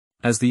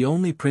As the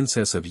only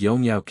princess of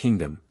Yongyao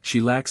Kingdom, she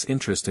lacks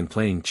interest in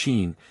playing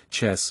qin,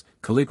 chess,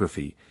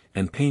 calligraphy,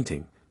 and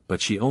painting,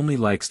 but she only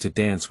likes to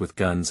dance with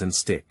guns and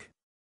stick.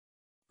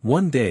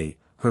 One day,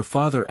 her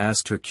father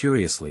asked her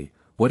curiously,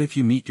 "What if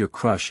you meet your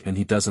crush and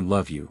he doesn't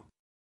love you?"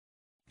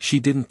 She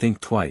didn't think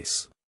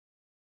twice.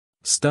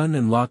 Stun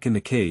and lock in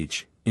the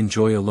cage,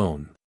 enjoy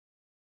alone.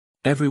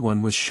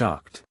 Everyone was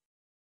shocked.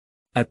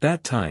 At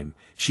that time,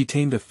 she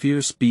tamed a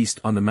fierce beast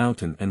on the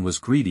mountain and was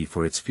greedy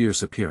for its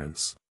fierce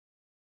appearance.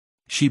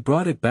 She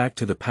brought it back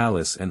to the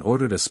palace and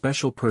ordered a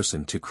special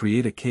person to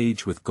create a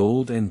cage with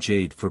gold and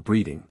jade for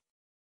breeding.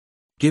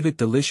 Give it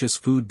delicious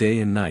food day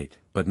and night,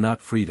 but not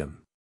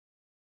freedom.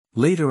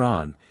 Later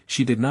on,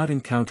 she did not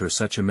encounter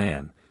such a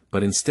man,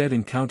 but instead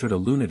encountered a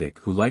lunatic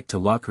who liked to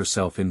lock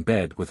herself in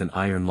bed with an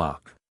iron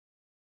lock.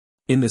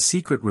 In the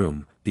secret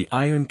room, the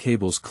iron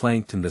cables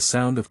clanked and the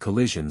sound of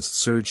collisions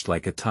surged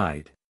like a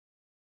tide.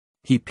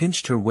 He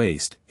pinched her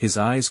waist, his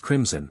eyes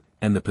crimson,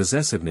 and the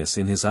possessiveness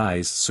in his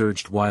eyes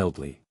surged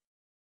wildly.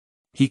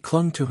 He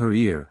clung to her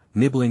ear,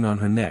 nibbling on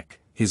her neck,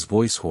 his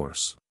voice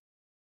hoarse.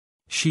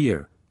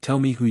 "Sheer, tell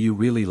me who you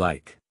really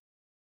like.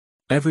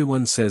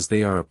 Everyone says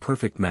they are a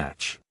perfect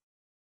match.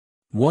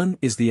 One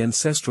is the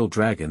ancestral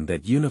dragon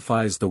that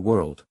unifies the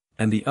world,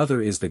 and the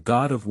other is the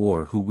god of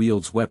war who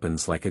wields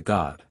weapons like a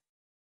god.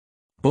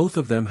 Both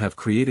of them have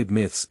created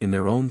myths in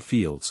their own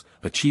fields,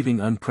 achieving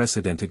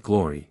unprecedented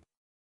glory.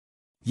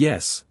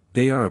 Yes,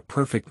 they are a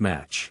perfect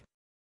match.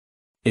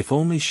 If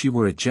only she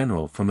were a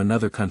general from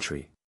another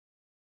country.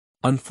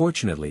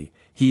 Unfortunately,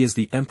 he is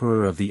the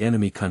emperor of the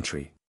enemy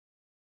country.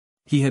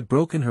 He had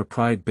broken her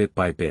pride bit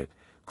by bit,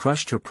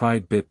 crushed her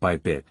pride bit by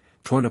bit,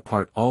 torn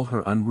apart all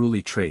her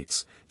unruly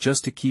traits,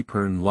 just to keep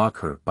her and lock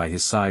her by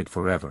his side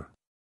forever.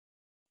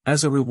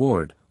 As a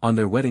reward, on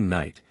their wedding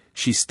night,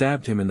 she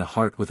stabbed him in the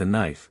heart with a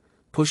knife,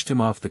 pushed him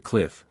off the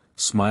cliff,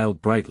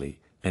 smiled brightly,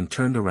 and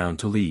turned around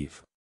to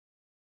leave.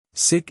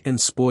 Sick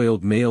and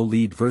spoiled male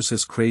lead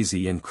versus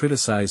crazy and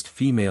criticized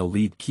female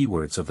lead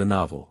keywords of the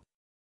novel.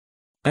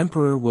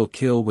 Emperor will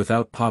kill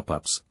without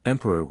pop-ups,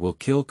 Emperor will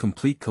kill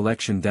complete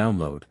collection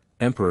download,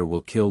 Emperor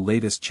will kill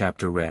latest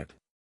chapter read.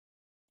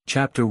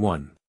 Chapter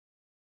 1.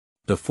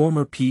 The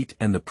former Pete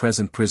and the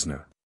present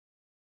prisoner.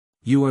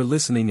 You are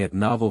listening at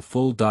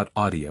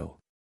novelfull.audio.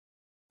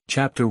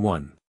 Chapter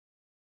 1.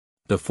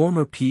 The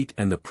former Pete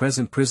and the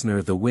present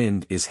prisoner. The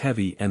wind is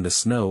heavy and the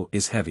snow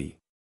is heavy.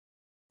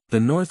 The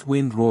north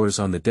wind roars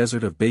on the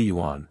desert of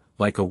Baiyuan,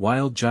 like a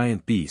wild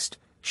giant beast,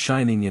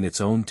 shining in its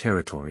own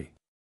territory.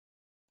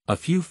 A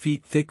few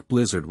feet thick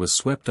blizzard was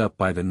swept up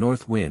by the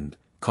north wind,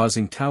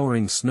 causing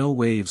towering snow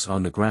waves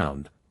on the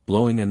ground,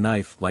 blowing a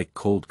knife-like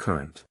cold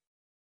current.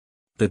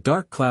 The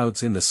dark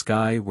clouds in the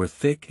sky were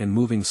thick and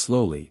moving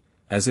slowly,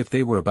 as if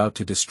they were about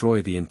to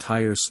destroy the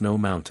entire snow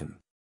mountain.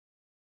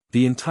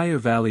 The entire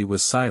valley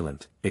was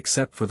silent,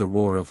 except for the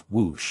roar of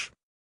whoosh.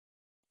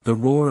 The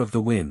roar of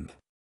the wind.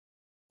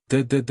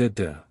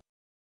 Da-da-da-da.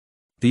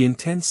 The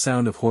intense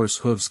sound of horse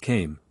hooves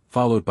came,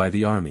 followed by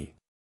the army.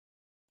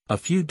 A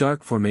few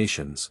dark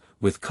formations,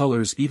 with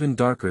colors even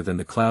darker than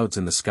the clouds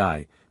in the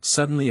sky,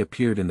 suddenly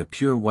appeared in the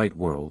pure white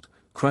world,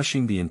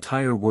 crushing the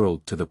entire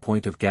world to the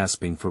point of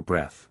gasping for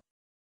breath.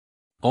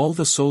 All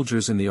the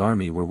soldiers in the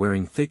army were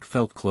wearing thick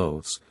felt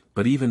clothes,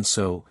 but even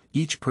so,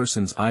 each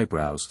person's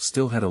eyebrows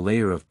still had a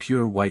layer of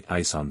pure white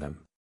ice on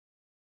them.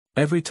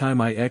 Every time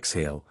I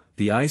exhale,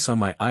 the ice on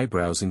my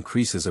eyebrows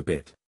increases a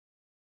bit.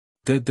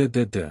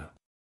 Da-da-da-da.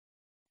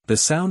 The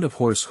sound of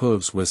horse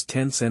hooves was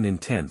tense and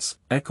intense,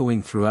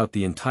 echoing throughout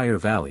the entire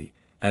valley,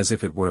 as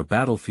if it were a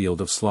battlefield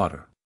of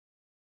slaughter.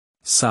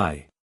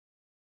 Sigh.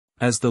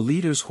 As the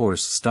leader's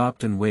horse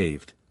stopped and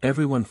waved,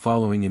 everyone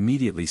following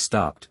immediately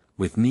stopped,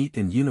 with neat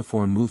and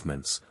uniform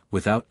movements,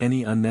 without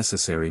any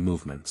unnecessary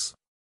movements.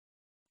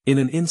 In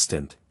an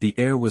instant, the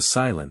air was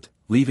silent,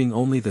 leaving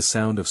only the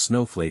sound of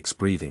snowflakes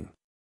breathing.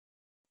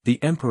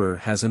 The emperor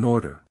has an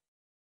order.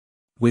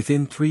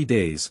 Within 3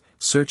 days,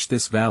 search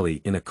this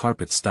valley in a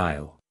carpet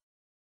style.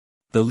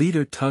 The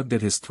leader tugged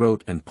at his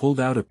throat and pulled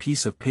out a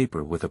piece of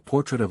paper with a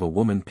portrait of a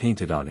woman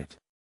painted on it.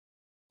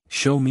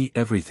 Show me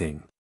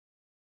everything.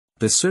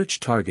 The search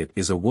target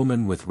is a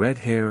woman with red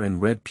hair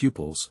and red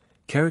pupils,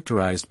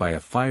 characterized by a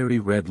fiery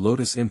red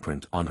lotus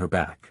imprint on her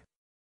back.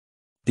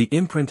 The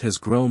imprint has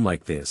grown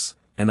like this,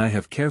 and I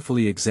have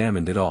carefully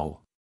examined it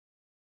all.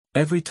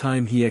 Every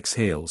time he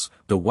exhales,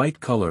 the white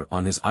color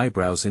on his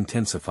eyebrows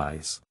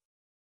intensifies.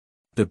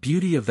 The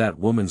beauty of that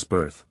woman's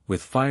birth,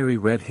 with fiery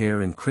red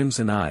hair and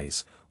crimson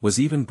eyes, was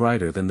even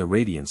brighter than the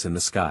radiance in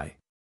the sky.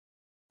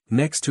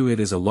 Next to it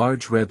is a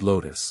large red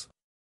lotus.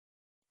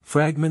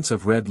 Fragments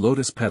of red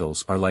lotus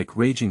petals are like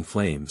raging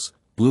flames,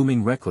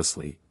 blooming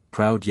recklessly,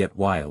 proud yet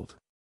wild.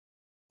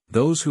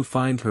 Those who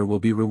find her will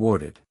be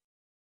rewarded.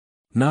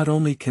 Not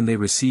only can they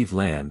receive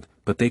land,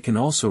 but they can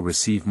also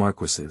receive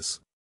marquises.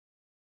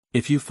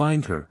 If you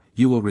find her,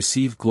 you will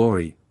receive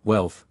glory,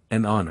 wealth,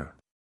 and honor.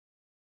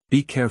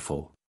 Be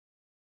careful.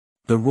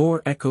 The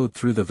roar echoed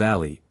through the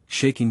valley,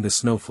 shaking the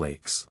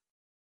snowflakes.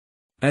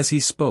 As he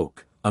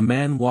spoke, a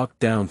man walked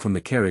down from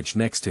the carriage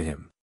next to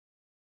him.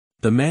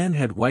 The man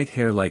had white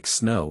hair like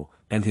snow,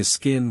 and his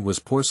skin was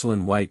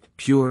porcelain white,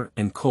 pure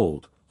and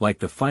cold, like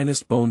the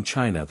finest bone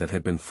china that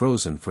had been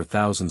frozen for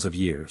thousands of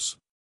years.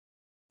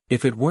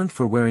 If it weren't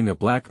for wearing a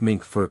black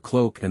mink fur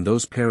cloak and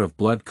those pair of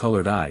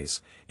blood-colored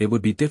eyes, it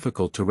would be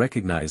difficult to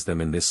recognize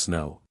them in this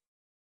snow.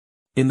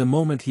 In the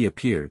moment he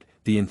appeared,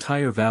 the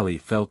entire valley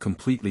fell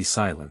completely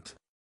silent.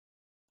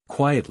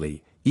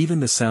 Quietly,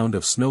 even the sound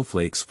of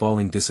snowflakes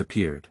falling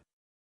disappeared.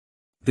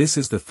 This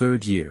is the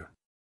third year.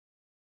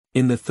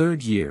 In the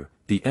third year,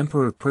 the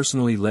emperor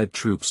personally led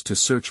troops to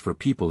search for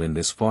people in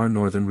this far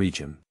northern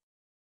region.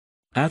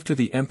 After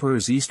the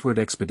emperor's eastward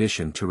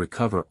expedition to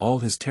recover all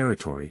his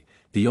territory,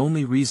 the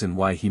only reason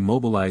why he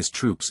mobilized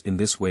troops in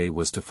this way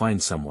was to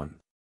find someone.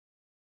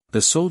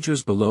 The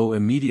soldiers below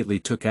immediately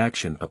took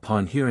action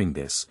upon hearing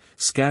this,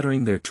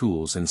 scattering their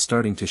tools and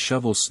starting to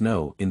shovel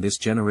snow in this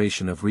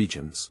generation of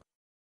regions.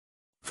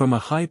 From a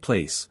high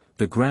place,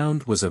 the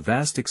ground was a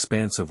vast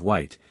expanse of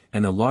white,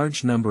 and a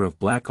large number of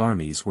black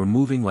armies were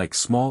moving like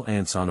small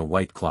ants on a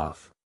white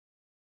cloth.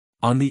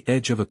 On the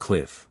edge of a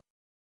cliff,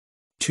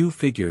 two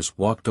figures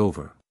walked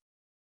over.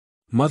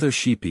 "Mother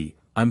Sheepy,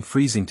 I'm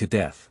freezing to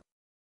death.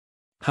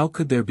 How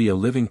could there be a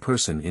living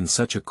person in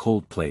such a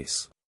cold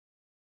place?"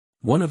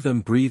 One of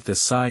them breathed a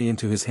sigh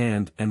into his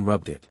hand and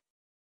rubbed it.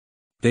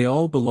 They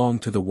all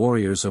belonged to the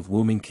warriors of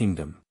Yongyao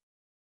Kingdom.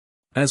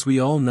 As we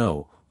all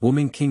know,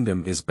 Yongyao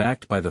Kingdom is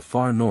backed by the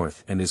far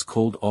north and is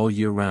cold all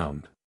year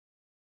round.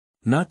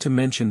 Not to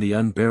mention the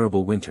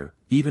unbearable winter,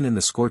 even in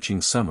the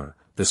scorching summer,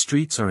 the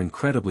streets are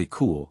incredibly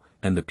cool,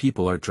 and the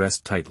people are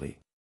dressed tightly.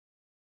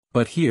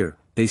 But here,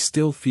 they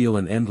still feel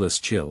an endless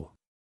chill.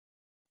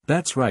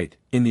 That's right,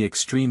 in the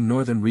extreme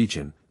northern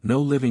region,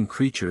 no living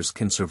creatures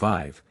can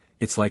survive,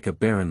 it's like a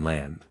barren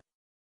land.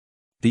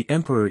 The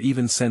emperor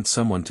even sent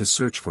someone to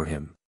search for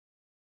him.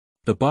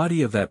 The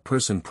body of that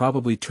person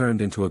probably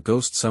turned into a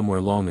ghost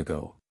somewhere long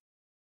ago.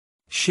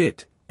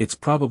 Shit, it's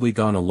probably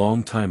gone a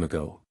long time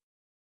ago.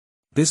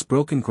 This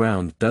broken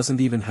ground doesn't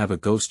even have a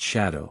ghost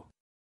shadow.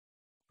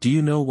 Do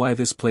you know why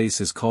this place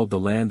is called the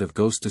land of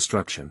ghost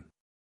destruction?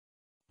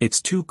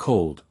 It's too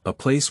cold, a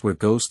place where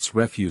ghosts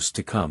refuse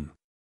to come.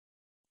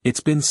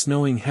 It's been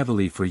snowing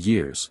heavily for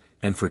years,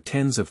 and for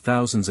tens of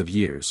thousands of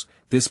years,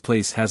 this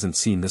place hasn't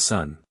seen the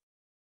sun.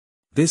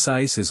 This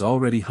ice is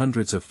already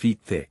hundreds of feet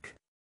thick.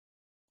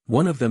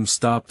 One of them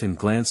stopped and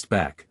glanced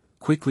back,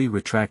 quickly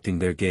retracting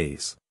their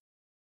gaze.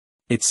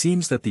 It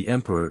seems that the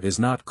emperor is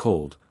not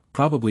cold,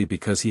 probably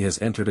because he has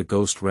entered a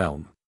ghost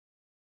realm.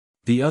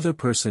 The other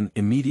person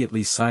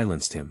immediately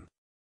silenced him.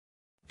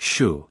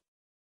 Shoo.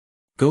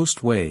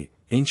 Ghost way,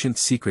 ancient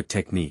secret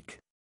technique.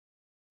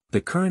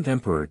 The current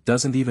emperor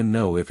doesn't even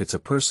know if it's a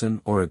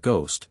person or a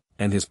ghost,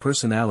 and his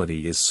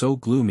personality is so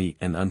gloomy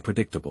and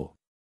unpredictable.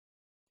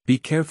 Be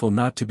careful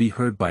not to be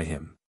heard by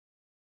him.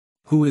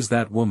 Who is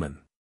that woman?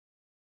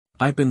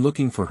 I've been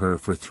looking for her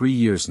for 3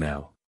 years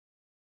now.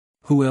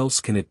 Who else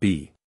can it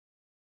be?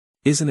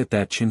 Isn't it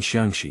that Qin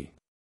Xiangxi?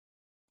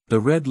 The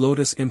red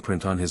lotus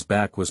imprint on his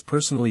back was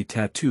personally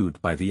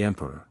tattooed by the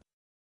emperor.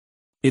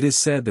 It is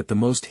said that the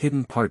most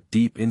hidden part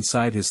deep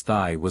inside his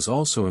thigh was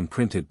also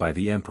imprinted by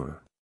the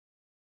emperor.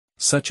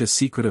 Such a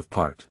secretive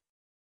part.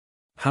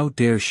 How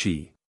dare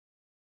she?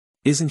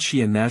 Isn't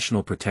she a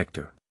national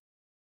protector?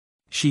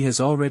 She has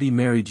already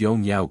married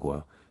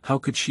Yongyao, how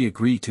could she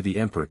agree to the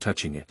emperor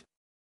touching it?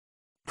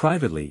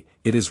 Privately,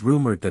 it is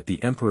rumored that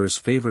the emperor's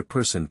favorite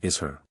person is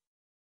her.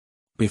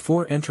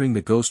 Before entering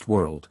the ghost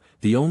world,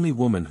 the only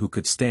woman who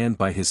could stand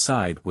by his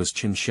side was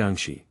Qin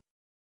Xiangxi.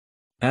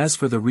 As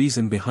for the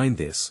reason behind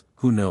this,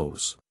 who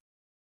knows?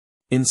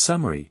 In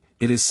summary,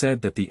 it is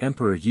said that the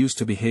emperor used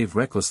to behave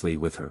recklessly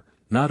with her,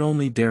 not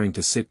only daring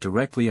to sit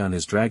directly on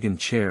his dragon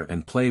chair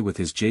and play with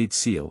his jade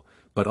seal,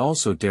 but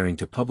also daring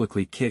to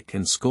publicly kick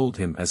and scold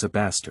him as a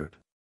bastard.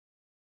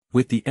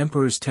 With the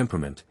emperor's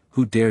temperament,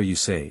 who dare you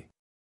say?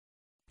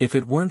 If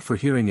it weren't for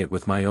hearing it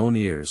with my own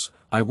ears,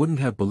 I wouldn't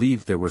have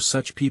believed there were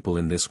such people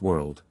in this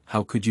world.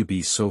 How could you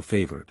be so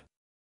favored?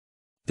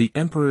 The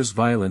emperor's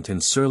violent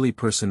and surly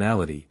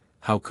personality,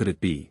 how could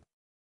it be?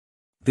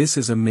 This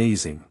is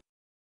amazing.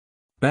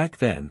 Back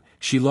then,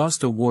 she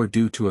lost a war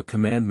due to a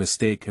command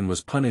mistake and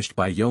was punished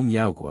by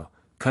Yongyao,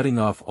 cutting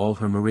off all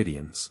her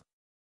meridians.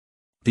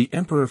 The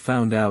emperor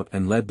found out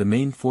and led the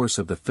main force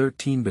of the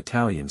 13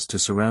 battalions to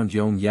surround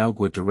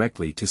Yongyao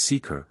directly to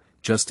seek her,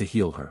 just to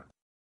heal her.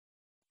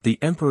 The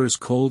emperor's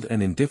cold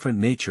and indifferent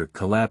nature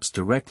collapsed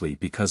directly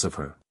because of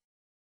her.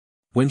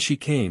 When she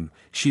came,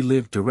 she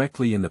lived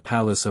directly in the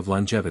Palace of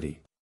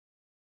Longevity.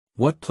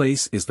 What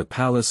place is the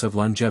Palace of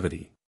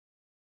Longevity?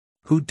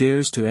 Who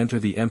dares to enter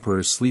the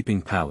emperor's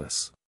sleeping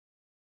palace?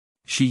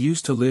 She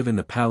used to live in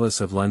the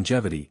Palace of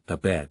Longevity, a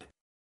bed.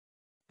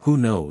 Who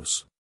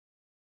knows?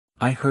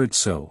 I heard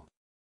so.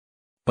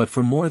 But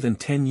for more than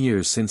 10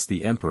 years since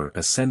the emperor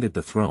ascended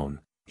the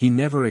throne, he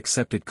never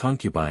accepted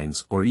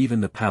concubines or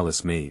even the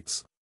palace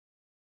maids.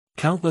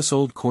 Countless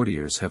old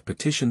courtiers have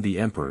petitioned the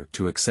emperor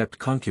to accept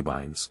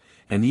concubines,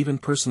 and even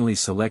personally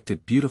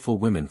selected beautiful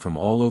women from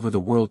all over the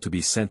world to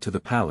be sent to the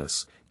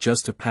palace,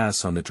 just to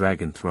pass on the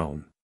dragon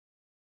throne.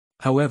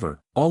 However,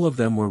 all of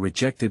them were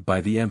rejected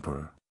by the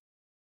emperor.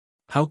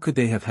 How could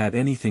they have had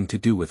anything to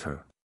do with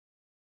her?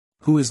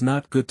 Who is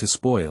not good to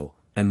spoil,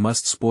 and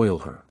must spoil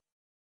her?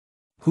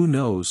 Who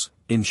knows?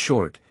 In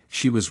short,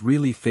 she was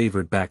really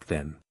favored back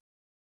then.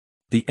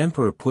 The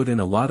emperor put in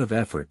a lot of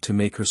effort to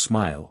make her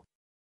smile.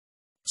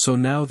 So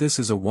now this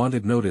is a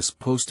wanted notice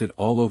posted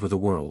all over the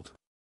world.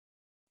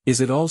 Is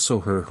it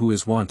also her who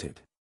is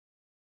wanted?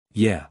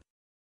 Yeah.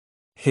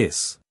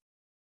 Hiss.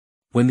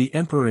 When the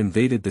emperor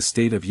invaded the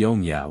state of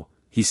Yongyao,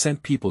 he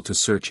sent people to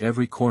search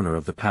every corner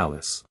of the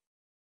palace.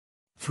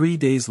 3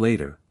 days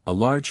later, a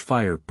large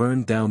fire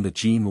burned down the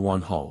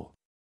Jinwan Hall.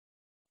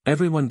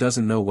 Everyone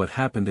doesn't know what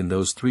happened in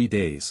those 3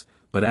 days,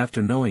 but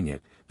after knowing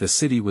it, the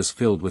city was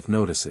filled with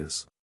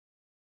notices.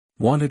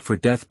 Wanted for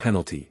death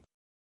penalty.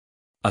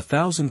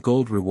 1,000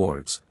 gold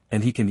rewards,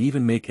 and he can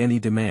even make any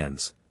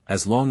demands,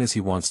 as long as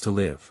he wants to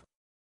live.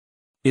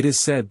 It is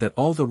said that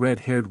all the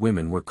red-haired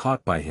women were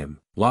caught by him,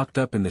 locked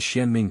up in the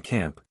Xianming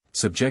camp,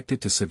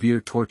 subjected to severe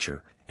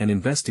torture, and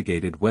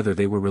investigated whether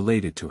they were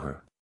related to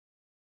her.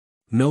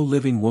 No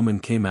living woman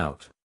came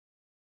out.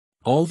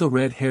 All the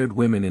red-haired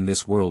women in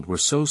this world were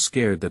so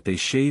scared that they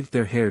shaved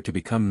their hair to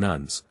become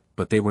nuns,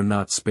 but they were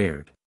not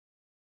spared.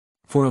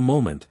 For a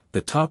moment,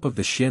 the top of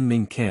the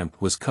Xianming camp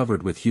was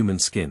covered with human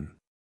skin.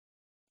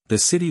 The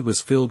city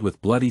was filled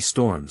with bloody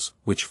storms,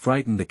 which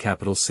frightened the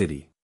capital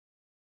city.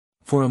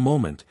 For a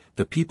moment,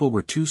 the people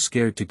were too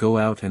scared to go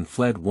out and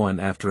fled one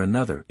after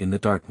another in the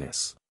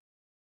darkness.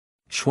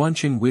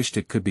 Xuanqing wished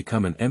it could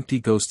become an empty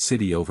ghost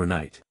city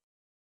overnight.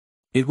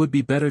 It would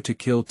be better to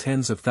kill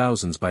tens of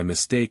thousands by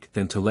mistake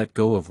than to let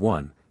go of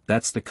one.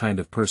 That's the kind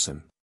of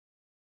person.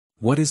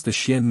 What is the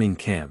Xianming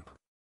camp?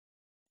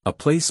 A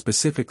place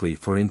specifically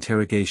for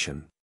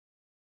interrogation.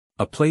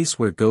 A place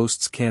where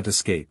ghosts can't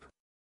escape.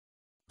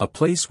 A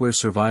place where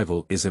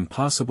survival is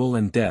impossible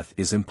and death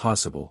is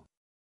impossible.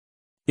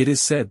 It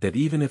is said that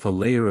even if a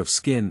layer of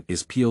skin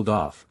is peeled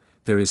off,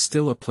 there is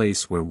still a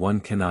place where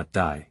one cannot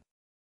die.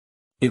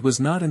 It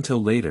was not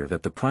until later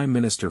that the Prime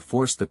Minister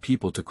forced the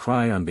people to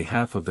cry on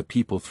behalf of the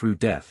people through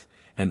death,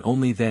 and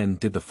only then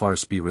did the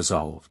farce be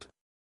resolved.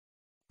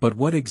 But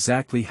what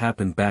exactly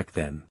happened back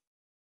then?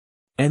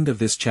 End of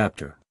this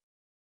chapter.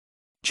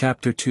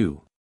 Chapter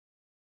 2.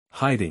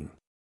 Hiding.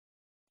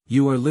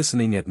 You are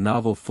listening at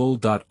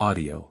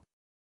novelfull.audio.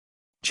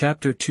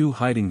 Chapter 2.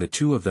 Hiding. The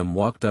two of them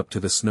walked up to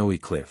the snowy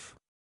cliff.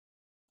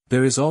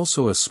 There is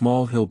also a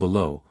small hill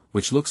below,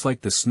 which looks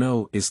like the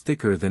snow is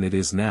thicker than it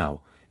is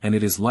now, and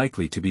it is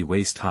likely to be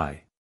waist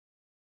high.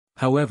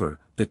 However,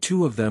 the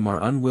two of them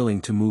are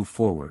unwilling to move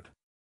forward.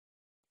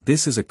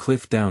 This is a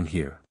cliff down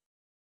here.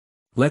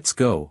 Let's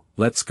go,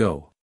 let's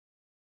go.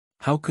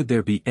 How could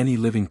there be any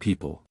living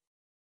people?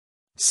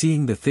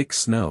 Seeing the thick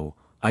snow,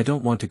 I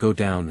don't want to go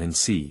down and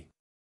see.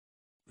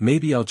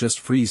 Maybe I'll just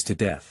freeze to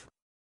death.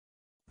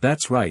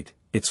 That's right,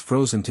 it's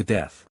frozen to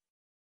death.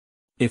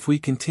 If we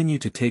continue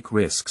to take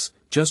risks,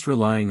 just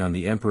relying on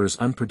the emperor's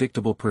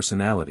unpredictable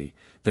personality,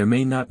 there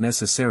may not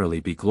necessarily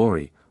be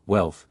glory,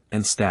 wealth,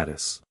 and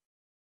status.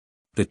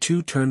 The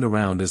two turned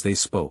around as they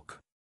spoke.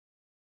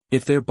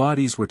 If their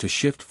bodies were to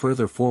shift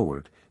further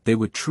forward, they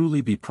would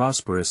truly be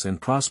prosperous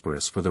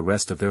for the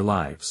rest of their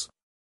lives.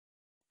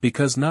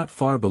 Because not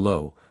far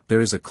below,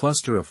 there is a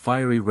cluster of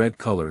fiery red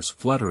colors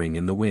fluttering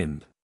in the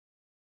wind.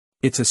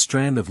 It's a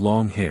strand of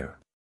long hair.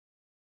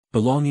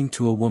 Belonging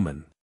to a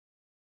woman.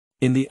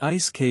 In the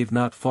ice cave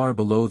not far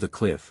below the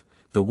cliff,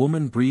 the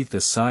woman breathed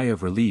a sigh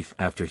of relief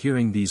after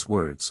hearing these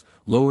words,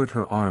 lowered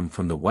her arm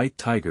from the white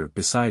tiger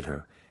beside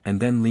her, and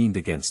then leaned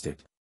against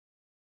it.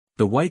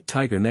 The white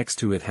tiger next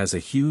to it has a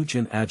huge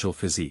and agile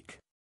physique.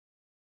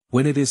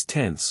 When it is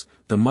tense,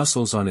 the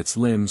muscles on its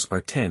limbs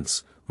are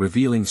tense,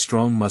 revealing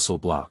strong muscle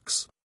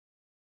blocks.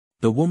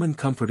 The woman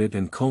comforted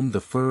and combed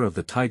the fur of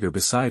the tiger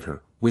beside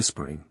her,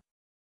 whispering.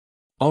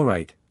 "All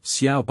right,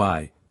 Xiao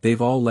Bai,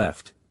 they've all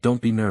left,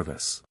 don't be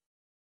nervous."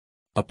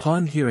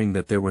 Upon hearing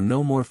that there were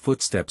no more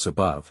footsteps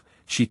above,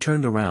 she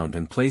turned around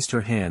and placed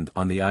her hand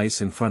on the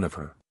ice in front of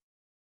her.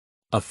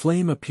 A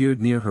flame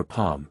appeared near her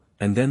palm,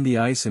 and then the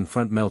ice in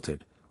front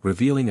melted,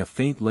 revealing a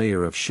faint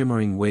layer of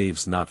shimmering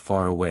waves not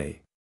far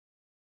away.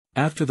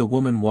 After the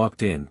woman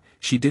walked in,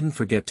 she didn't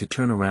forget to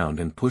turn around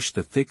and push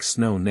the thick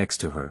snow next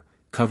to her,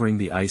 covering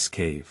the ice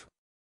cave.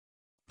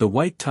 The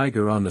white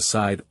tiger on the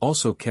side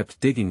also kept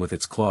digging with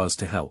its claws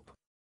to help.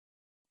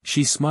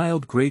 She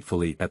smiled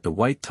gratefully at the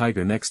white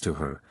tiger next to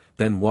her,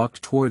 then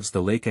walked towards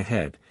the lake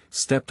ahead,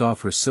 stepped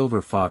off her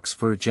silver fox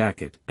fur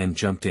jacket and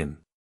jumped in.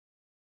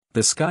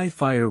 The sky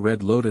fire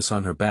red lotus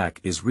on her back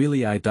is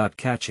really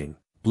eye-catching,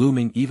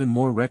 blooming even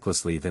more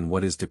recklessly than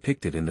what is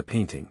depicted in the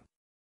painting.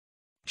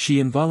 She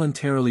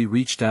involuntarily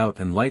reached out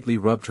and lightly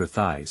rubbed her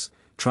thighs,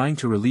 trying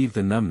to relieve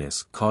the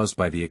numbness caused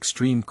by the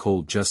extreme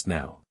cold just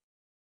now.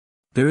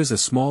 There is a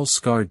small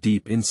scar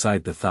deep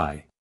inside the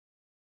thigh.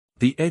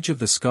 The edge of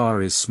the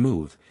scar is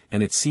smooth,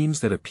 and it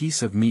seems that a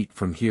piece of meat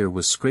from here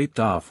was scraped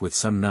off with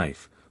some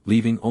knife,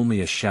 leaving only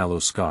a shallow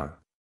scar.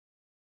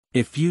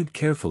 If viewed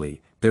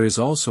carefully, there is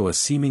also a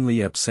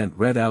seemingly absent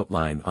red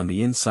outline on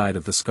the inside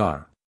of the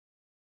scar.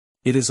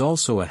 It is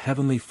also a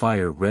heavenly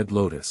fire red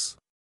lotus.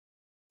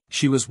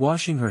 She was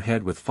washing her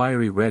head with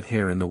fiery red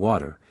hair in the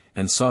water,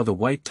 and saw the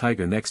white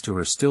tiger next to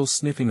her still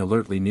sniffing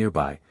alertly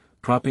nearby,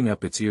 propping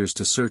up its ears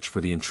to search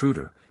for the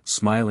intruder,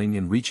 smiling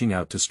and reaching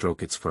out to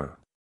stroke its fur.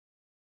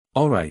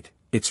 "Alright,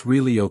 it's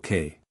really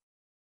okay.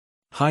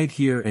 Hide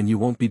here and you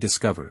won't be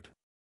discovered."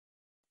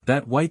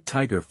 That white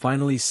tiger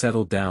finally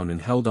settled down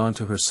and held on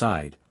to her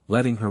side,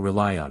 letting her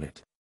rely on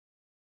it.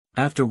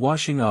 After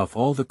washing off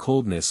all the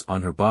coldness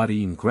on her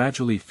body and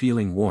gradually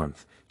feeling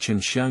warmth, Chen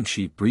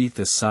Xiangxi breathed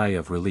a sigh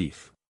of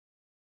relief.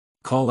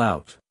 Call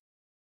out.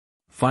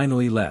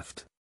 Finally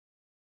left.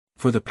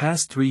 For the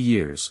past 3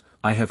 years,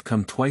 I have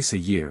come twice a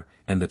year,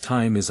 and the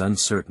time is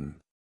uncertain.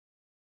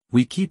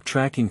 We keep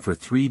tracking for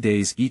 3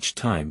 days each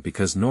time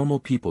because normal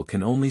people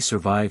can only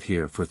survive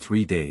here for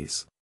 3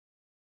 days.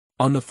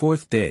 On the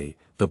 4th day,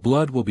 the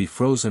blood will be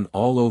frozen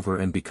all over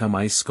and become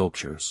ice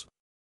sculptures.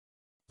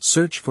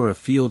 Search for a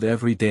field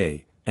every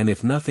day, and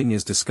if nothing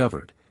is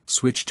discovered,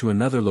 switch to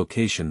another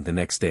location the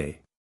next day.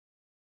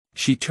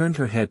 She turned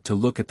her head to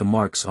look at the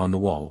marks on the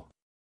wall.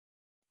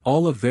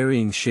 All of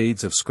varying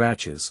shades of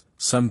scratches,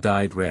 some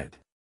dyed red.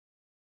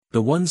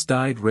 The ones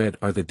dyed red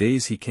are the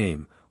days he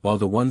came, while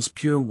the ones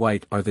pure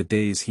white are the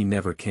days he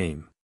never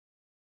came.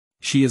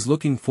 She is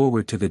looking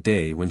forward to the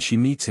day when she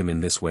meets him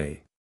in this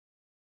way.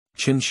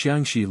 Chen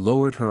Xiangxi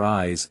lowered her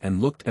eyes and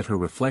looked at her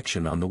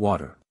reflection on the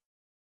water.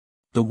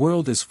 The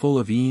world is full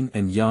of yin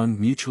and yang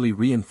mutually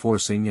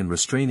reinforcing and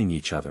restraining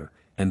each other,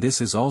 and this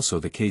is also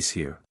the case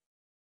here.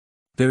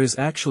 There is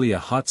actually a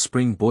hot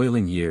spring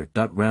boiling year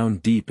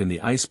round deep in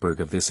the iceberg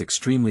of this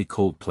extremely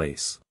cold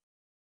place.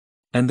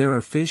 And there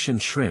are fish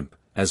and shrimp,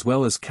 as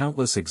well as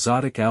countless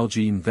exotic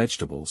algae and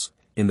vegetables,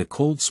 in the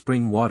cold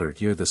spring water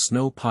near the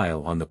snow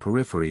pile on the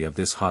periphery of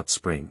this hot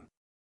spring.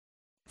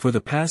 For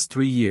the past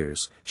 3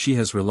 years, she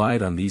has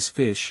relied on these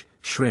fish,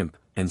 shrimp,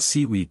 and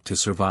seaweed to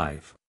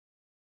survive.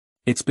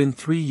 It's been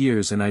 3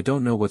 years and I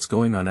don't know what's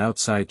going on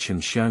outside.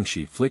 Chen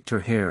Xiangxi flicked her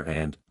hair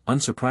and,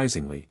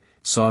 unsurprisingly,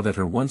 saw that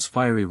her once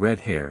fiery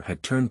red hair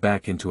had turned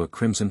back into a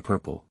crimson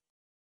purple.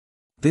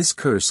 This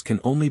curse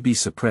can only be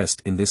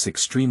suppressed in this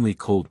extremely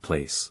cold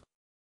place.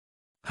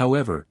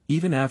 However,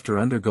 even after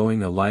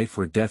undergoing a life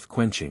or death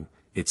quenching,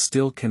 it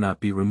still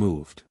cannot be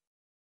removed.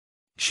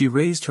 She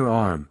raised her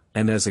arm,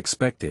 and as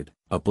expected,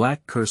 a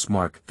black curse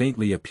mark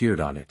faintly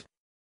appeared on it.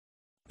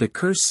 The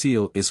curse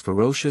seal is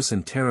ferocious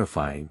and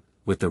terrifying,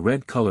 with the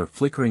red color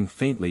flickering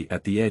faintly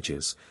at the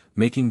edges,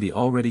 making the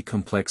already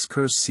complex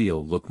curse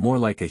seal look more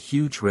like a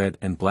huge red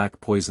and black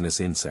poisonous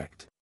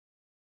insect.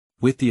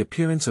 With the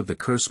appearance of the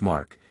curse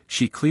mark,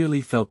 she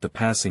clearly felt the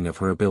passing of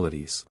her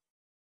abilities.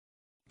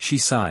 She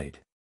sighed.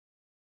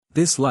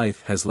 This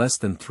life has less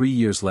than 3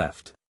 years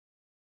left.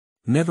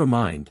 Never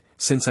mind,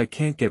 since I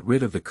can't get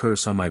rid of the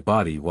curse on my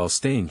body while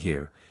staying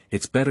here,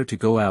 it's better to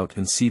go out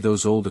and see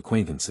those old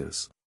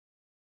acquaintances.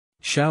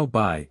 Xiao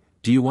Bai,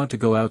 do you want to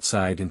go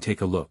outside and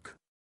take a look?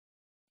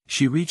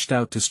 She reached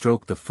out to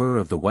stroke the fur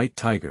of the white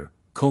tiger,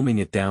 combing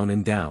it down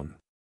and down.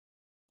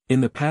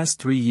 In the past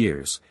 3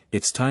 years,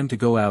 it's time to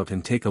go out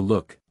and take a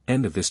look.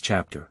 End of this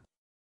chapter.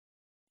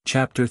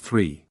 Chapter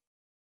 3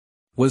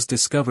 was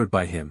discovered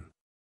by him.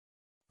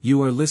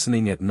 You are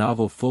listening at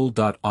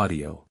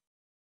novelfull.audio.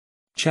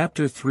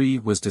 Chapter 3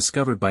 was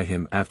discovered by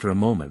him. After a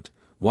moment,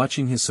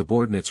 watching his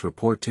subordinates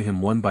report to him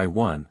one by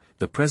one,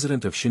 the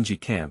president of Shinji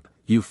Camp,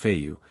 Yu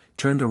Feiyu,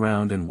 turned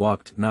around and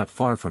walked not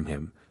far from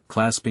him,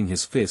 clasping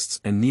his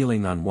fists and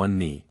kneeling on one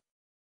knee.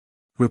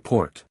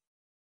 Report.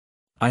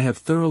 I have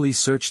thoroughly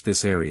searched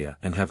this area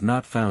and have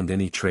not found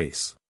any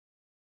trace.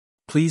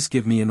 Please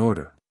give me an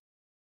order.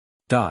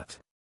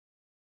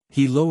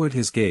 He lowered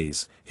his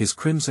gaze, his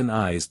crimson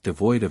eyes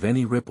devoid of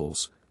any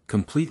ripples,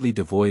 completely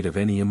devoid of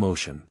any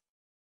emotion.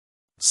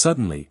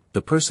 Suddenly,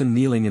 the person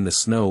kneeling in the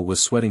snow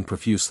was sweating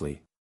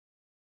profusely.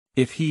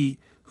 If he,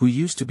 who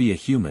used to be a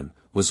human,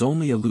 was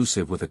only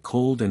elusive with a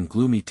cold and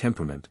gloomy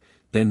temperament,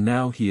 then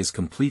now he is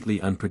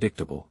completely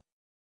unpredictable.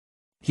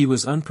 He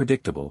was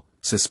unpredictable,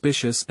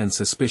 suspicious,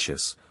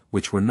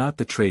 which were not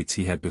the traits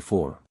he had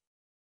before.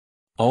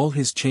 All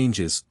his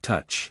changes,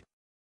 touch.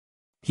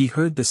 He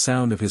heard the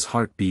sound of his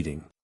heart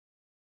beating.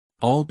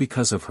 All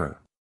because of her.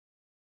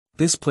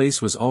 This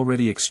place was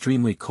already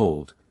extremely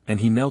cold, and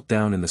he knelt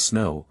down in the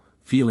snow,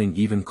 feeling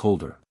even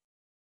colder.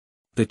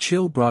 The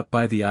chill brought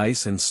by the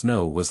ice and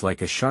snow was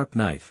like a sharp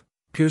knife,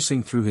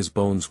 piercing through his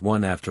bones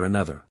one after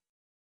another.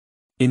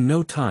 In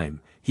no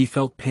time, he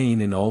felt pain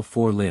in all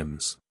 4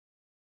 limbs.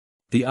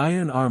 The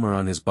iron armor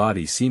on his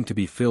body seemed to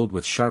be filled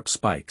with sharp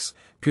spikes,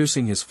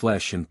 piercing his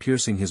flesh and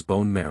piercing his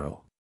bone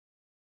marrow.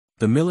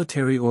 The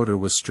military order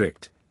was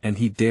strict, and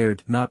he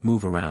dared not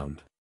move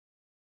around.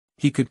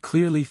 He could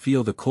clearly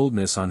feel the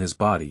coldness on his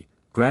body,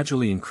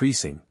 gradually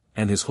increasing,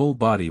 and his whole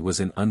body was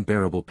in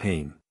unbearable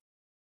pain.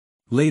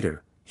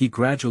 Later, he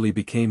gradually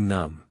became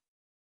numb.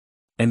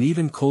 And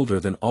even colder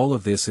than all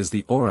of this is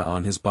the aura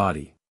on his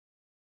body.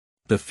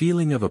 The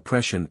feeling of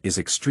oppression is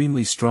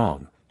extremely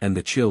strong, and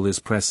the chill is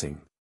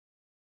pressing.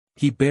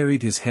 He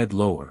buried his head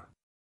lower.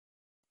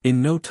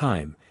 In no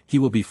time, he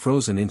will be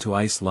frozen into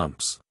ice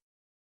lumps.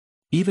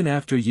 Even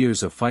after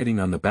years of fighting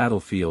on the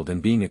battlefield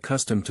and being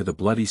accustomed to the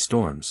bloody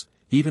storms,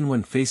 even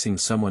when facing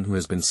someone who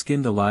has been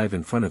skinned alive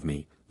in front of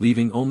me,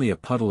 leaving only a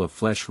puddle of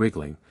flesh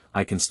wriggling,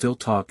 I can still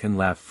talk and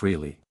laugh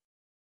freely.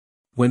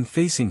 When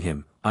facing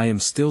him, I am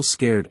still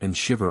scared and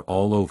shiver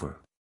all over.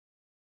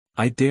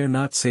 I dare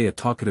not say a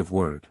talkative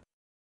word.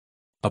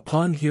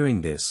 Upon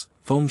hearing this,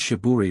 Feng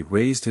Shiburi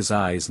raised his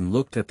eyes and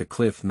looked at the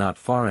cliff not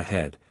far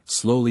ahead,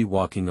 slowly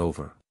walking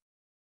over.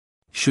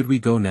 Should we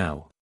go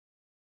now?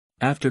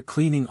 After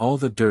cleaning all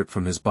the dirt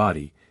from his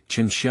body,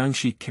 Chen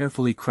Xiangxi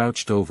carefully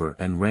crouched over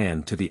and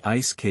ran to the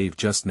ice cave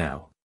just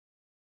now.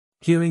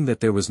 Hearing that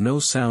there was no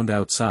sound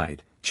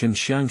outside, Chen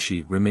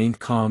Xiangxi remained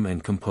calm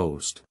and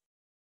composed.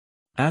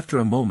 After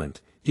a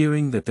moment,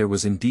 hearing that there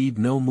was indeed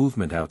no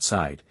movement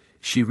outside,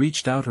 she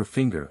reached out her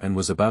finger and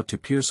was about to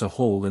pierce a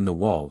hole in the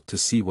wall to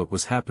see what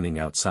was happening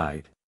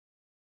outside.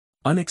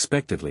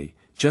 Unexpectedly,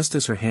 just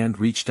as her hand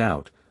reached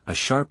out, a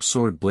sharp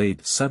sword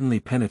blade suddenly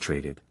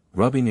penetrated,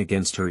 rubbing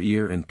against her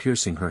ear and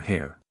piercing her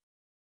hair.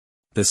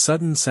 The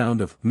sudden sound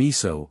of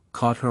miso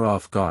caught her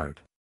off guard.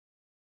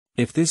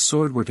 If this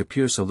sword were to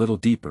pierce a little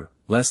deeper,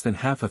 less than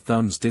half a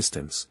thumb's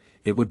distance,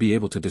 it would be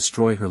able to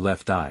destroy her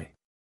left eye.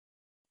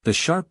 The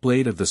sharp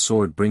blade of the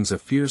sword brings a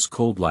fierce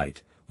cold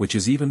light, which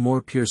is even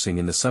more piercing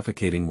in the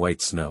suffocating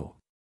white snow.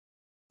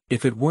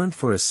 If it weren't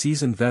for a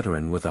seasoned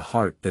veteran with a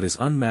heart that is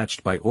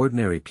unmatched by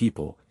ordinary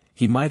people,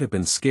 he might have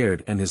been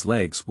scared and his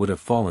legs would have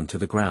fallen to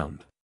the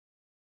ground.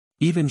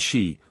 Even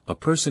she, a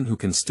person who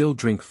can still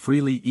drink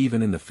freely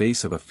even in the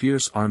face of a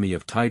fierce army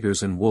of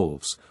tigers and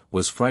wolves,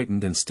 was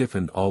frightened and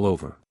stiffened all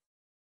over.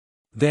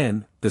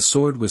 Then, the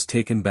sword was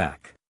taken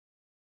back.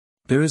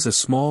 There is a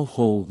small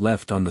hole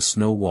left on the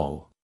snow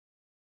wall.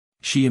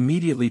 She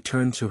immediately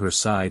turned to her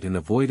side and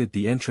avoided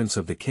the entrance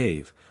of the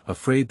cave,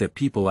 afraid that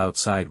people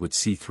outside would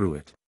see through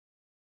it.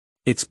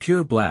 It's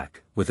pure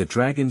black, with a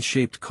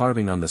dragon-shaped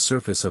carving on the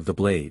surface of the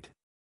blade.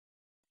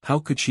 How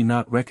could she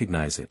not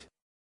recognize it?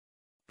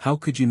 How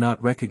could you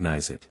not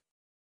recognize it?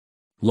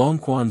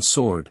 Longquan's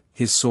sword,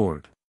 his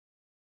sword.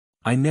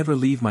 I never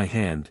leave my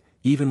hand,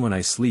 even when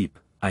I sleep,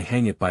 I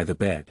hang it by the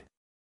bed.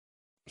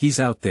 He's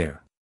out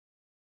there.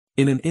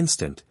 In an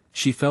instant,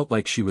 she felt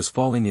like she was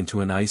falling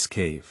into an ice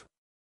cave.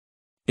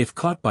 If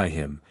caught by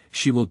him,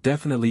 she will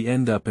definitely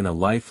end up in a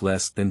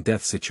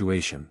life-less-than-death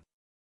situation.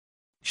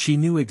 She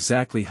knew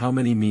exactly how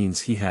many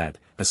means he had,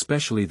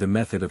 especially the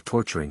method of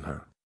torturing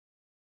her.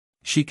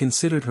 She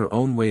considered her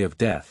own way of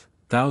death,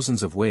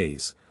 thousands of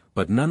ways,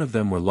 but none of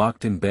them were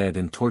locked in bed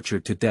and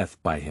tortured to death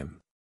by him.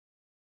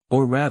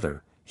 Or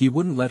rather, he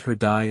wouldn't let her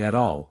die at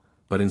all,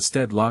 but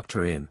instead locked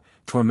her in,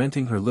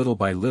 tormenting her little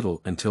by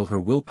little until her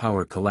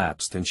willpower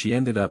collapsed and she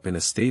ended up in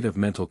a state of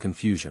mental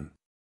confusion.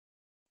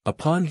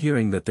 Upon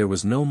hearing that there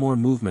was no more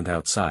movement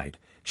outside,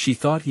 she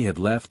thought he had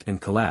left and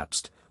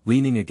collapsed,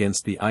 leaning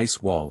against the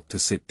ice wall to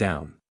sit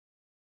down.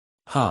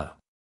 Ha!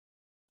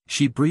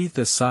 She breathed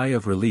a sigh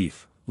of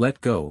relief, let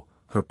go,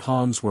 her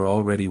palms were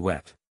already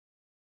wet.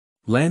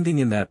 Landing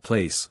in that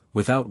place,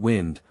 without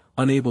wind,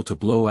 unable to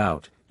blow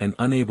out, and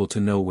unable to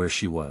know where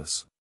she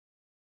was.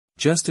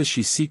 Just as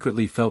she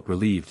secretly felt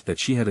relieved that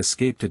she had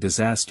escaped a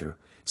disaster,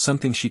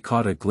 something she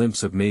caught a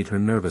glimpse of made her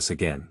nervous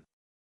again.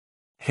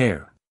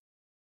 Hair.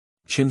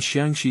 Chen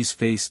Xiangxi's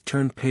face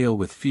turned pale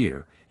with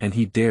fear, and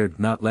he dared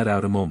not let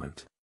out a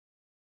moment.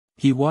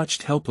 He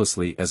watched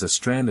helplessly as a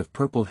strand of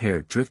purple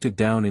hair drifted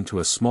down into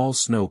a small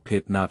snow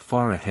pit not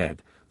far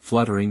ahead,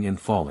 fluttering and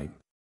falling.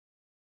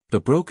 The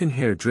broken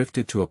hair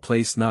drifted to a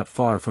place not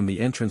far from the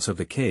entrance of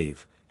the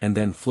cave, and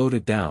then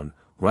floated down,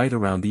 right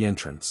around the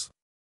entrance.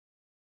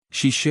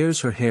 She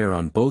shares her hair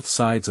on both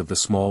sides of the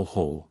small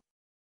hole.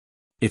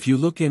 If you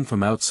look in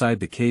from outside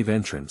the cave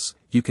entrance,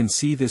 you can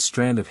see this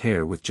strand of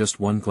hair with just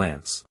one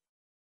glance.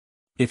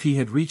 If he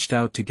had reached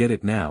out to get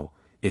it now,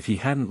 if he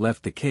hadn't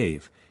left the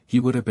cave,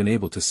 he would have been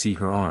able to see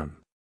her arm.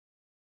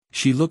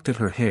 She looked at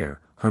her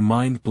hair, her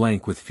mind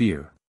blank with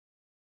fear.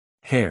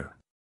 Hair.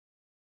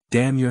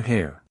 Damn your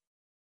hair.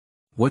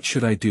 What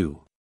should I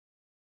do?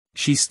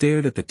 She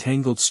stared at the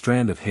tangled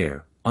strand of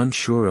hair,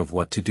 unsure of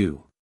what to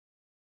do.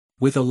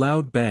 With a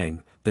loud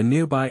bang, the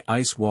nearby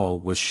ice wall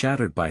was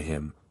shattered by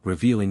him,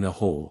 revealing a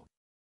hole.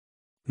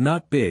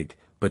 Not big,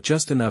 but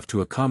just enough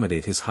to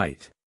accommodate his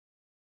height.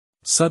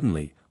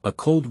 Suddenly, a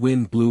cold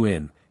wind blew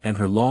in, and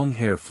her long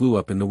hair flew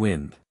up in the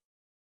wind.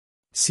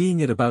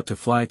 Seeing it about to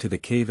fly to the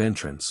cave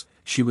entrance,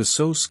 she was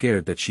so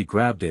scared that she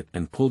grabbed it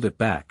and pulled it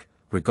back,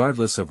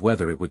 regardless of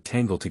whether it would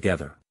tangle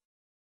together.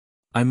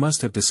 I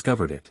must have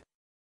discovered it.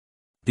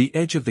 The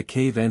edge of the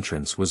cave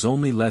entrance was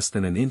only less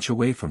than an inch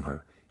away from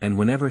her, and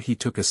whenever he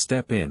took a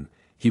step in,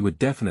 he would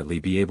definitely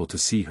be able to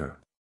see her.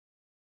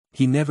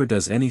 He never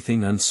does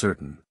anything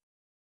uncertain.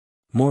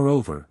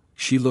 Moreover,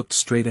 she looked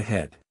straight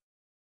ahead.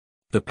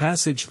 The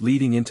passage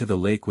leading into the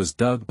lake was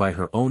dug by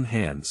her own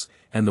hands,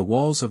 and the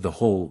walls of the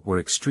hole were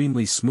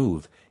extremely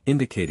smooth,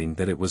 indicating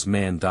that it was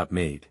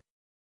man-made.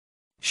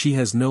 She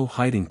has no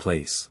hiding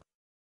place.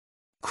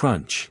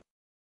 Crunch.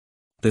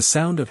 The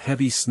sound of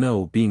heavy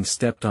snow being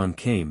stepped on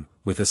came,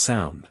 with a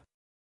sound.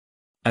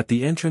 At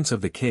the entrance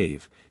of the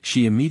cave,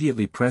 she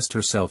immediately pressed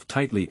herself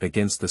tightly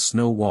against the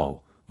snow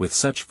wall, with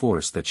such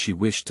force that she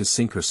wished to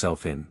sink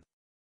herself in.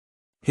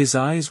 His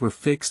eyes were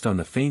fixed on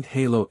the faint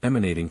halo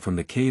emanating from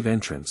the cave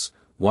entrance,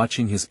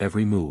 watching his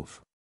every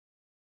move.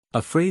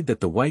 Afraid that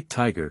the white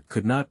tiger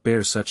could not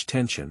bear such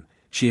tension,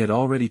 she had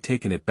already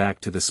taken it back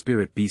to the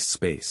spirit beast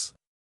space.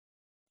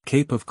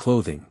 Cape of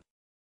clothing.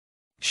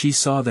 She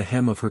saw the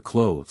hem of her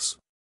clothes.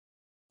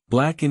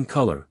 Black in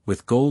color,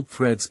 with gold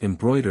threads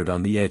embroidered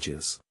on the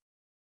edges.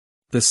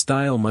 The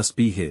style must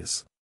be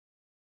his.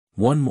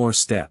 One more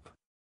step.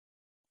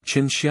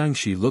 Qin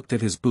Xiangxi looked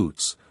at his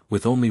boots,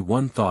 with only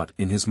one thought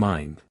in his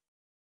mind.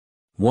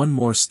 One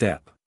more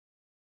step.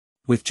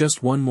 With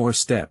just one more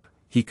step,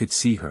 he could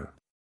see her.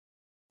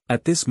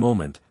 At this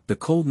moment, the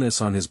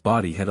coldness on his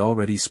body had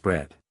already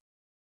spread.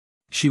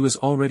 She was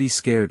already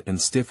scared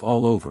and stiff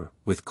all over,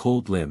 with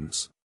cold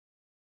limbs.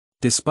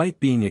 Despite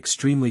being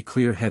extremely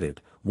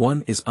clear-headed,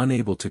 one is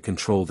unable to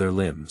control their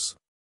limbs.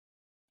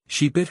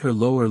 She bit her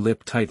lower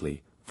lip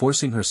tightly,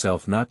 forcing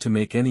herself not to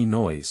make any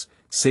noise,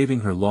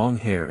 saving her long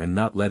hair and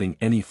not letting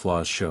any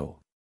flaws show.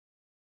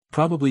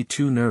 Probably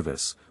too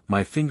nervous,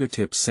 my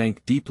fingertips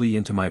sank deeply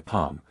into my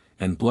palm,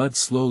 and blood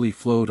slowly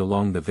flowed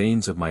along the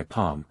veins of my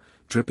palm,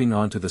 dripping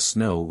onto the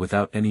snow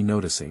without any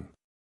noticing.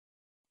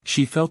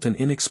 She felt an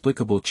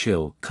inexplicable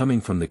chill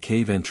coming from the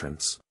cave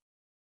entrance.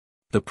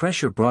 The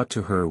pressure brought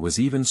to her was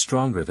even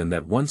stronger than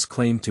that once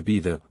claimed to be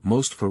the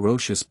most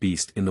ferocious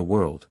beast in the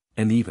world,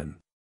 and even.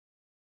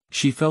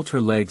 She felt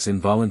her legs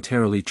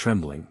involuntarily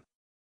trembling.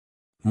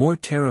 More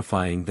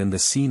terrifying than the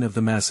scene of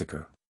the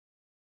massacre.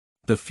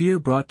 The fear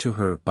brought to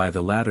her by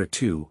the latter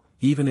two,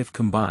 even if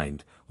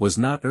combined, was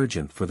not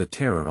urgent for the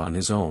terror on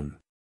his own.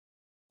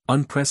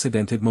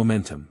 Unprecedented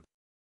momentum.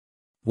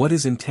 What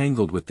is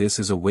entangled with this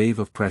is a wave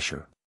of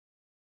pressure.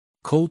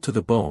 Cold to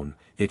the bone,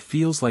 it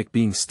feels like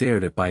being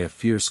stared at by a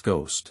fierce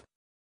ghost.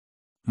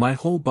 My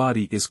whole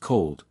body is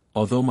cold,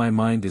 although my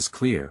mind is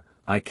clear,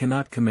 I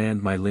cannot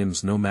command my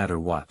limbs no matter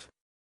what.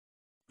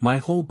 My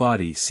whole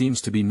body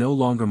seems to be no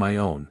longer my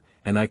own,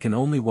 and I can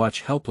only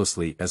watch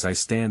helplessly as I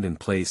stand in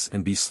place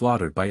and be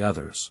slaughtered by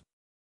others.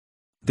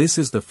 This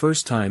is the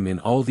first time in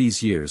all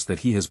these years that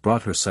he has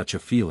brought her such a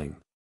feeling.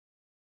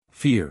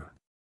 Fear.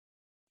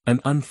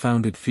 An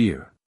unfounded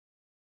fear.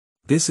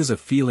 This is a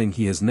feeling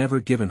he has never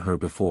given her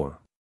before.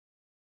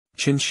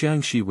 Qin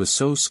Xiangxi was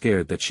so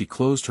scared that she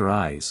closed her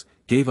eyes,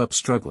 gave up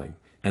struggling,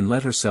 and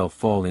let herself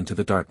fall into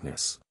the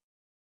darkness.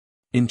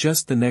 In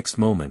just the next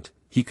moment,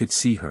 he could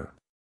see her.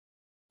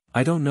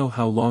 I don't know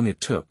how long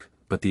it took,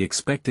 but the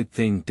expected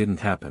thing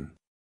didn't happen.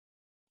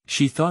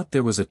 She thought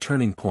there was a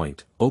turning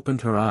point,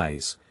 opened her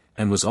eyes,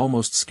 and was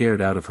almost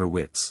scared out of her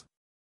wits.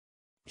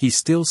 He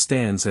still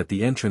stands at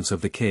the entrance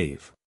of the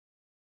cave.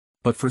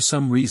 But for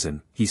some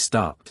reason, he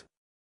stopped.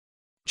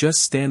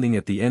 Just standing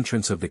at the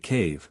entrance of the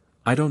cave,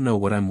 I don't know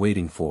what I'm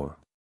waiting for.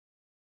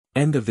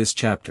 End of this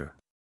chapter.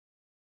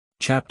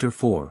 Chapter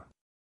 4.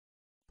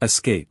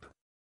 Escape.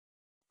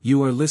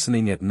 You are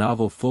listening at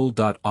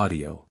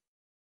novelfull.audio.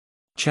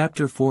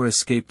 Chapter 4.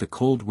 Escape. The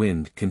cold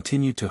wind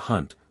continued to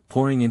hunt,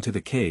 pouring into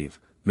the cave,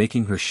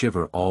 making her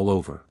shiver all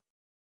over.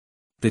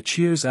 The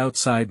cheers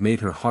outside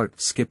made her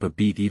heart skip a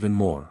beat even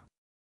more.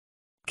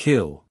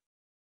 Kill.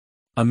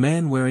 A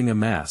man wearing a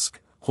mask,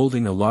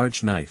 holding a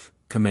large knife,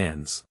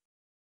 commands.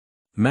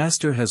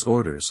 Master has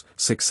orders,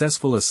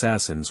 successful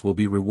assassins will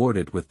be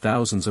rewarded with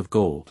thousands of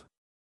gold.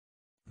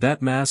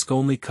 That mask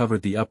only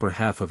covered the upper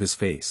half of his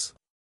face.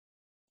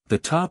 The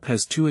top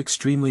has two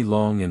extremely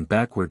long and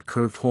backward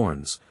curved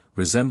horns,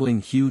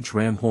 resembling huge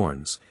ram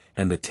horns,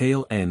 and the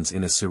tail ends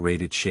in a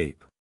serrated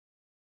shape.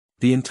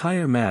 The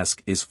entire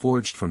mask is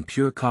forged from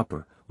pure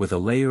copper, with a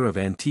layer of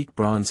antique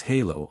bronze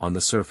halo on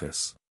the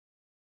surface.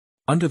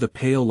 Under the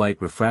pale light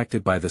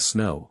refracted by the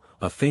snow,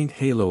 a faint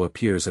halo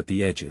appears at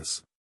the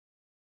edges.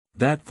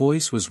 That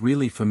voice was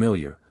really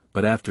familiar,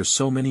 but after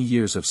so many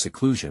years of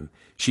seclusion,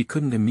 she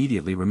couldn't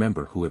immediately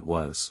remember who it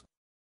was.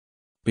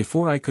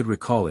 Before I could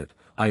recall it,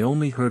 I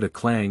only heard a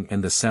clang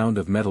and the sound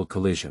of metal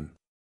collision.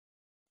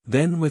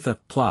 Then with a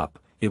plop,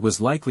 it was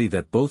likely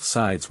that both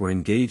sides were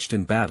engaged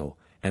in battle,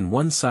 and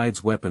one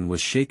side's weapon was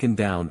shaken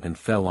down and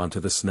fell onto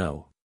the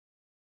snow.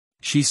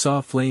 She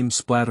saw flames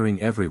splattering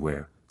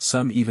everywhere,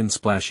 some even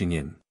splashing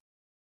in.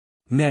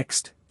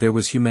 Next, there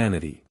was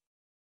humanity.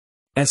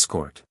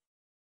 Escort.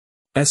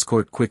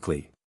 Escort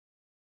quickly.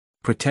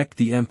 Protect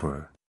the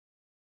Emperor.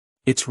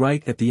 It's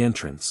right at the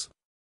entrance.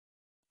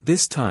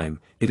 This time,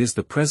 it is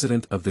the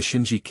president of the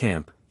Shinji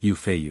camp, Yu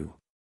Feiyu.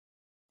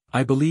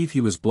 I believe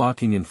he was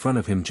blocking in front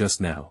of him just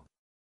now.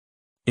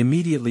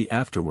 Immediately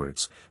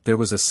afterwards, there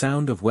was a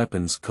sound of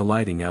weapons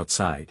colliding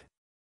outside.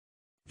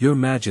 Your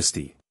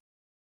Majesty.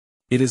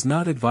 It is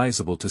not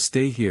advisable to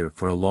stay here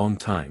for a long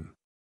time.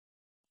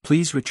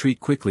 Please retreat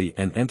quickly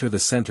and enter the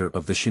center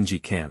of the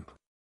Shinji camp.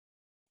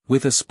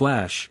 With a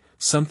splash,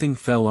 something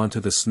fell onto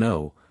the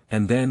snow,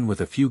 and then with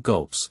a few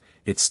gulps,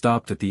 it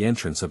stopped at the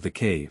entrance of the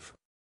cave.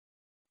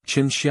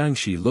 Qin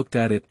Xiangxi looked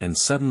at it and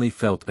suddenly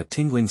felt a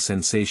tingling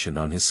sensation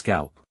on his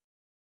scalp.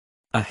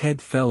 A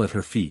head fell at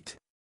her feet.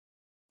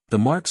 The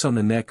marks on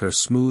the neck are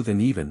smooth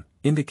and even,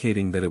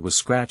 indicating that it was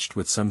scratched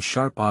with some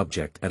sharp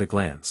object at a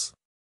glance.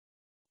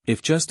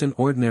 If just an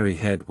ordinary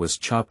head was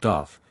chopped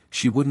off,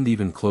 she wouldn't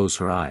even close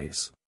her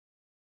eyes.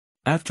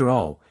 After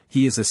all,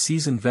 he is a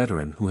seasoned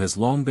veteran who has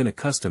long been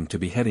accustomed to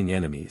beheading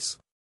enemies.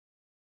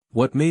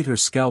 What made her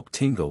scalp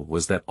tingle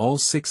was that all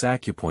 6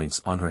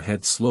 acupoints on her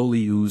head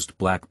slowly oozed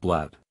black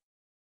blood.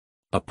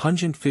 A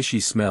pungent fishy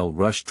smell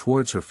rushed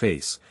towards her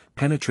face,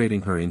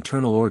 penetrating her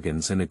internal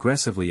organs and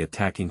aggressively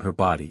attacking her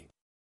body.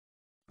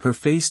 Her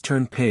face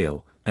turned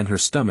pale, and her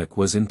stomach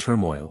was in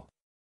turmoil.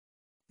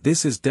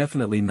 This is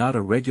definitely not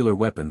a regular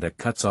weapon that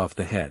cuts off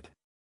the head.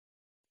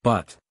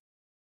 But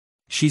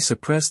she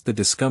suppressed the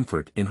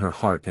discomfort in her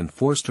heart and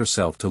forced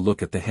herself to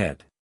look at the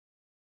head.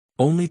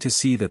 Only to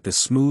see that the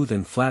smooth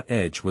and flat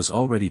edge was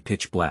already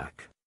pitch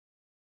black.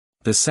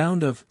 The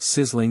sound of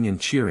sizzling and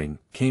cheering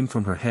came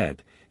from her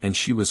head, and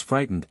she was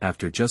frightened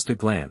after just a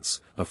glance,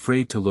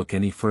 afraid to look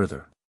any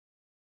further.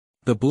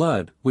 The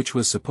blood, which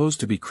was supposed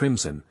to be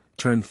crimson,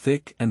 turned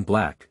thick and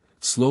black,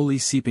 slowly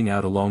seeping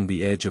out along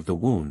the edge of the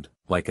wound,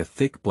 like a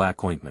thick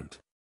black ointment.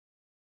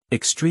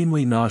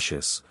 Extremely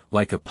nauseous,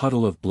 like a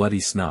puddle of bloody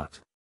snot.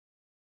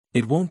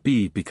 It won't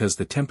be because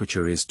the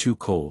temperature is too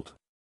cold.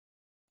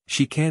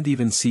 She can't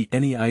even see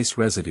any ice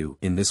residue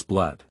in this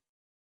blood.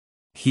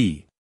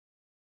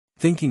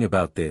 Thinking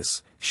about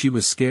this, she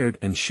was scared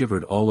and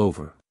shivered all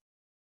over.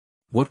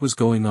 What was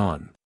going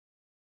on?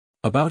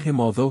 About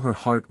him, although her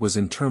heart was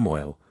in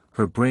turmoil,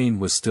 her brain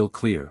was still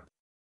clear.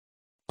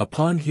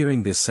 Upon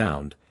hearing this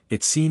sound,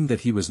 it seemed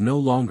that he was no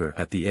longer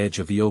at the edge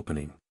of the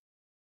opening.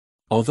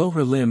 Although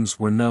her limbs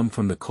were numb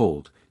from the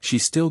cold, she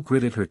still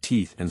gritted her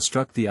teeth and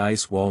struck the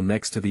ice wall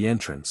next to the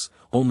entrance,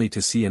 only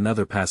to see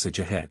another passage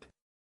ahead.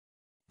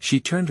 She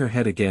turned her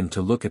head again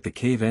to look at the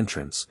cave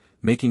entrance,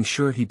 making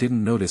sure he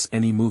didn't notice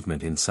any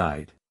movement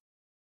inside.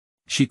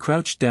 She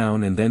crouched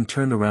down and then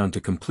turned around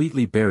to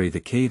completely bury the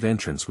cave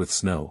entrance with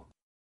snow.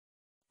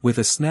 With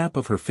a snap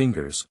of her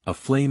fingers, a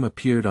flame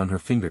appeared on her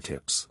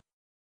fingertips.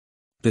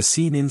 The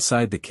scene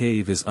inside the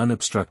cave is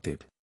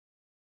unobstructed.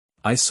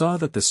 I saw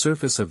that the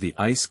surface of the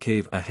ice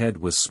cave ahead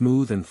was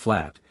smooth and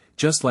flat,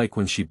 just like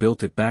when she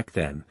built it back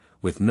then,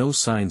 with no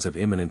signs of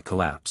imminent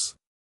collapse.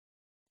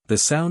 The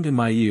sound in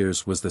my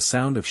ears was the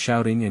sound of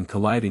shouting and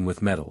colliding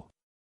with metal.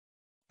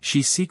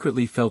 She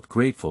secretly felt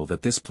grateful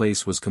that this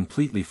place was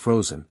completely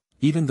frozen,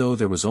 even though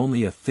there was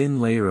only a thin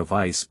layer of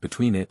ice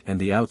between it and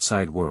the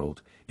outside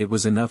world. It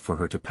was enough for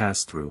her to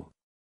pass through.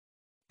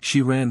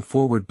 She ran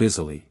forward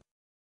busily.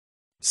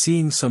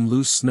 Seeing some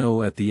loose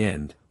snow at the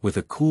end, with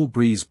a cool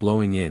breeze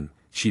blowing in,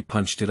 she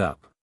punched it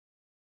up.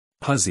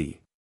 Puzzy.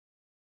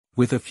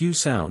 With a few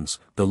sounds,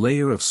 the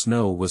layer of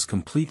snow was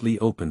completely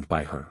opened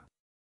by her.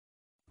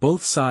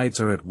 Both sides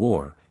are at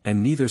war,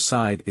 and neither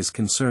side is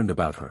concerned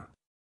about her.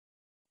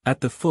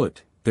 At the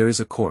foot, there is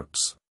a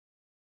corpse.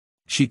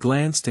 She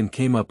glanced and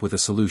came up with a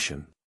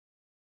solution.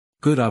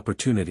 Good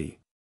opportunity.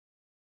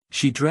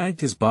 She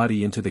dragged his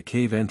body into the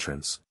cave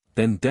entrance,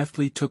 then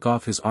deftly took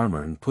off his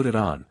armor and put it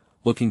on,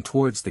 looking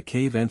towards the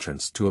cave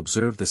entrance to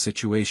observe the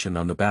situation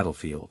on the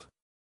battlefield.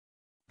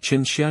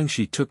 Chen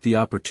Xiangxi took the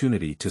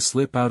opportunity to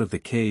slip out of the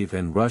cave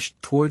and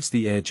rushed towards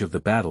the edge of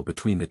the battle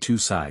between the two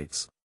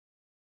sides.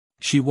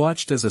 She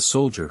watched as a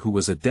soldier who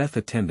was a death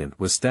attendant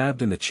was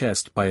stabbed in the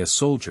chest by a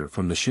soldier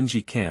from the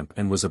Shinji camp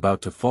and was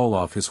about to fall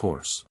off his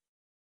horse.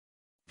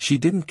 She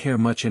didn't care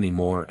much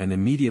anymore and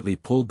immediately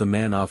pulled the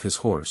man off his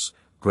horse,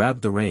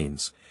 grabbed the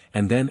reins,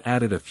 and then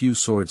added a few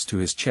swords to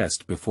his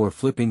chest before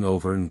flipping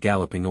over and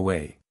galloping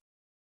away.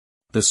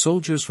 The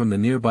soldiers from the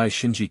nearby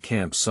Shinji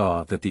camp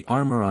saw that the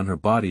armor on her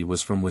body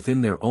was from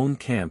within their own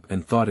camp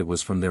and thought it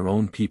was from their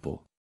own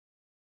people.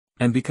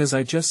 And because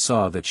I just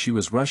saw that she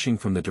was rushing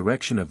from the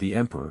direction of the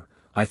emperor,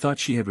 I thought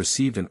she had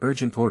received an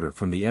urgent order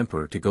from the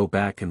emperor to go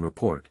back and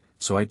report,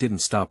 so I didn't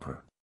stop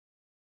her.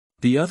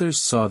 The others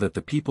saw that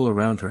the people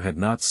around her had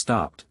not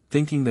stopped,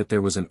 thinking that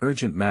there was an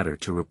urgent matter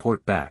to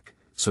report back,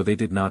 so they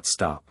did not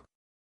stop.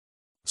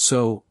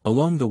 So,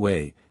 along the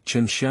way,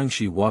 Chen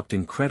Xiangxi walked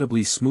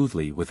incredibly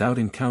smoothly without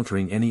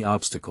encountering any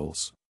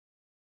obstacles.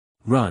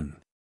 Run!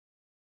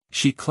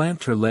 She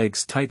clamped her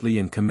legs tightly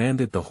and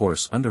commanded the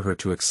horse under her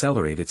to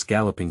accelerate its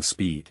galloping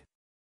speed.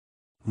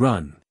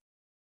 Run!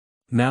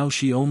 Now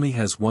she only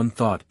has one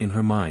thought in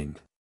her mind.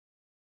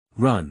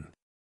 Run!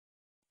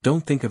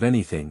 Don't think of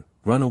anything,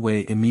 run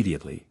away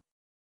immediately.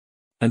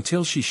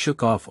 Until she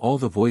shook off all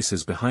the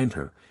voices behind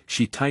her,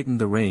 she tightened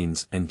the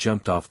reins and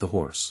jumped off the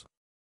horse.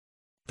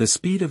 The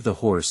speed of the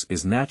horse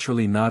is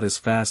naturally not as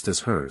fast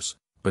as hers,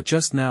 but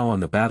just now on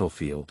the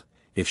battlefield,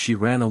 if she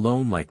ran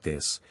alone like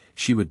this,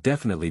 she would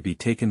definitely be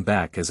taken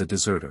back as a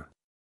deserter.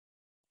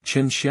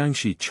 Chen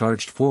Xiangxi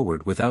charged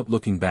forward without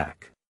looking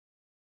back.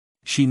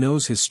 She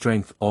knows his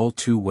strength all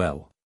too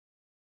well.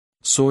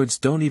 Swords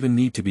don't even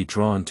need to be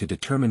drawn to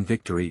determine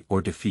victory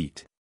or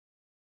defeat.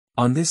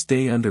 On this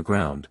day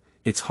underground,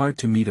 it's hard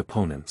to meet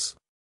opponents.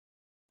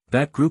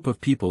 That group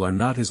of people are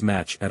not his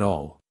match at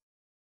all.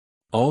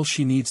 All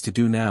she needs to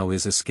do now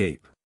is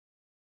escape.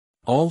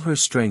 All her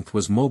strength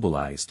was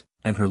mobilized,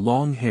 and her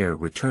long hair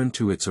returned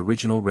to its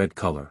original red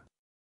color.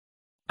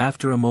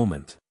 After a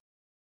moment,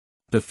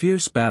 The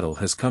fierce battle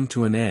has come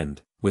to an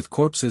end, with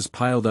corpses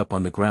piled up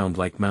on the ground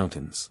like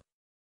mountains.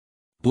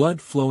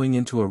 Blood flowing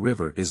into a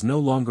river is no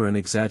longer an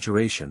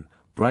exaggeration,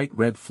 bright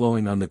red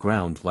flowing on the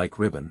ground like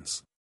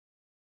ribbons.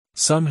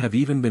 Some have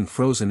even been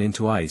frozen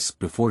into ice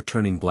before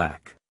turning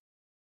black.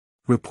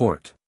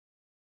 Report.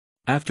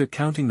 After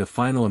counting the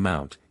final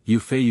amount,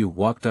 Yufeiyu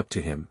walked up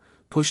to him,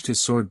 pushed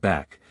his sword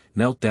back,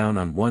 knelt down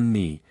on one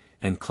knee,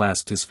 and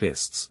clasped his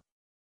fists.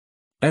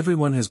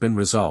 Everyone has been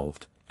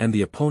resolved, and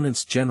the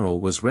opponent's general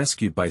was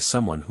rescued by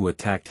someone who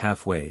attacked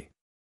halfway.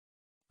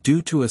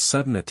 Due to a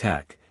sudden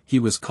attack, he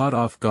was caught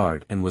off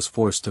guard and was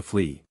forced to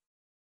flee.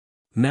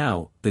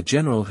 Now, the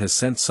general has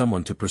sent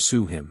someone to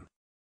pursue him.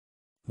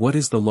 What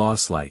is the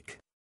loss like?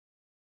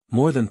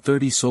 More than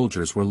 30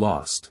 soldiers were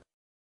lost.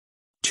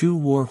 2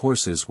 war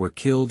horses were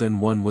killed and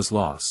 1 was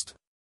lost.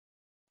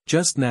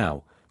 Just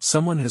now,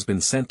 someone has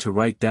been sent to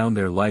write down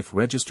their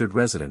life-registered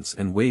residence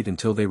and wait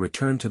until they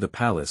return to the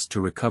palace to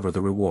recover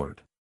the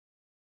reward.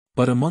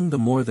 But among the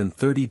more than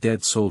 30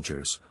 dead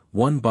soldiers,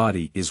 one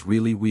body is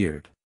really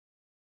weird.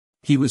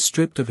 He was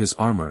stripped of his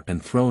armor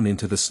and thrown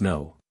into the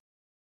snow.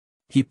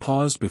 He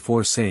paused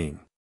before saying,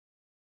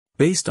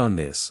 "Based on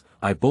this,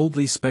 I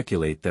boldly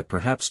speculate that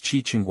perhaps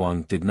Qi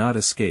Qingguang did not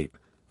escape,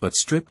 but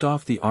stripped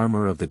off the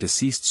armor of the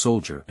deceased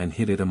soldier and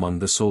hid it among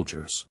the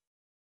soldiers.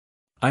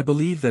 I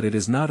believe that it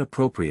is not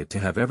appropriate to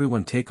have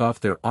everyone take off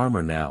their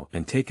armor now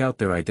and take out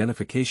their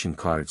identification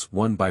cards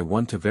one by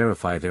one to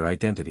verify their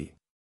identity."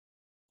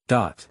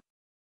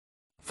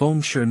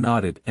 Feng Shi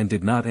nodded and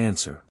did not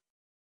answer.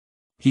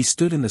 He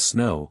stood in the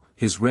snow,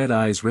 his red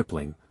eyes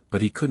rippling,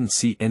 but he couldn't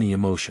see any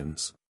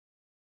emotions.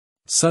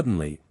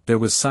 Suddenly, there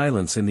was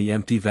silence in the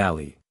empty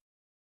valley.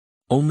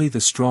 Only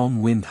the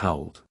strong wind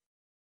howled.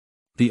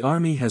 The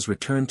army has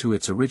returned to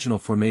its original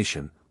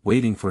formation,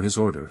 waiting for his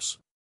orders.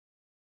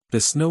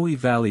 The snowy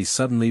valley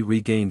suddenly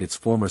regained its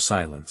former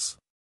silence.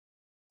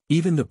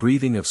 Even the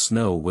breathing of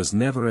snow was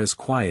never as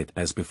quiet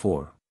as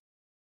before.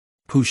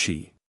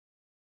 Pushi.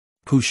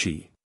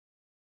 Pushi.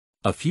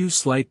 A few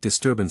slight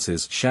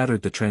disturbances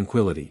shattered the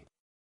tranquility.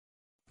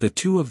 The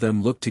two of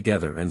them looked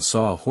together and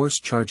saw a horse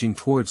charging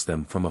towards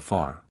them from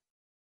afar.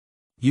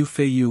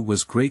 Yufeiyu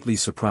was greatly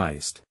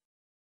surprised.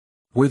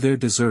 Were there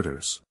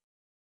deserters?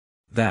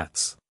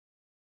 That's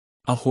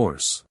a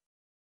horse.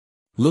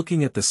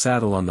 Looking at the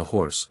saddle on the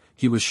horse,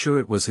 he was sure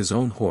it was his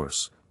own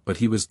horse, but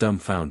he was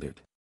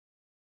dumbfounded.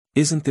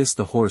 Isn't this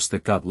the horse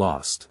that got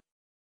lost?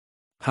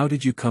 How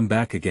did you come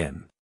back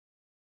again?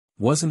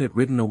 Wasn't it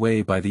ridden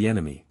away by the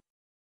enemy?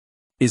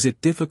 Is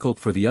it difficult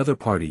for the other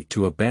party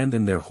to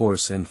abandon their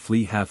horse and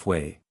flee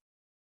halfway?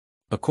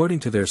 According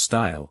to their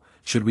style,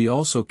 should we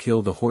also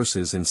kill the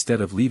horses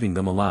instead of leaving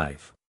them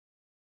alive?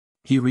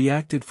 He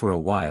reacted for a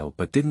while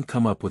but didn't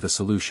come up with a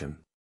solution.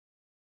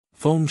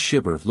 Feng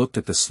Shiber looked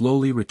at the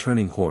slowly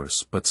returning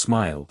horse but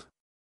smiled.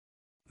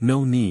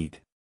 No need.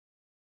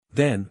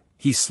 Then,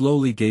 he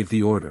slowly gave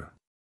the order.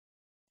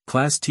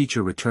 Class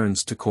teacher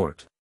returns to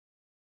court.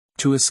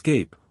 To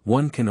escape,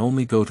 one can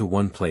only go to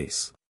one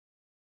place.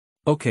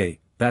 Okay,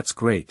 that's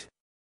great.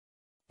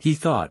 He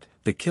thought,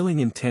 the killing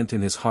intent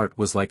in his heart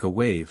was like a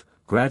wave,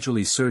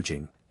 gradually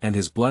surging, and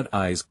his blood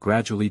eyes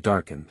gradually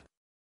darkened.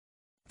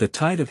 The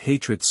tide of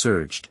hatred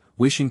surged,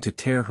 wishing to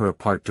tear her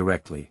apart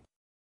directly.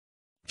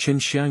 Qin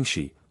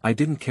Xiangxi, I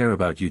didn't care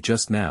about you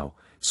just now,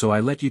 so I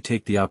let you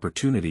take the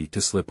opportunity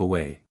to slip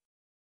away.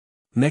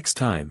 Next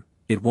time,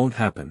 it won't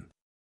happen.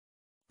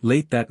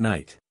 Late that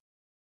night.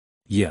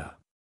 Yeah.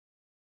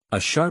 A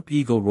sharp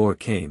eagle roar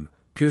came,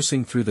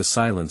 piercing through the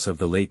silence of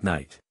the late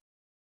night.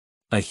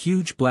 A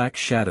huge black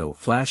shadow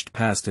flashed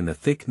past in the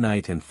thick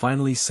night and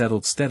finally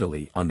settled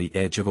steadily on the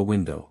edge of a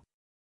window.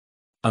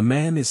 A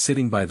man is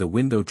sitting by the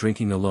window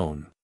drinking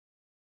alone.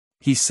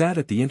 He sat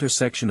at the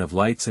intersection of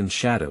lights and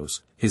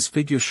shadows, his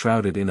figure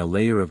shrouded in a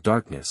layer of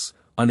darkness,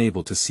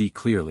 unable to see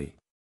clearly.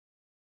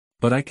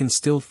 But I can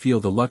still feel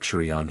the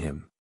luxury on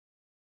him.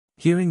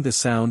 Hearing the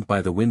sound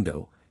by the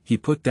window, he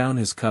put down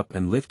his cup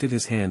and lifted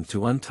his hand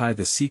to untie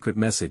the secret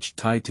message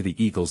tied to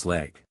the eagle's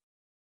leg.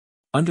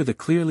 Under the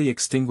clearly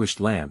extinguished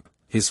lamp,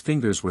 his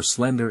fingers were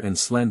slender,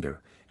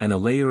 and a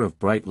layer of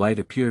bright light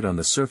appeared on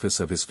the surface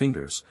of his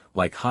fingers,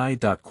 like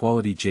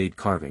high-quality jade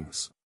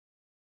carvings.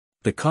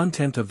 The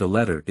content of the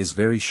letter is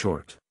very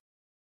short.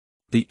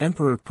 The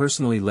emperor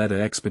personally led an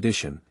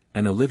expedition,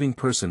 and a living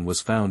person was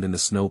found in the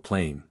snow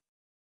plain.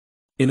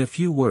 In a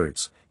few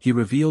words, he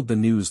revealed the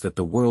news that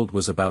the world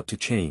was about to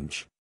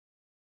change.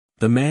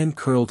 The man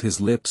curled his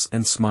lips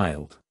and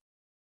smiled.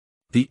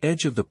 The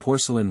edge of the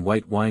porcelain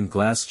white wine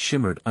glass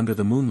shimmered under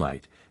the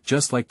moonlight,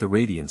 just like the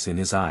radiance in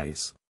his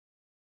eyes.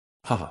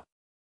 Ha!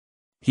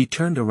 He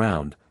turned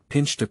around,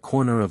 pinched a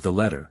corner of the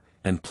letter,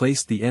 and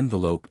placed the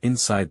envelope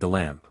inside the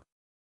lamp.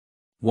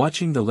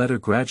 Watching the letter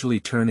gradually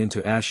turn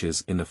into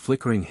ashes in the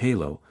flickering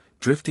halo,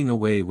 drifting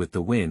away with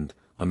the wind,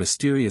 a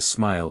mysterious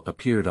smile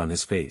appeared on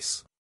his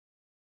face.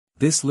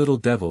 This little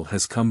devil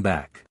has come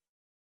back.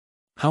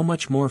 How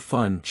much more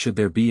fun should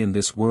there be in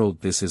this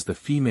world? This is the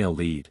female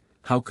lead,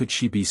 how could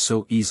she be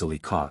so easily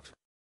caught?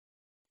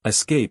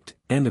 Escaped,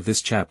 end of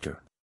this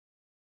chapter.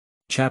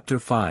 Chapter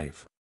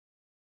 5.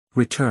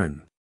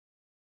 Return.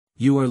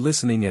 You are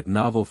listening at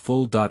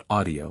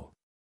novelfull.audio.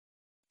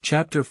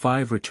 Chapter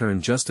 5.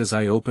 Return. Just as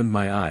I opened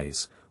my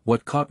eyes,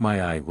 what caught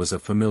my eye was a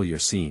familiar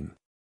scene.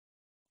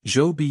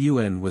 Zhou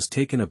Biyuan was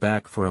taken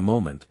aback for a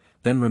moment,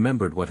 then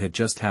remembered what had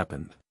just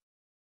happened.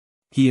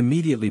 He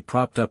immediately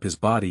propped up his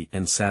body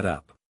and sat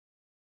up.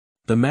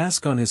 The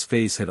mask on his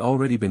face had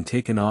already been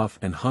taken off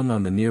and hung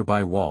on the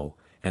nearby wall,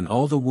 and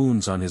all the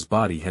wounds on his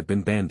body had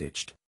been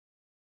bandaged.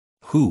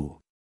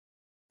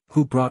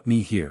 Who brought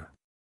me here?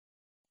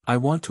 I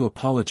want to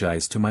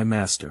apologize to my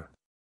master.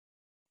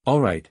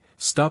 Alright,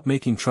 stop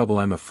making trouble.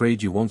 I'm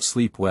afraid you won't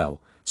sleep well,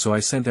 so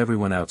I sent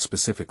everyone out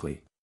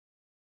specifically.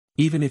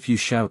 Even if you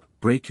shout,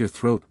 break your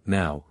throat,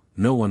 now,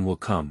 no one will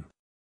come.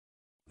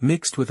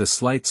 Mixed with a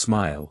slight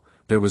smile,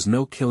 there was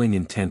no killing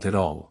intent at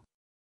all.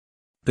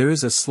 There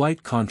is a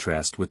slight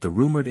contrast with the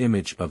rumored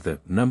image of the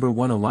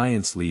 #1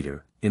 alliance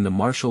leader, in the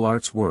martial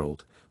arts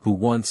world, who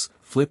once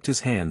flipped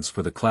his hands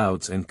for the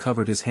clouds and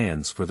covered his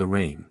hands for the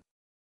rain.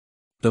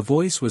 The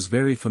voice was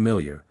very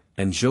familiar,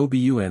 and Zhou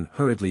Biyuan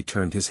hurriedly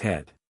turned his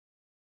head.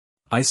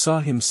 I saw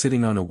him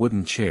sitting on a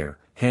wooden chair,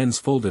 hands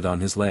folded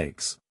on his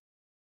legs.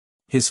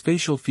 His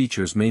facial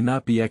features may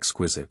not be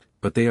exquisite,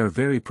 but they are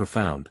very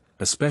profound,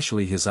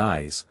 especially his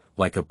eyes,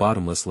 like a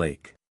bottomless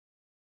lake.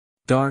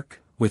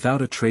 Dark,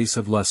 without a trace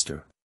of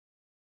luster.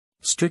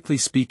 Strictly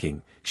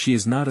speaking, she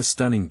is not a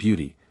stunning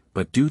beauty,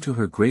 but due to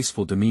her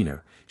graceful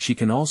demeanor, she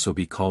can also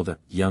be called a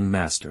young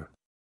master.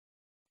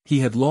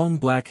 He had long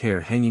black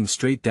hair hanging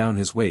straight down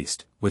his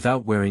waist,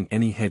 without wearing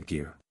any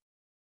headgear.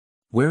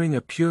 Wearing a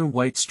pure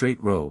white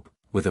straight robe,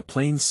 with a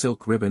plain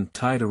silk ribbon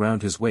tied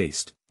around his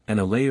waist, and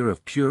a layer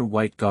of pure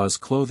white gauze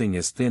clothing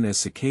as thin as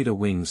cicada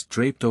wings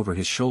draped over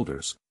his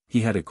shoulders,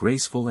 he had a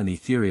graceful and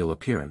ethereal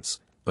appearance,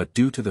 but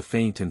due to the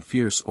faint and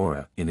fierce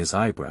aura in his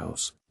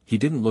eyebrows, he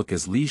didn't look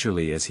as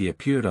leisurely as he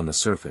appeared on the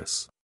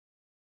surface.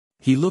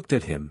 He looked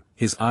at him,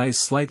 his eyes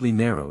slightly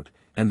narrowed,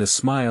 and the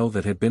smile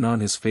that had been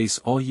on his face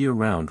all year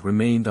round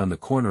remained on the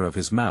corner of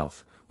his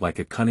mouth, like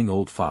a cunning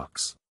old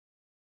fox.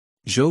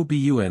 Zhou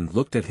Biyuan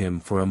looked at him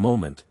for a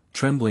moment,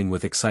 trembling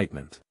with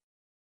excitement.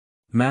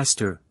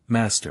 Master,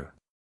 master.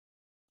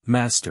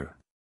 Master.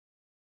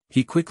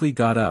 He quickly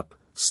got up,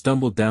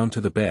 stumbled down to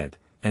the bed,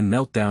 and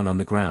knelt down on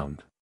the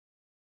ground.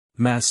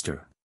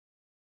 Master.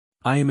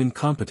 I am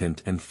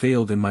incompetent and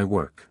failed in my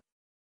work.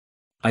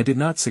 I did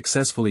not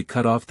successfully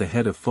cut off the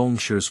head of Feng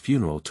Shi's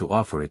funeral to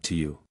offer it to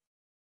you.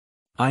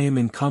 I am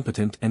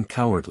incompetent and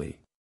cowardly.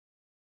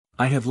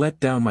 I have let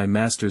down my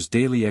master's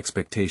daily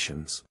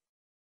expectations.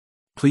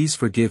 Please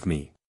forgive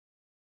me.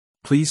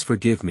 Please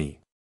forgive me.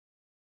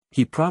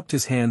 He propped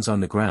his hands on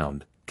the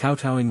ground,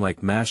 kowtowing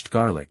like mashed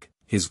garlic,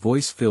 his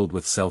voice filled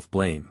with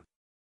self-blame.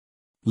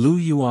 Lu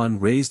Yuan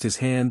raised his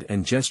hand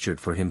and gestured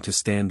for him to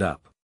stand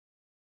up.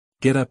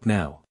 Get up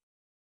now.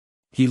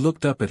 He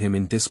looked up at him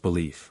in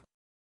disbelief.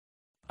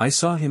 I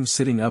saw him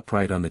sitting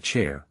upright on the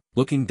chair,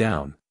 looking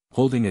down,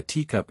 holding a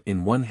teacup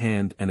in one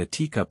hand and a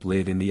teacup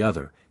lid in the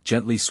other,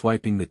 gently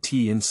swiping the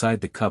tea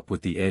inside the cup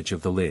with the edge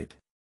of the lid.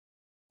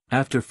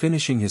 After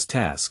finishing his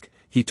task,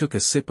 he took a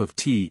sip of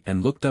tea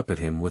and looked up at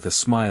him with a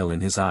smile in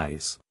his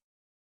eyes.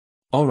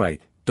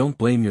 Alright, don't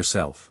blame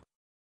yourself.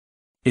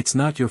 It's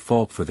not your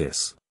fault for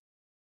this.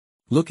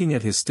 Looking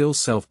at his still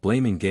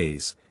self-blaming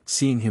gaze,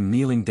 seeing him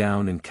kneeling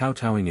down and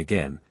kowtowing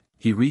again,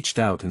 he reached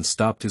out and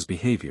stopped his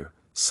behavior,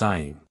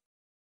 sighing.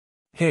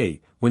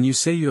 Hey, when you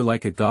say you're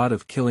like a god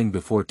of killing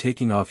before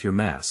taking off your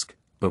mask,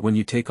 but when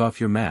you take off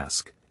your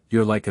mask,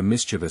 you're like a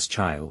mischievous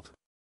child.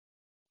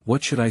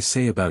 What should I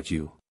say about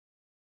you?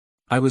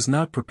 I was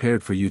not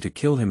prepared for you to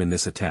kill him in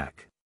this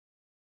attack.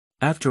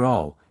 After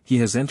all, he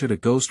has entered a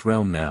ghost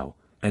realm now,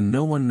 and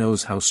no one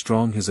knows how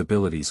strong his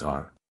abilities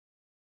are.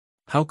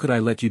 How could I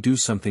let you do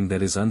something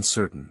that is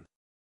uncertain?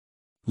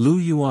 Lu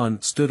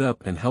Yuan stood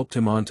up and helped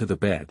him onto the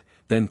bed,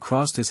 then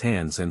crossed his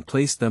hands and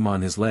placed them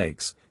on his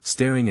legs,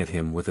 staring at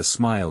him with a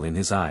smile in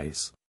his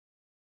eyes.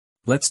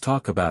 Let's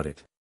talk about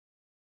it.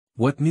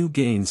 What new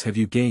gains have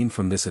you gained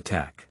from this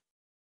attack?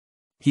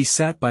 He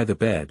sat by the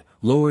bed,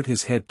 lowered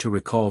his head to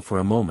recall for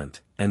a moment,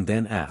 and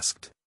then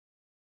asked.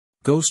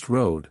 Ghost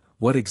Road,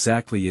 what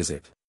exactly is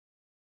it?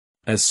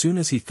 As soon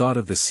as he thought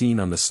of the scene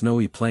on the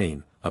snowy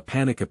plain, a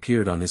panic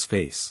appeared on his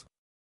face.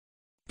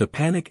 The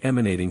panic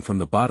emanating from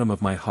the bottom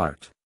of my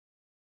heart.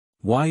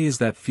 Why is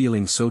that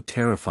feeling so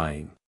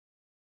terrifying?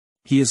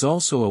 He is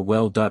also a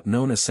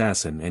well-known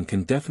assassin and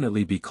can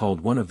definitely be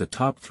called one of the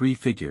top 3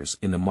 figures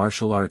in the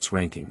martial arts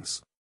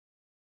rankings.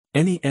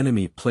 Any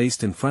enemy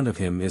placed in front of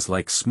him is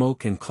like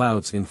smoke and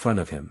clouds in front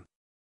of him.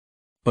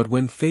 But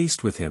when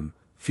faced with him,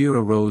 fear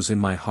arose in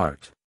my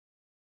heart.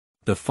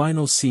 The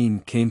final scene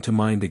came to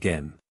mind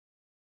again.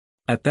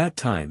 At that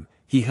time,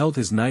 he held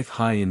his knife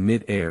high in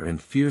mid-air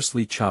and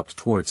fiercely chopped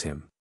towards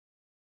him.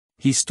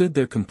 He stood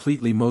there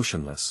completely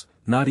motionless,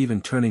 not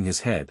even turning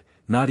his head,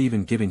 not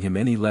even giving him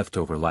any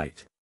leftover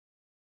light.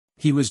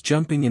 He was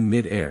jumping in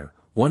mid-air,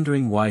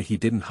 wondering why he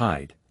didn't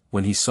hide,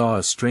 when he saw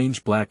a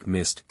strange black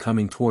mist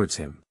coming towards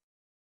him.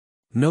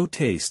 No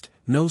taste,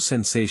 no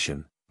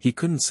sensation, He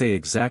couldn't say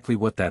exactly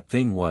what that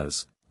thing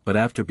was, but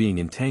after being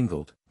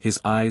entangled, his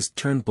eyes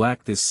turned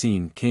black. This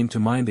scene came to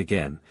mind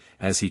again,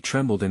 as he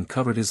trembled and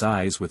covered his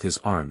eyes with his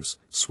arms,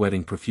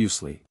 sweating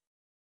profusely.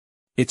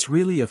 It's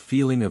really a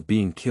feeling of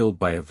being killed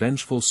by a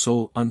vengeful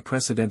soul.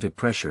 Unprecedented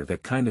pressure.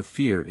 That kind of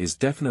fear is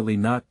definitely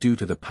not due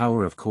to the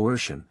power of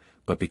coercion,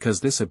 but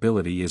because this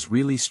ability is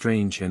really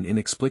strange and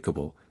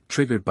inexplicable,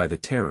 triggered by the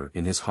terror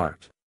in his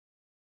heart.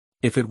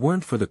 If it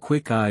weren't for the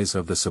quick eyes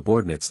of the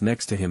subordinates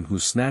next to him who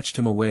snatched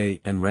him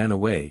away and ran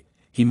away,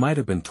 he might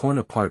have been torn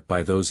apart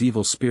by those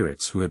evil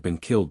spirits who had been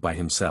killed by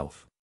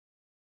himself.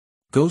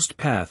 Ghost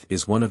Path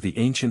is one of the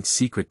ancient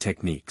secret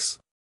techniques.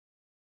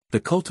 The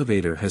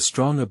cultivator has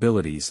strong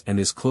abilities and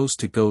is close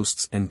to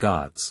ghosts and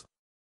gods.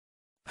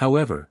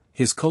 However,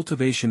 his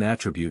cultivation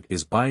attribute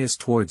is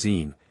biased towards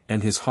Yin,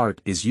 and his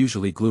heart is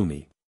usually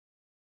gloomy.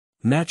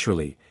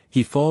 Naturally,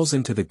 he falls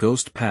into the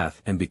ghost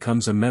path and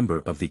becomes a member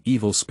of the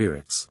evil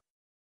spirits.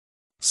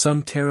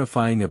 Some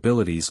terrifying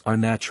abilities are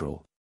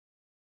natural.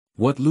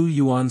 What Lu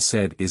Yuan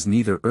said is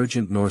neither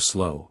urgent nor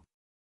slow.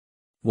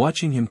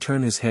 Watching him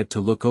turn his head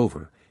to look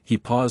over, he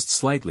paused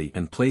slightly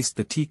and placed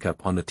the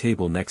teacup on the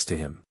table next to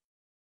him.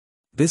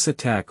 This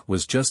attack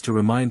was just to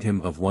remind him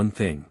of one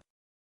thing.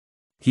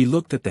 He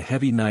looked at the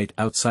heavy night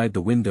outside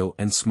the window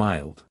and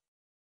smiled.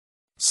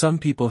 Some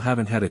people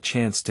haven't had a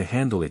chance to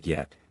handle it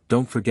yet.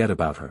 Don't forget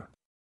about her.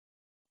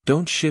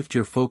 Don't shift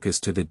your focus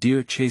to the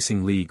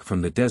deer-chasing league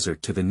from the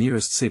desert to the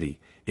nearest city.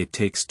 It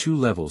takes 2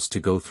 levels to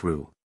go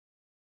through.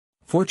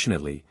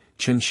 Fortunately,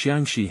 Chen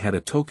Xiangxi had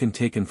a token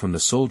taken from the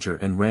soldier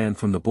and ran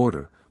from the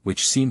border,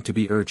 which seemed to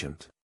be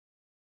urgent.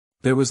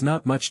 There was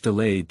not much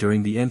delay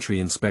during the entry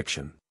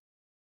inspection.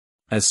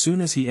 As soon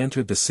as he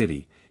entered the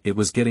city, it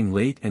was getting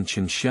late and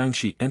Chen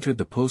Xiangxi entered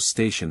the post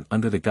station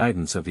under the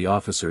guidance of the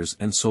officers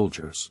and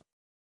soldiers.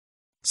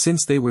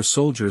 Since they were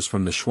soldiers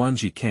from the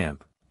Xuanji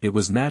camp, it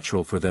was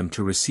natural for them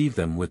to receive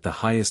them with the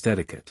highest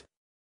etiquette.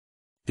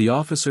 The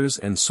officers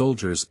and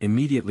soldiers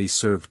immediately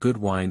served good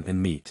wine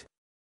and meat.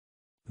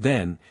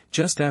 Then,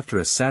 just after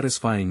a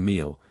satisfying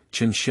meal,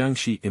 Chen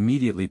Xiangxi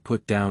immediately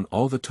put down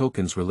all the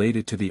tokens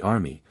related to the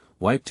army,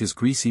 wiped his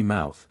greasy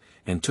mouth,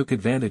 and took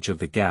advantage of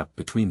the gap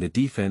between the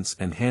defense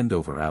and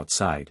handover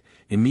outside,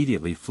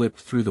 immediately flipped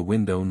through the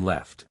window and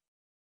left.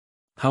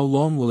 How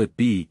long will it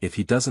be if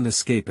he doesn't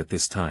escape at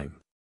this time?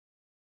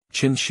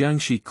 Chen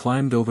Xiangxi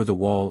climbed over the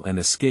wall and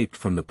escaped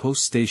from the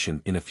post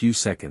station in a few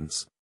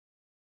seconds.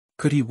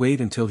 Could he wait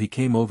until he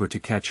came over to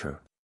catch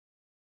her?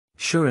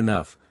 Sure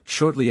enough,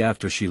 shortly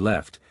after she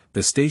left,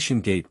 the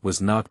station gate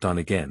was knocked on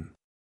again.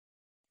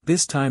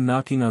 This time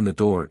knocking on the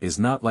door is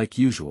not like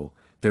usual.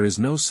 There is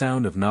no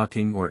sound of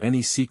knocking or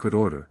any secret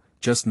order,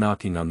 just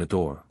knocking on the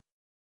door.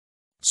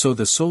 So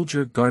the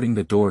soldier guarding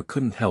the door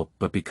couldn't help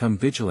but become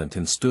vigilant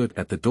and stood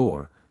at the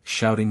door,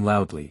 shouting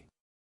loudly.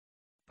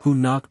 Who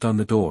knocked on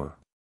the door?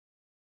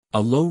 A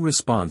low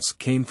response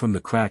came from the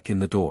crack in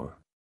the door.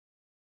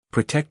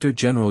 Protector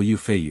General Yu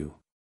Feiyu.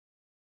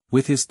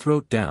 With his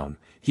throat down,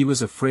 he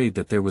was afraid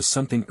that there was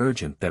something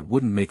urgent that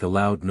wouldn't make a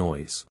loud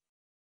noise.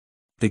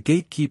 The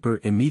gatekeeper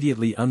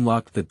immediately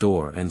unlocked the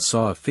door and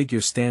saw a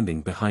figure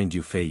standing behind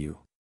Yu Feiyu.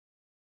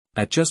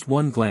 At just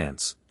one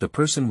glance, the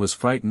person was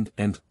frightened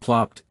and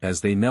plopped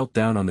as they knelt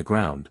down on the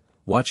ground,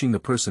 watching the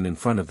person in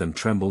front of them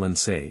tremble and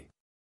say,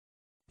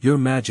 Your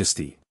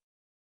Majesty.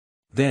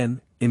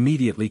 Then,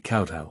 immediately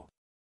kowtow.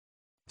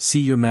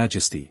 See Your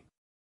Majesty.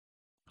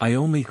 I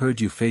only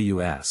heard Yu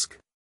Feiyu ask.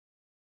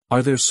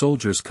 Are there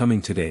soldiers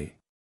coming today?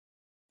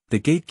 The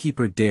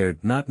gatekeeper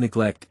dared not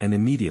neglect and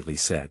immediately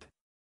said.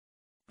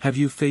 Have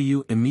Yu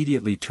Feiyu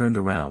immediately turned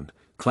around,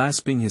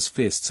 clasping his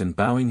fists and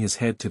bowing his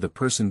head to the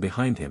person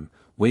behind him,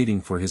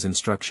 waiting for his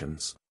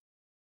instructions.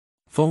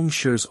 Feng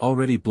Shi's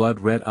already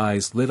blood-red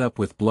eyes lit up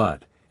with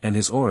blood, and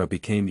his aura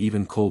became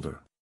even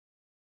colder.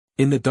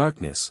 In the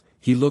darkness,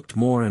 he looked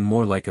more and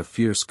more like a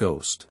fierce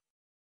ghost.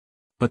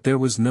 But there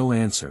was no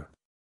answer.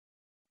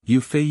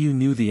 Yu Feiyu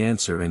knew the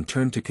answer and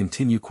turned to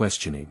continue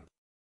questioning.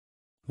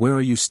 Where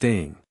are you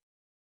staying?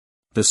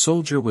 The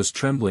soldier was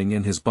trembling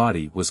and his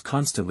body was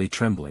constantly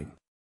trembling.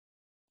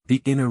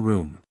 The inner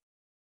room.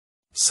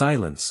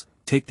 Silence,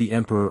 take the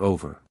emperor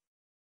over.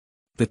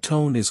 The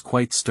tone is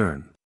quite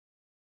stern.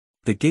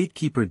 The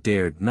gatekeeper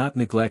dared not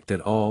neglect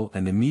at all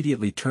and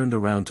immediately turned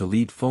around to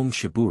lead Feng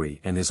Shiburi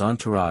and his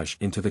entourage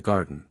into the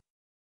garden.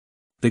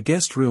 The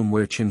guest room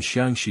where Chen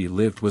Xiangxi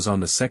lived was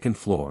on the 2nd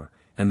floor,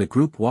 and the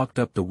group walked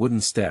up the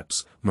wooden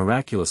steps,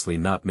 miraculously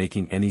not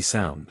making any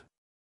sound.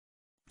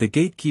 The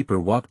gatekeeper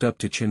walked up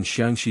to Chen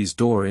Xiangxi's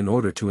door in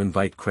order to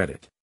invite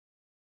credit.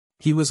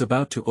 He was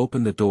about to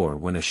open the door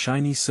when a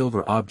shiny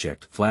silver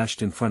object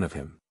flashed in front of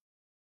him.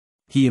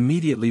 He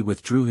immediately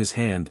withdrew his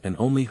hand and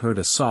only heard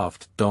a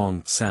soft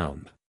dong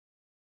sound.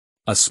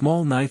 A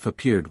small knife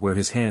appeared where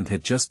his hand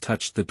had just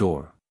touched the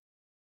door.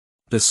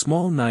 The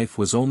small knife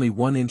was only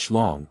 1 inch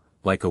long,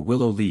 like a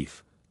willow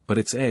leaf, but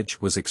its edge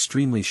was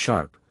extremely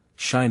sharp,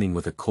 shining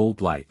with a cold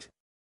light.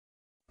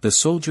 The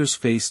soldier's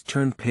face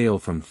turned pale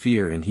from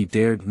fear and he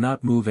dared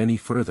not move any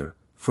further,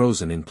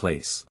 frozen in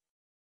place.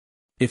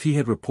 If he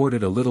had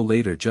reported a little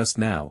later just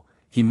now,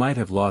 he might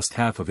have lost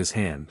half of his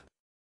hand.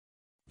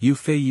 Yu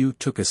Feiyu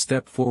took a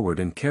step forward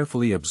and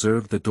carefully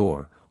observed the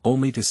door,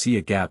 only to see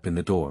a gap in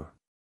the door.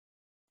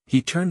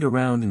 He turned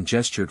around and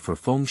gestured for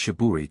Feng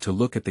Shiburi to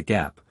look at the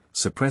gap,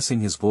 suppressing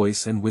his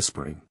voice and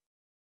whispering.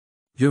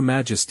 "Your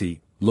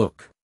Majesty,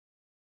 look."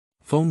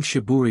 Feng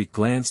Shiburi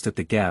glanced at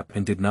the gap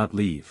and did not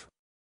leave.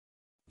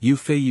 Yu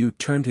Feiyu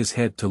turned his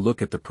head to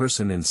look at the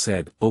person and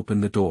said,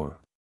 "Open the door."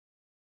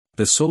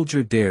 The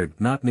soldier dared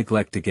not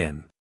neglect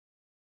again.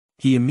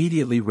 He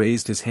immediately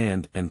raised his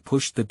hand and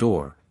pushed the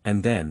door,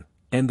 and then,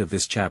 end of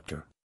this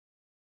chapter.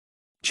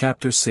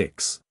 Chapter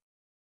 6.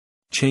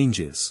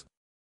 Changes.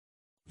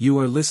 You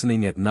are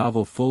listening at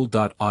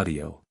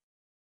novelfull.audio.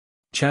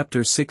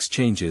 Chapter 6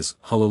 Changes,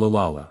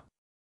 Halalalala.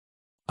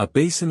 A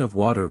basin of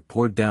water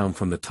poured down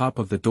from the top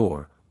of the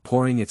door,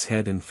 pouring its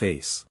head and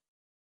face.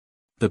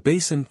 The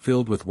basin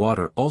filled with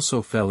water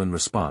also fell in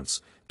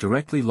response,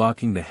 directly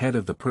locking the head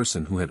of the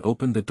person who had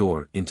opened the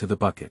door into the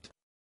bucket.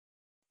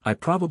 I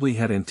probably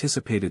had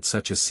anticipated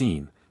such a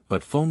scene,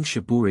 but Feng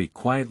Shiburi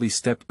quietly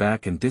stepped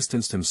back and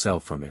distanced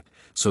himself from it,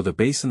 so the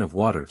basin of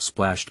water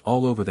splashed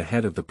all over the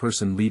head of the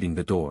person leading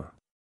the door.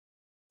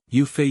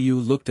 Yu Feiyu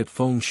looked at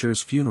Feng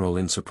Shi's funeral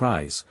in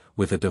surprise,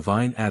 with a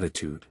divine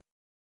attitude.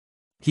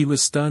 He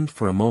was stunned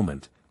for a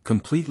moment,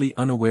 completely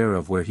unaware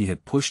of where he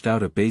had pushed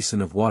out a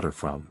basin of water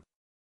from.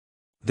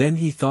 Then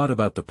he thought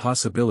about the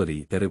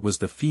possibility that it was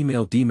the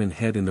female demon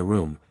head in the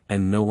room,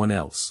 and no one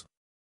else.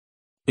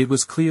 It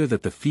was clear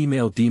that the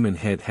female demon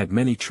head had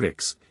many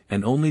tricks,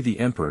 and only the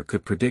emperor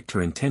could predict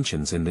her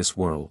intentions in this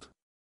world.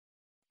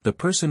 The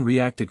person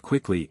reacted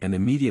quickly and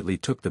immediately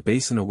took the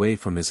basin away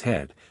from his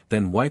head,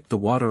 then wiped the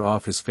water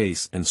off his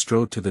face and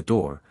strode to the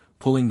door,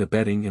 pulling the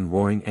bedding and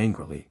roaring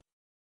angrily.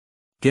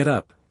 "Get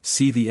up,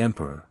 see the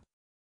emperor."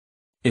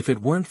 If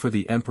it weren't for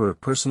the emperor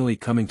personally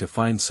coming to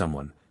find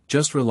someone,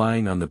 just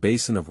relying on the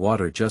basin of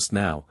water just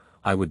now,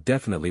 I would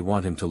definitely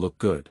want him to look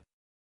good.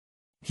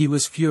 He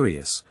was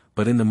furious,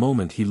 but in the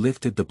moment he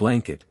lifted the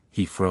blanket,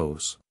 he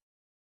froze.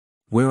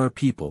 Where are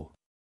people?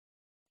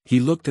 He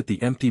looked at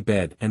the empty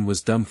bed and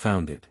was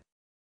dumbfounded.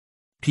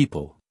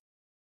 People.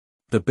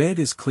 The bed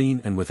is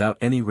clean and without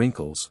any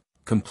wrinkles,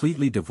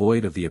 completely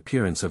devoid of the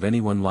appearance of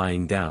anyone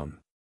lying down.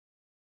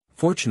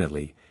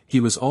 Fortunately, he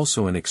was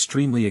also an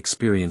extremely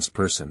experienced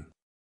person.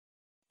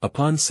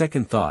 Upon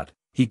second thought,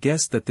 he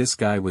guessed that this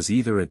guy was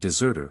either a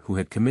deserter who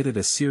had committed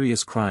a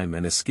serious crime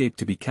and escaped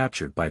to be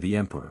captured by the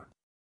emperor.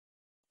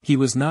 He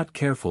was not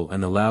careful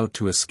and allowed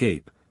to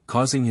escape,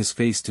 causing his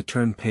face to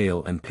turn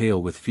pale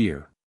with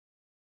fear.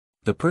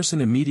 The person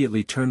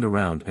immediately turned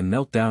around and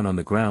knelt down on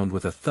the ground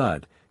with a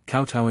thud,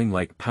 kowtowing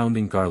like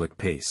pounding garlic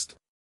paste.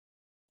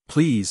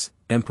 "Please,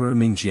 Emperor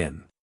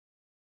Mingjian.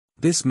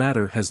 This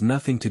matter has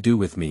nothing to do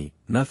with me,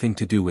 nothing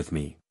to do with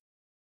me.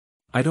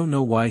 I don't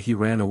know why he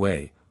ran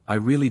away, I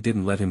really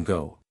didn't let him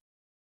go."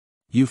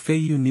 Yu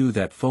Feiyu knew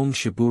that Feng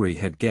Shiburi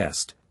had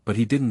guessed, but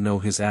he didn't know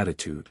his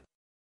attitude.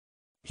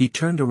 He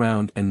turned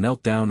around and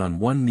knelt down on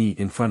one knee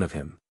in front of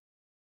him.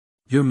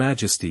 "Your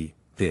Majesty,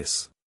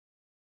 this."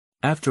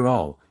 After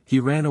all, he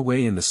ran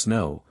away in the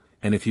snow,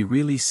 and if he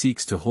really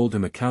seeks to hold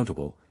him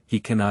accountable, he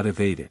cannot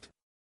evade it.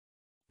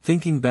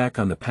 Thinking back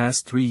on the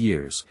past 3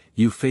 years,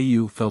 Yu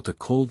Feiyu felt a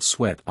cold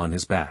sweat on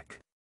his back.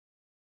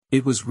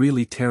 It was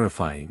really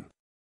terrifying.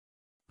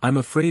 I'm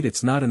afraid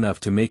it's not enough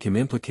to make him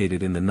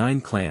implicated in the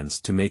 9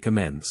 clans to make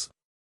amends.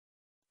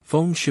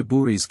 Feng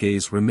Shiburi's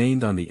gaze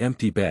remained on the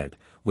empty bed,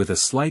 with a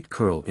slight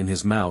curl in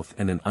his mouth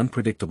and an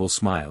unpredictable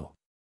smile.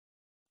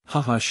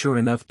 Haha, sure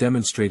enough,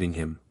 demonstrating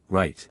him,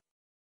 right?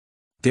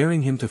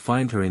 Daring him to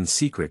find her in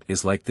secret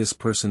is like this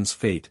person's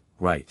fate,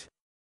 right?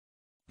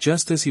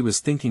 Just as he was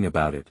thinking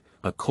about it,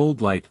 a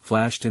cold light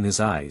flashed in his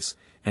eyes,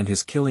 and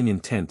his killing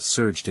intent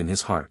surged in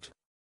his heart.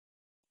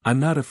 "I'm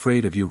not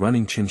afraid of you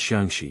running,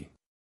 Qinxiangxi."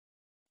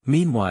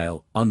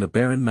 Meanwhile, on the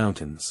barren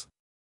mountains,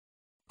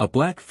 a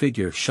black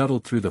figure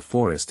shuttled through the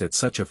forest at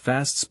such a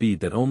fast speed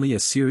that only a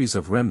series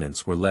of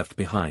remnants were left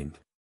behind.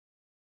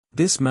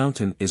 This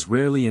mountain is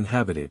rarely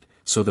inhabited,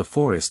 so the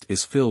forest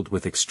is filled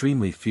with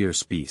extremely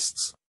fierce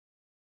beasts.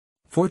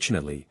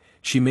 Fortunately,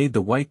 she made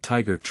the white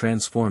tiger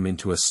transform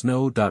into a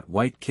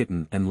snow-white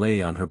kitten and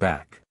lay on her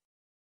back.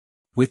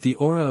 With the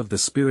aura of the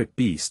spirit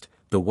beast,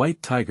 the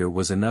white tiger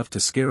was enough to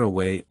scare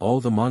away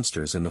all the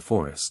monsters in the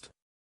forest.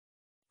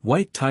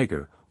 White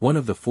tiger, one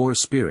of the 4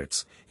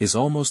 spirits, is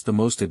almost the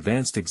most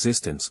advanced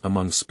existence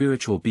among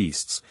spiritual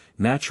beasts,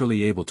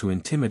 naturally able to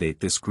intimidate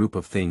this group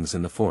of things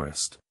in the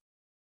forest.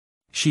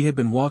 She had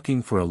been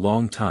walking for a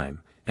long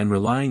time, and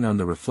relying on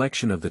the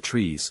reflection of the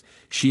trees,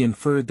 she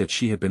inferred that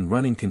she had been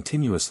running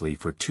continuously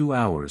for 2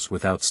 hours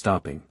without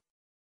stopping.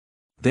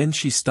 Then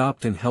she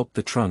stopped and helped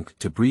the trunk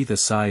to breathe a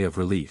sigh of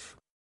relief.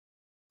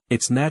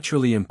 It's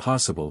naturally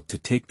impossible to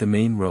take the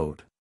main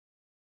road.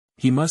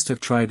 He must have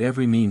tried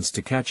every means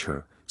to catch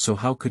her, so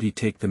how could he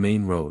take the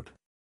main road?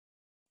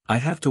 I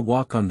have to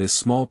walk on this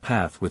small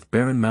path with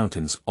barren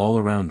mountains all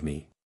around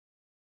me.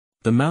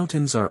 The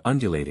mountains are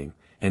undulating,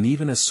 and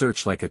even a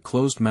search like a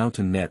closed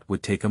mountain net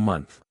would take a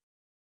month.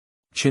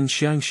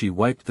 Qinxiangxi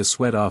wiped the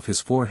sweat off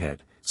his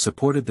forehead,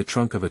 supported the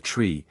trunk of a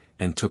tree,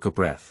 and took a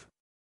breath.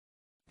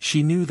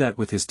 She knew that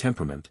with his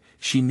temperament,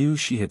 she knew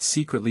she had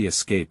secretly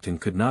escaped and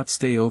could not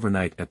stay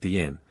overnight at the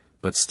inn,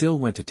 but still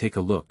went to take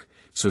a look,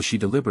 so she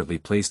deliberately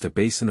placed a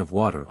basin of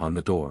water on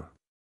the door.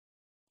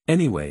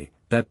 Anyway,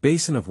 that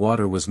basin of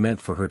water was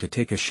meant for her to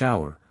take a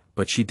shower,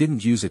 but she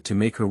didn't use it to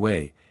make her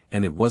way,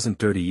 and it wasn't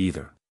dirty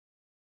either.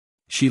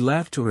 She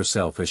laughed to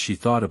herself as she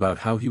thought about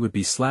how he would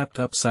be slapped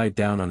upside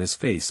down on his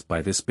face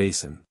by this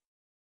basin.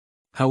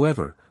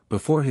 However,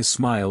 before his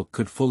smile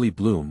could fully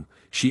bloom,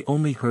 she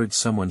only heard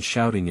someone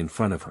shouting in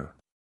front of her.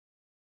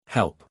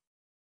 "Help!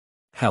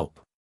 Help!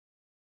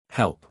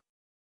 Help!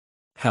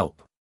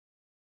 Help!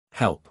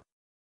 Help!"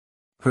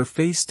 Her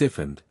face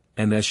stiffened,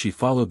 and as she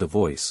followed the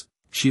voice,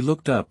 she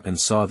looked up and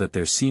saw that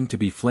there seemed to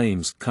be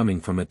flames coming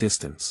from a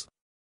distance.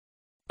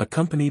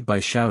 Accompanied by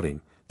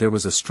shouting, there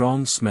was a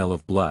strong smell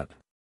of blood.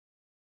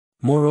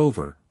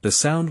 Moreover, the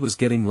sound was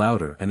getting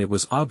louder and it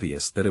was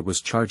obvious that it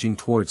was charging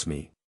towards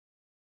me.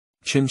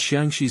 Chen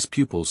Xiangxi's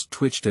pupils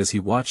twitched as he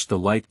watched the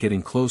light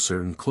getting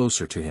closer and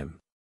closer to him.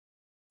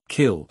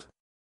 Killed.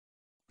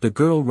 The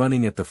girl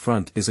running at the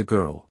front is a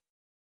girl.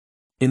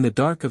 In the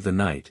dark of the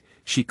night,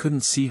 she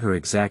couldn't see her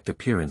exact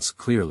appearance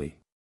clearly.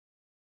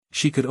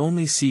 She could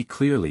only see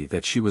clearly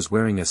that she was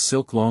wearing a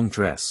silk long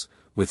dress,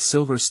 with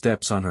silver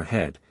steps on her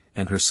head,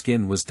 and her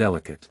skin was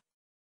delicate.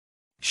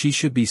 She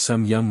should be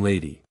some young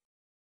lady.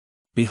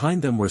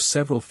 Behind them were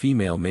several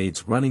female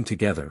maids running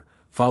together,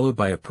 followed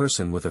by a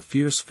person with a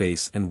fierce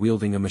face and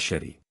wielding a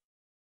machete.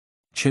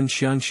 Chen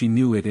Xiangxi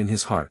knew it in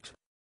his heart.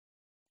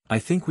 "I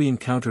think we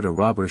encountered a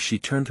robber." She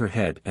turned her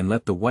head and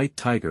let the white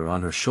tiger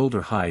on her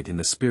shoulder hide in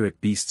the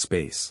spirit beast's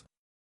base.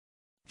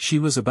 She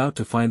was about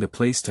to find a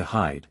place to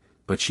hide,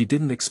 but she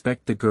didn't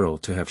expect the girl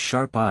to have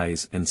sharp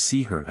eyes and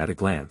see her at a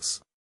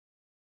glance.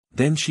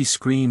 Then she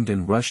screamed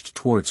and rushed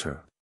towards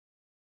her.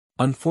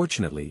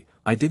 Unfortunately,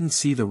 I didn't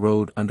see the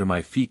road under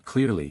my feet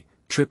clearly,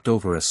 tripped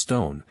over a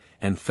stone,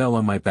 and fell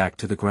on my back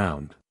to the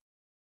ground.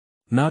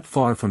 Not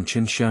far from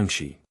Chen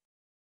Xiangxi.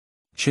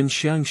 Chen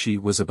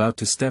Xiangxi was about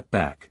to step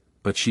back,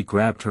 but she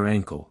grabbed her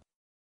ankle.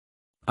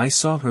 I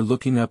saw her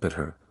looking up at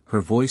her,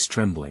 her voice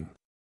trembling.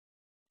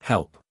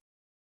 "Help!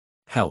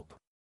 Help!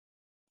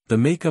 The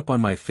makeup on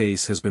my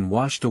face has been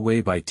washed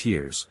away by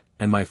tears,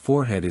 and my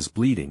forehead is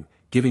bleeding,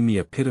 giving me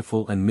a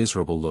pitiful and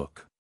miserable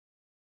look."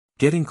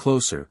 Getting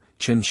closer,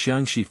 Chen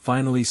Xiangxi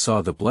finally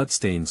saw the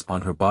bloodstains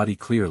on her body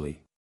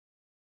clearly.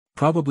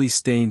 Probably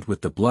stained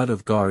with the blood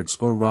of guards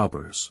or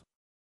robbers.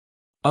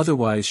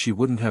 Otherwise she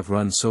wouldn't have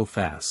run so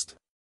fast.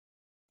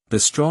 The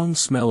strong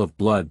smell of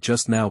blood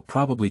just now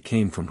probably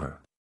came from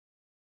her.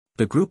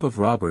 The group of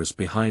robbers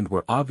behind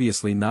were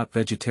obviously not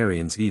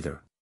vegetarians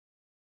either.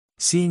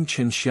 Seeing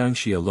Chen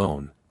Xiangxi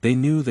alone, they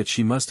knew that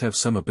she must have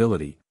some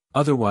ability,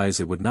 otherwise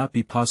it would not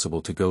be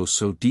possible to go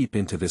so deep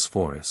into this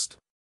forest.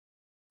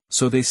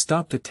 So they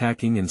stopped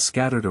attacking and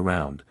scattered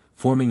around,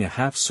 forming a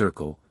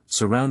half-circle,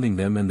 surrounding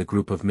them and the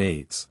group of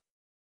maids.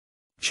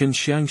 Chen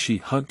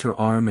Xiangxi hugged her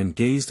arm and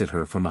gazed at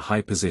her from a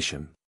high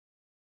position.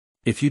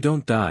 "If you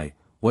don't die,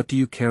 what do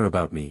you care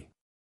about me?"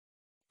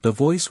 The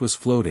voice was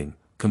floating,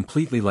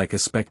 completely like a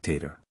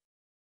spectator.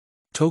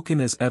 "Token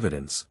as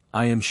evidence,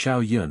 I am Xiao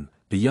Yun,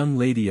 the young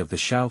lady of the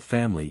Xiao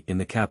family in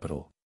the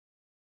capital.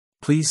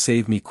 Please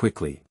save me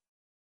quickly."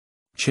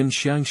 Chen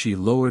Xiangxi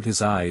lowered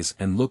his eyes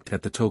and looked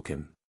at the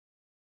token.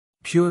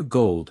 Pure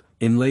gold,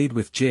 inlaid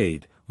with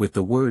jade, with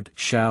the word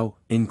Xiao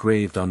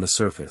engraved on the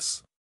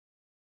surface.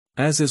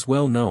 As is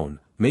well known,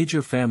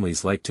 major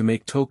families like to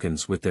make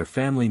tokens with their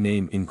family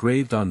name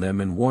engraved on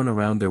them and worn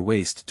around their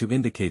waist to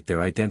indicate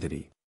their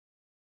identity.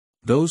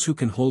 Those who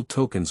can hold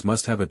tokens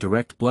must have a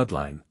direct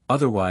bloodline,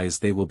 otherwise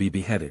they will be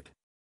beheaded.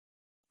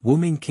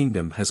 Yongyao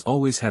Kingdom has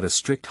always had a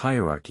strict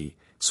hierarchy,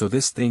 so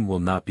this thing will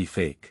not be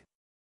fake.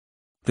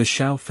 The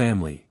Xiao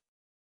family.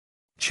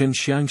 Chen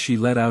Xiangxi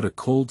let out a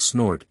cold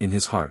snort in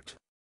his heart.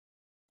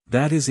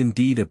 That is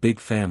indeed a big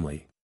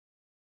family.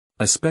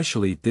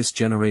 Especially this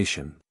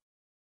generation.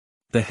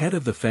 The head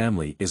of the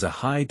family is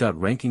a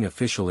high-ranking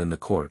official in the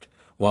court,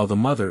 while the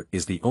mother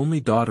is the only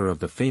daughter of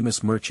the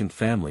famous merchant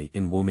family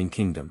in Yongyao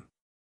Kingdom.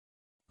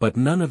 But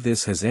none of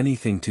this has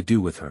anything to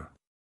do with her.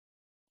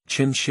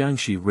 Chen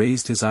Xiangxi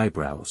raised his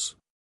eyebrows.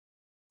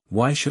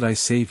 "Why should I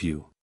save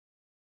you?"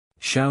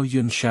 Xiao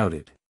Yun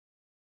shouted.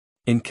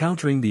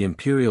 Encountering the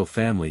imperial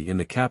family in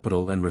the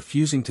capital and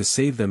refusing to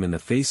save them in the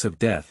face of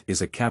death is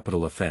a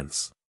capital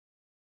offense.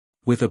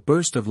 With a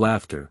burst of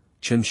laughter,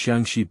 Chen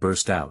Xiangxi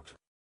burst out.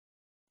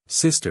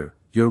 "Sister,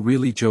 you're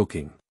really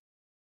joking.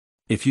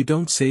 If you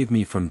don't save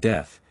me from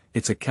death,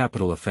 it's a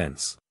capital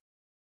offense.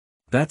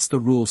 That's the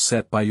rule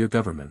set by your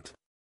government.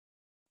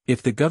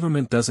 If the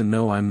government doesn't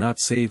know I'm not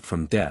saved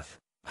from death,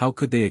 how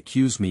could they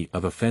accuse me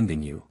of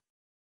offending you?"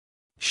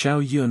 Xiao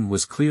Yun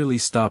was clearly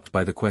stopped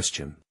by the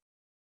question.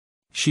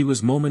 She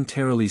was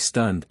momentarily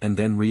stunned and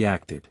then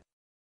reacted.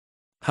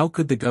 "How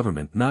could the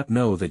government not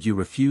know that you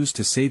refuse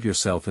to save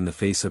yourself in the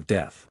face of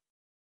death?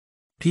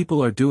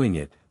 People are doing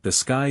it, the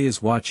sky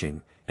is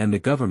watching, and the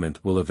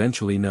government will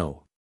eventually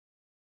know."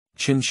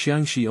 Chen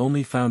Xiangxi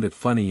only found it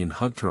funny and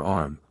hugged her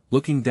arm,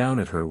 looking down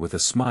at her with a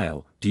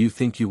smile, "Do you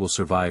think you will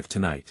survive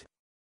tonight?"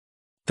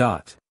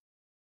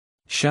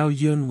 Xiao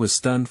Yun was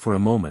stunned for a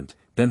moment,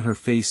 then her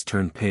face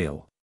turned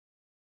pale.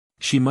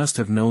 She must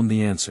have known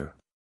the answer.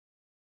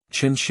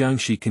 Chen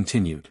Xiangxi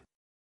continued.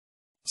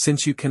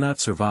 "Since you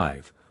cannot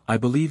survive, I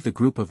believe the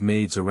group of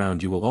maids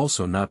around you will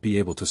also not be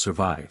able to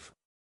survive.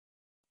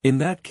 In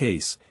that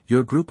case,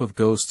 your group of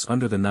ghosts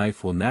under the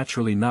knife will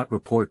naturally not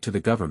report to the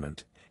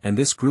government, and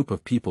this group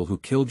of people who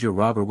killed your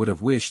robber would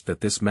have wished that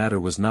this matter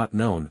was not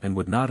known and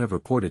would not have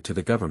reported to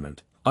the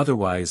government,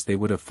 otherwise they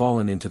would have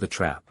fallen into the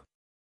trap."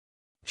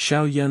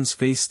 Xiao Yun's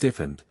face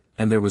stiffened,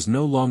 and there was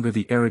no longer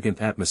the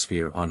arrogant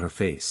atmosphere on her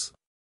face.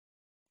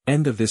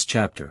 End of this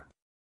chapter.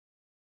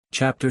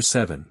 Chapter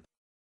 7.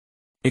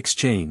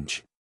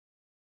 Exchange.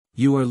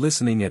 You are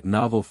listening at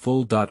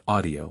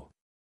novelfull.audio.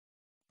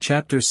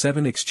 Chapter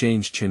 7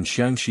 Exchange. Chen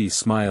Xiangxi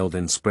smiled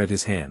and spread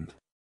his hand.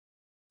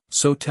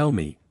 "So tell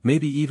me,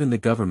 maybe even the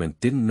government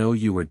didn't know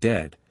you were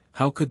dead,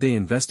 how could they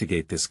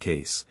investigate this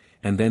case,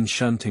 and then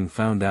Shunting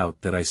found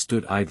out that I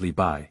stood idly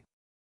by?"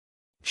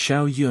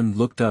 Xiao Yun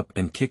looked up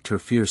and kicked her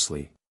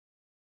fiercely.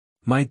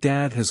 "My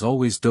dad has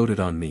always doted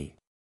on me.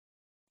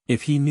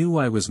 If he knew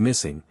I was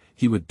missing,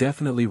 he would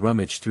definitely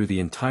rummage through the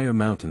entire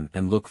mountain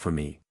and look for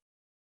me.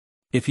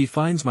 If he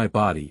finds my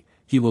body,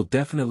 he will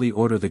definitely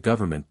order the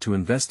government to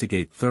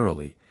investigate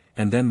thoroughly,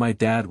 and then my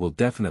dad will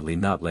definitely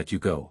not let you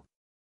go."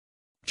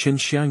 Chen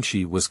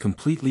Xiangxi was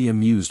completely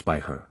amused by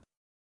her.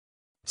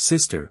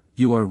 "Sister,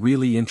 you are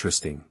really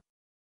interesting.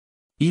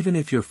 Even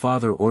if your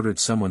father ordered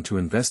someone to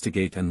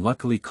investigate and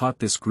luckily caught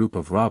this group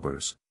of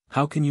robbers,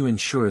 how can you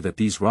ensure that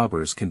these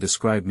robbers can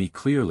describe me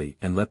clearly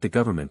and let the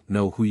government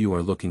know who you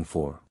are looking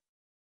for?"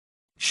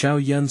 Xiao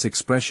Yun's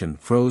expression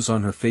froze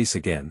on her face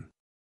again.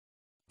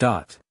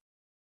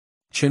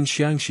 Chen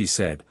Xiangxi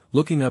said,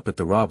 looking up at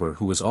the robber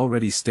who was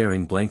already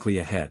staring blankly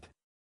ahead.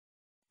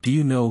 "Do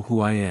you know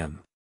who I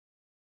am?"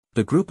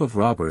 The group of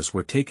robbers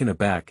were taken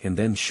aback and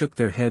then shook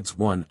their heads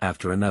one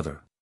after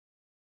another.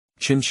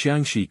 Chen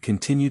Xiangxi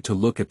continued to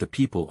look at the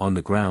people on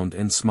the ground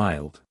and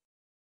smiled.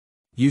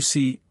 "You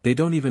see, they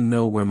don't even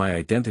know where my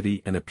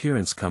identity and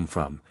appearance come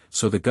from,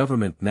 so the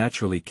government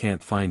naturally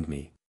can't find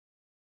me.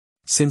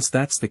 Since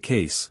that's the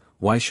case,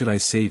 why should I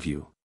save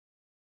you?"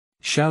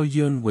 Xiao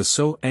Yun was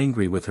so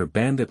angry with her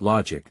bandit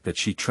logic that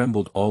she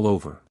trembled all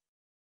over.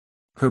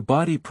 Her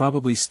body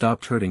probably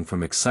stopped hurting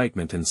from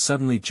excitement and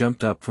suddenly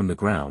jumped up from the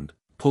ground,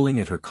 pulling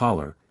at her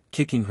collar,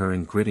 kicking her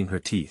and gritting her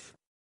teeth.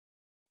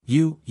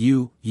 You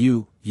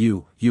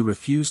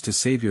refuse to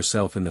save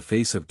yourself in the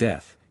face of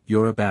death,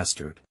 you're a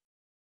bastard.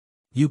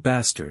 You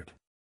bastard.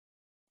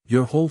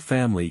 Your whole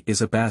family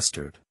is a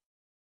bastard."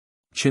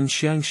 Chen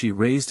Xiangxi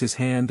raised his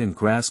hand and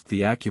grasped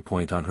the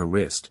acupoint on her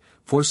wrist,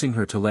 forcing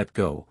her to let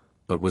go,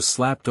 but was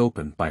slapped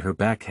open by her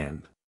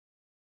backhand.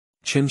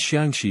 Chen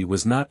Xiangxi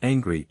was not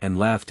angry and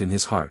laughed in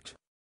his heart.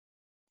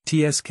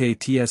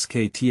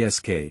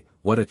 TSK,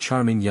 what a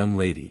charming young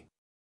lady.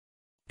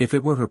 If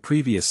it were her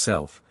previous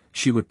self,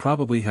 she would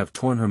probably have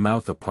torn her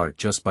mouth apart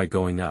just by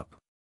going up.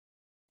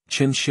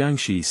 Chen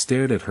Xiangxi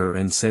stared at her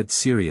and said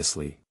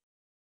seriously.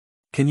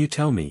 "Can you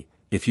tell me,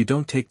 if you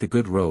don't take the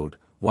good road,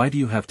 why do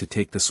you have to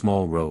take the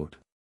small road?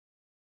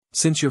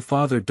 Since your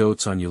father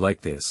dotes on you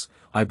like this,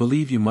 I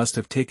believe you must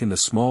have taken the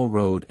small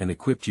road and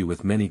equipped you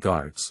with many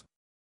guards.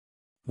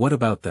 What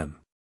about them?"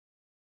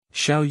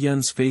 Xiao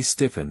Yun's face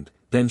stiffened,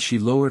 then she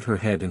lowered her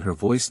head and her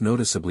voice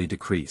noticeably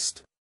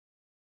decreased.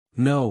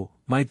 "No,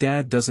 my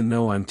dad doesn't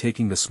know I'm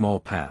taking the small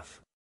path.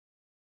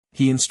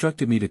 He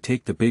instructed me to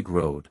take the big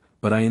road,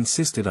 but I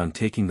insisted on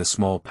taking the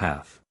small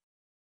path."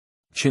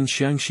 Chen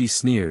Xiangxi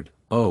sneered,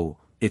 "Oh,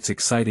 it's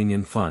exciting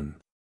and fun."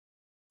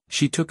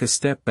 She took a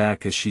step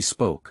back as she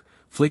spoke,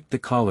 flicked the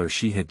collar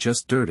she had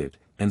just dirted,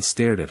 and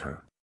stared at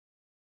her.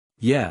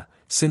 "Yeah,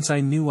 since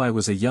I knew I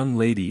was a young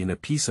lady in a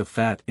piece of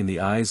fat in the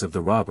eyes of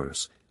the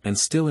robbers, and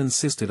still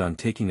insisted on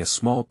taking a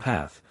small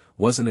path,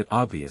 wasn't it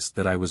obvious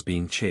that I was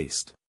being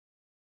chased?"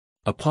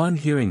 Upon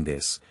hearing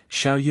this,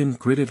 Xiao Yun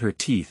gritted her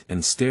teeth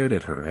and stared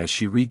at her as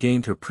she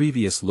regained her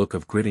previous look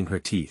of gritting her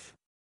teeth.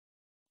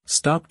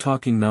 "Stop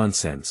talking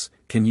nonsense,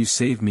 can you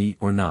save me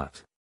or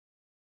not?"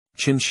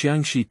 Chen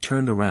Xiangxi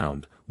turned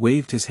around,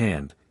 waved his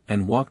hand,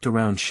 and walked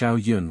around Xiao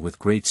Yun with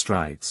great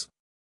strides.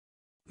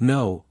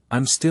 "No,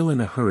 I'm still in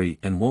a hurry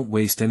and won't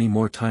waste any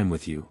more time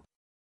with you.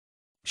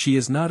 She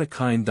is not a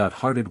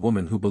kind-hearted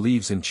woman who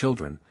believes in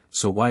children,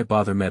 so why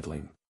bother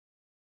meddling?"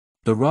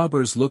 The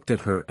robbers looked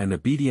at her and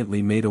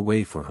obediently made a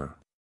way for her.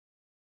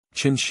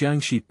 Chen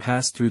Xiangxi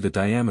passed through the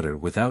diameter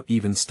without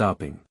even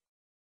stopping.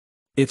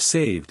 If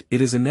saved,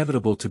 it is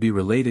inevitable to be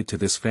related to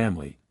this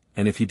family,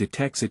 and if he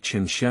detects it,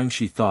 Chen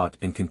Xiangxi thought,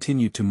 and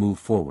continued to move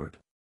forward.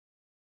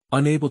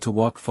 Unable to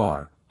walk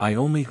far, I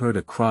only heard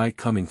a cry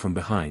coming from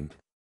behind.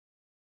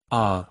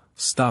 "Ah,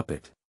 stop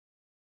it."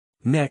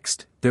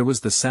 Next, there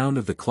was the sound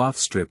of the cloth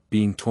strip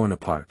being torn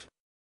apart.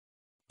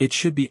 It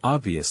should be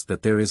obvious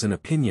that there is an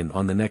opinion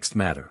on the next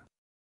matter.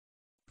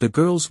 The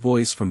girl's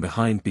voice from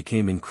behind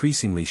became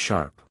increasingly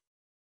sharp.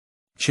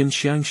 Chen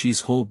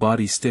Xiangxi's whole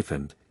body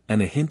stiffened,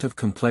 and a hint of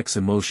complex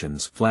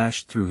emotions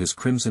flashed through his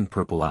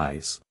crimson-purple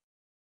eyes.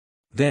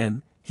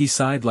 Then, he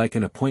sighed like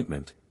an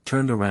appointment,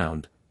 turned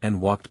around, and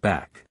walked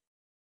back.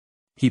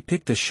 He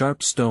picked a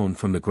sharp stone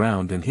from the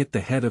ground and hit the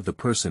head of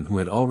the person who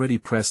had already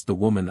pressed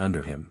the woman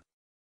under him.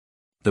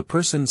 The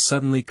person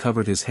suddenly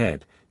covered his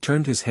head,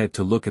 turned his head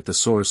to look at the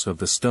source of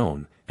the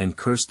stone, and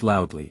cursed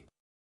loudly.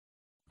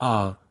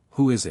 "Ah,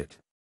 who is it?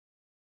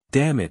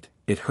 Damn it,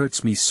 it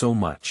hurts me so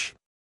much."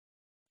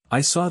 I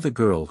saw the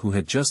girl who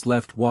had just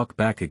left walk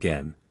back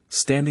again,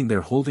 standing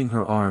there holding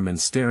her arm and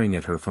staring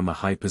at her from a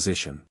high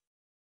position.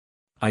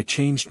 "I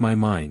changed my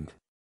mind,"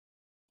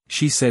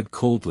 she said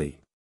coldly.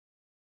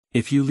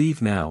 "If you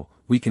leave now,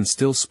 we can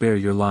still spare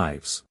your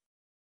lives."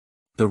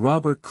 The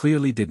robber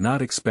clearly did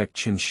not expect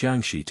Qin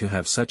Xiangxi to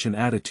have such an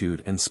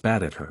attitude and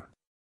spat at her.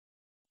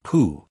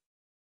 "Pooh!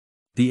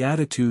 The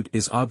attitude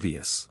is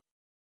obvious."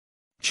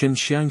 Qin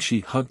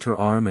Xiangxi hugged her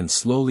arm and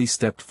slowly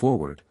stepped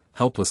forward,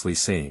 helplessly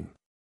saying,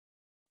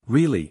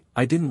 "Really,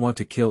 I didn't want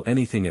to kill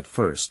anything at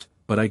first,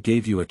 but I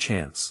gave you a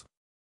chance.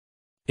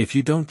 If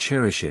you don't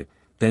cherish it,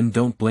 then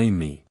don't blame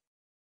me."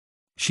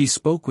 She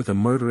spoke with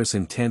a murderous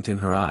intent in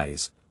her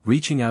eyes,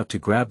 reaching out to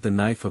grab the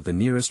knife of the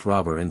nearest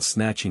robber and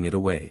snatching it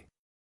away.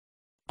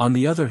 On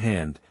the other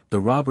hand,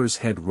 the robber's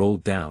head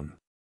rolled down.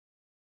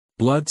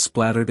 Blood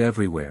splattered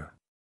everywhere.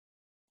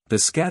 The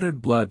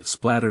scattered blood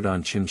splattered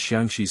on Qin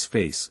Xiangxi's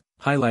face,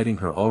 highlighting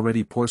her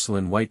already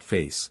porcelain white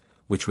face,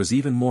 which was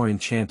even more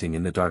enchanting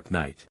in the dark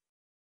night.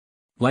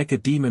 Like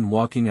a demon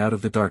walking out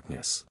of the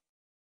darkness.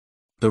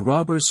 The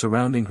robbers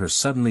surrounding her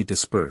suddenly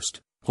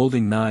dispersed,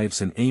 holding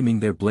knives and aiming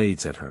their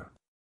blades at her.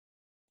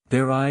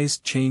 Their eyes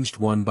changed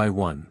one by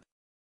one.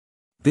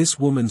 This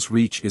woman's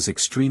reach is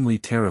extremely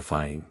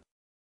terrifying.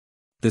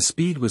 The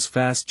speed was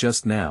fast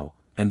just now,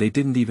 and they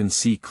didn't even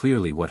see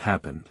clearly what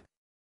happened.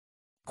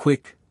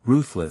 Quick,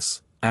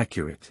 ruthless,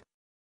 accurate.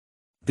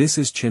 This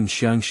is Qin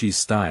Xiangxi's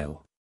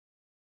style.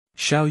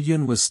 Xiao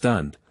Yun was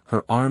stunned,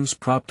 her arms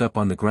propped up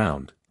on the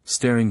ground,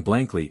 staring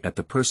blankly at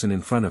the person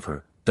in front of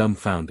her,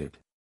 dumbfounded.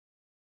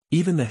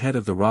 Even the head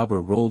of the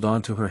robber rolled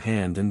onto her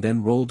hand and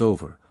then rolled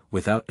over,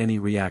 without any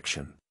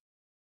reaction.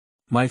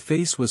 My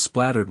face was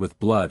splattered with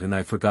blood and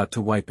I forgot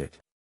to wipe it.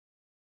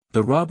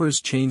 The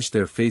robbers changed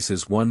their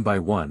faces one by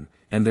one,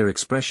 and their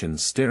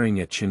expressions staring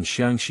at Qin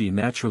Xiangxi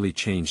naturally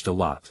changed a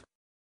lot.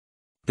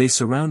 They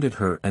surrounded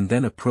her and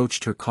then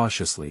approached her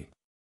cautiously.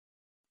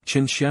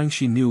 Qin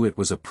Xiangxi knew it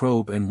was a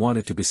probe and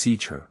wanted to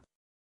besiege her.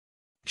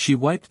 She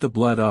wiped the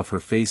blood off her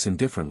face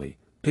indifferently,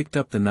 picked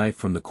up the knife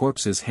from the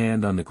corpse's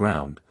hand on the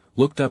ground,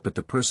 looked up at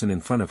the person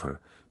in front of her,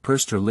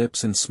 pursed her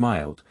lips and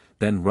smiled,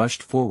 then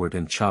rushed forward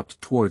and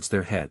chopped towards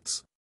their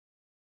heads.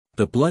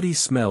 The bloody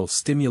smell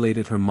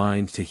stimulated her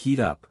mind to heat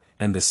up,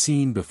 and the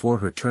scene before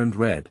her turned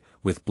red,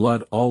 with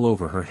blood all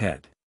over her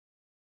head.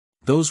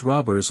 Those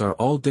robbers are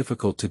all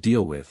difficult to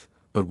deal with,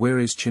 but where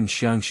is Qin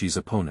Xiangxi's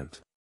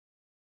opponent?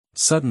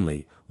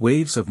 Suddenly,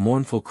 waves of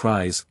mournful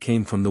cries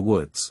came from the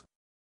woods.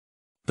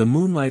 The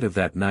moonlight of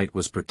that night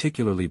was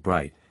particularly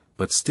bright,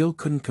 but still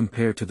couldn't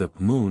compare to the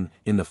moon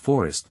in the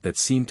forest that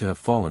seemed to have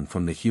fallen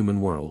from the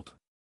human world.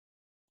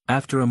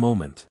 After a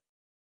moment,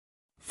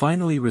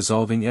 finally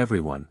resolving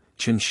everyone,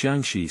 Qin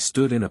Xiangxi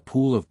stood in a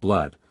pool of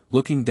blood,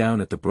 looking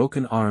down at the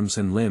broken arms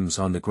and limbs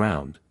on the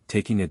ground,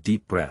 taking a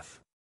deep breath.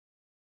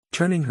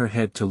 Turning her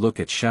head to look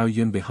at Xiao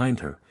Yun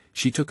behind her,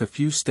 she took a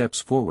few steps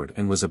forward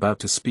and was about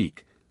to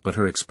speak, but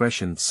her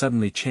expression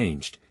suddenly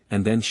changed,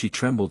 and then she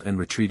trembled and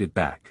retreated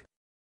back.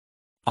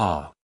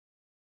 "Ah!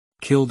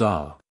 Killed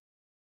ah!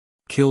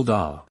 Killed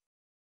ah!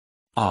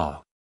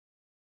 Ah!"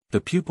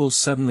 The pupils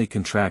suddenly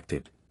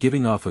contracted,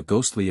 giving off a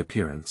ghostly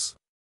appearance.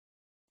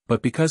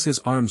 But because his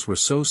arms were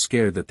so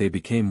scared that they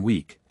became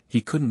weak, he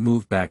couldn't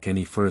move back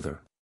any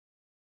further.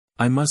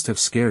 "I must have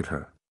scared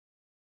her."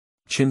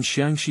 Qin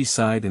Xiangxi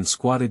sighed and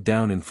squatted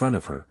down in front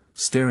of her,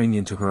 staring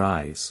into her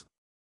eyes.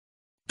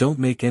 "Don't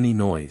make any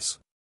noise."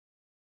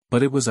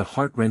 But it was a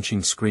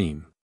heart-wrenching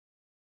scream.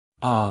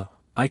 "Ah,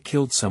 I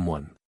killed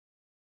someone.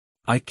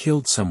 I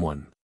killed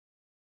someone.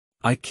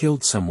 I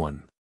killed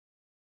someone."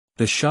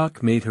 The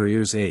shock made her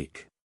ears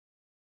ache.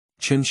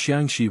 Qin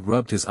Xiangxi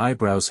rubbed his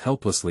eyebrows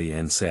helplessly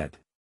and said,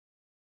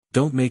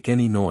 "Don't make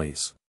any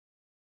noise."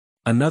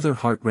 Another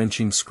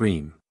heart-wrenching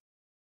scream.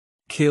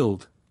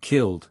 "Killed,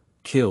 killed,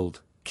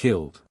 killed,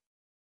 killed."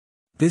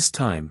 This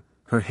time,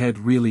 her head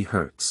really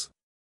hurts.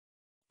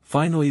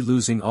 Finally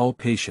losing all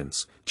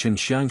patience, Qin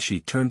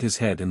Xiangxi turned his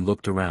head and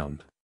looked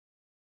around.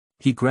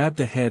 He grabbed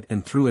a head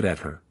and threw it at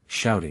her,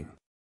 shouting,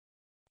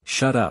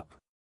 "Shut up."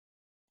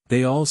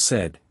 They all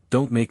said,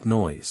 "Don't make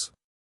noise.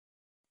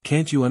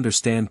 Can't you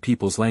understand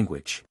people's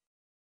language?"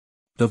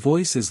 The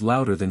voice is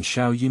louder than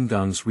Xiao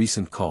Yingang's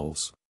recent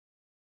calls.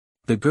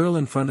 The girl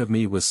in front of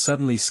me was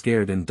suddenly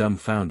scared and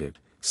dumbfounded,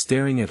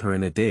 staring at her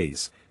in a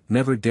daze,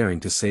 never daring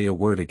to say a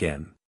word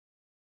again.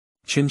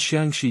 Qin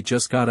Xiangxi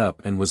just got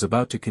up and was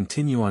about to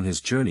continue on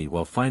his journey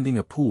while finding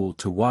a pool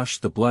to wash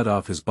the blood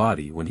off his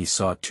body when he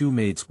saw two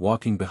maids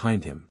walking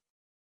behind him.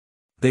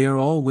 They are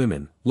all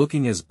women,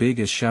 looking as big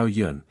as Xiao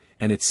Yun,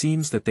 and it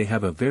seems that they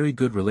have a very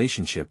good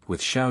relationship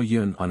with Xiao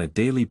Yun on a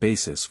daily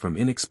basis from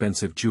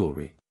inexpensive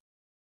jewelry.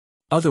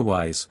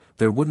 Otherwise,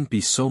 there wouldn't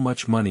be so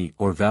much money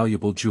or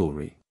valuable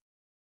jewelry.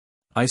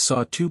 I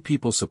saw two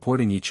people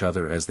supporting each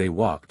other as they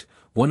walked,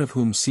 one of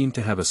whom seemed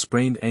to have a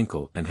sprained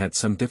ankle and had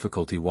some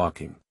difficulty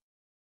walking.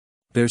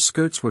 Their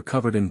skirts were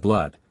covered in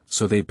blood,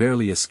 so they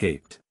barely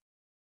escaped.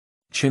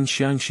 Chen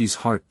Xiangxi's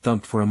heart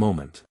thumped for a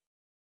moment.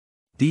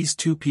 These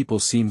two people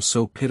seem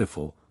so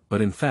pitiful,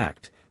 but in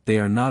fact, they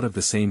are not of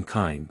the same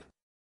kind.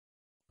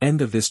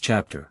 End of this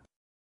chapter.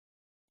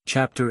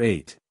 Chapter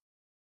 8.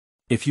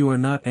 If you are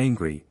not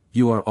angry,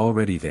 you are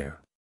already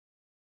there.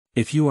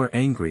 If you are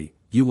angry,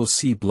 you will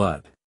see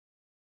blood.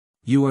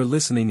 You are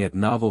listening at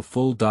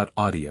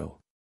novelfull.audio.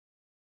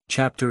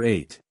 Chapter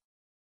 8.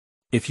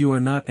 If you are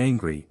not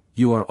angry,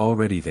 you are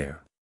already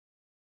there.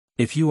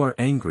 If you are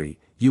angry,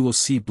 you will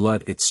see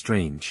blood. It's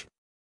strange.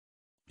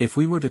 If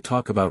we were to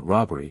talk about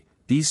robbery,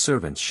 these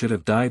servants should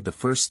have died. The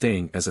first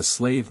staying as a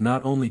slave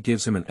not only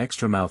gives him an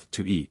extra mouth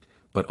to eat,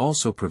 but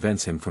also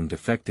prevents him from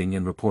defecting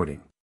and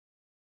reporting.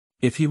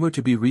 If he were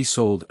to be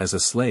resold as a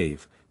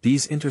slave,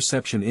 these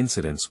interception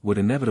incidents would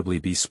inevitably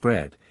be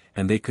spread,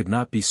 and they could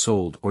not be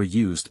sold or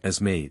used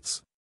as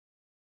maids.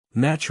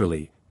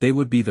 Naturally, they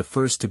would be the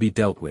first to be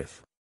dealt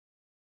with.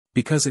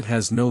 Because it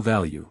has no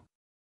value.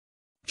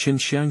 Chen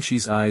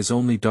Xiangxi's eyes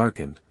only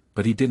darkened,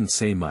 but he didn't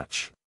say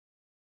much.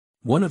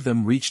 One of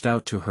them reached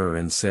out to her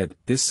and said,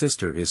 "This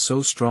sister is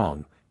so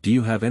strong, do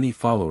you have any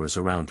followers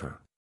around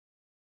her?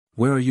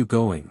 Where are you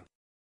going?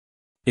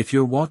 If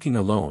you're walking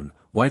alone,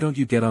 why don't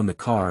you get on the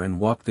car and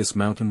walk this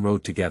mountain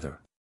road together?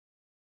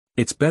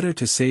 It's better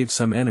to save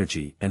some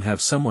energy and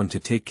have someone to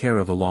take care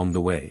of along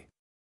the way."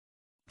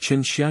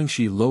 Chen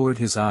Xiangxi lowered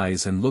his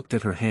eyes and looked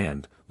at her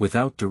hand,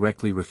 without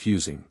directly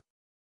refusing.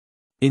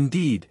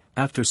 "Indeed,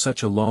 after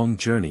such a long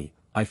journey,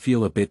 I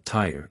feel a bit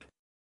tired.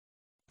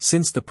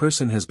 Since the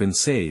person has been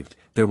saved,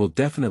 there will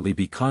definitely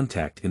be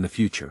contact in the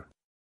future.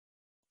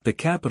 The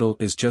capital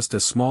is just a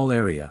small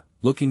area,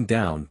 looking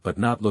down but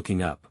not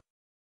looking up.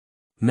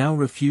 Now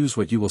refuse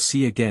what you will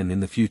see again in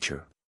the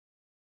future.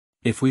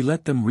 If we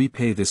let them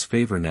repay this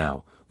favor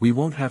now, we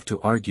won't have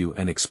to argue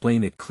and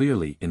explain it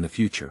clearly in the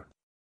future.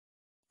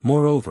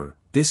 Moreover,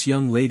 this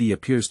young lady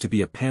appears to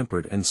be a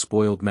pampered and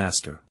spoiled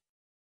master.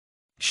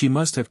 She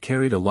must have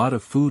carried a lot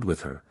of food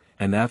with her,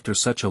 and after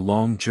such a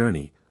long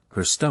journey,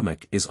 her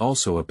stomach is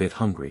also a bit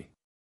hungry.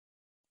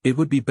 It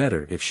would be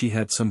better if she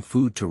had some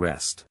food to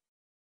rest."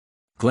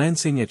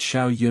 Glancing at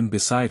Xiao Yun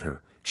beside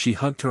her, she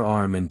hugged her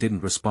arm and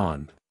didn't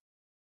respond.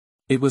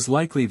 It was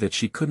likely that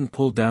she couldn't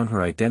pull down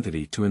her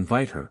identity to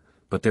invite her,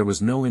 but there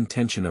was no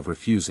intention of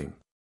refusing.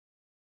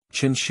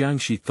 Chen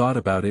Xiangxi thought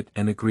about it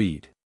and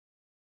agreed.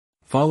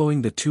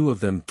 Following the two of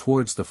them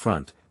towards the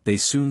front, they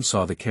soon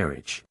saw the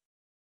carriage.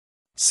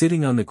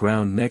 Sitting on the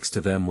ground next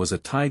to them was a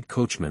tied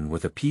coachman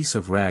with a piece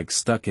of rag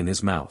stuck in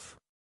his mouth.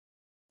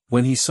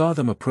 When he saw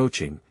them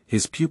approaching,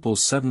 his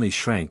pupils suddenly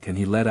shrank and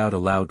he let out a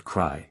loud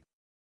cry.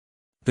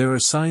 There are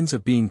signs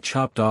of being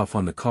chopped off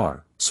on the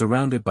car,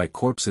 surrounded by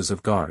corpses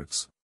of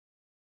guards.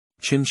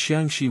 Chen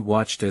Xiangxi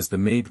watched as the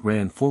maid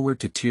ran forward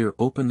to tear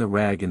open the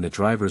rag in the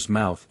driver's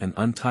mouth and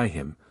untie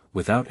him,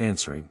 without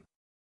answering.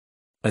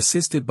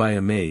 Assisted by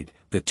a maid,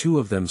 the two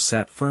of them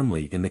sat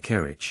firmly in the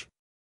carriage.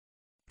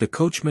 The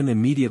coachman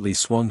immediately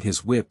swung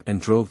his whip and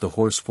drove the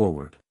horse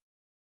forward.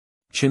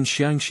 Chen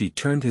Xiangxi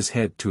turned his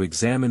head to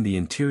examine the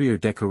interior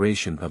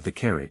decoration of the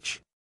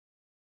carriage.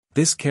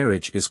 This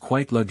carriage is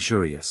quite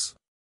luxurious.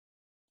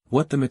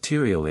 What the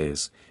material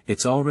is,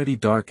 it's already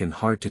dark and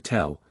hard to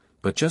tell,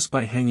 but just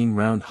by hanging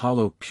round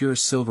hollow pure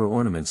silver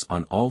ornaments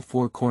on all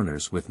four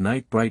corners with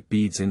night-bright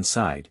beads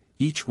inside,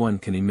 each one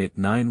can emit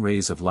 9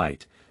 rays of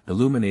light,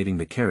 illuminating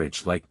the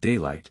carriage like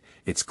daylight.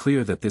 It's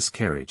clear that this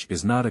carriage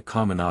is not a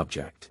common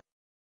object.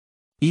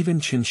 Even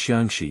Chen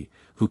Xiangxi,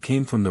 who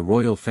came from the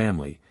royal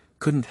family,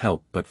 couldn't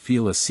help but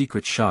feel a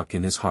secret shock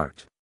in his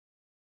heart.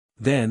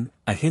 Then,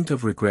 a hint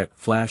of regret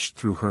flashed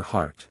through her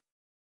heart.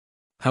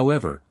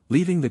 However,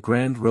 leaving the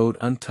grand road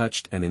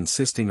untouched and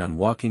insisting on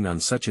walking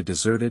on such a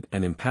deserted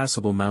and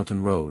impassable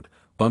mountain road,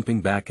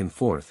 bumping back and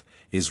forth,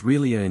 is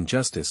really an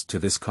injustice to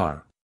this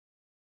car.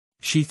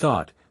 She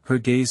thought, her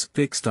gaze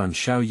fixed on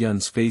Xiao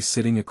Yun's face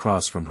sitting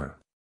across from her.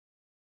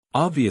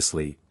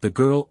 Obviously, the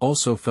girl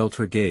also felt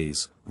her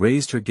gaze,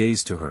 raised her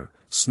gaze to her,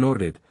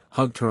 snorted,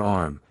 hugged her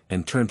arm,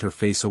 and turned her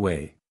face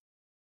away.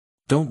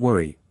 "Don't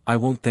worry, I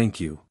won't thank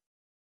you."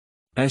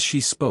 As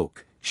she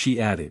spoke, she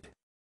added.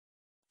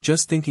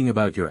 "Just thinking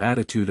about your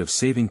attitude of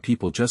saving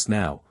people just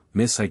now,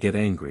 miss, I get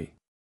angry."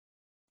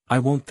 "I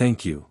won't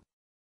thank you."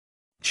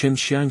 Chen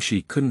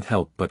Xiangxi couldn't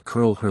help but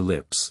curl her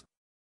lips.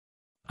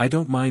 "I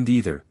don't mind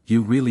either,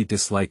 you really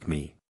dislike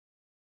me.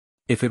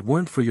 If it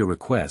weren't for your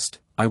request,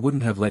 I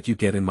wouldn't have let you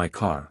get in my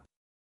car."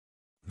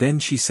 Then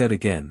she said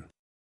again.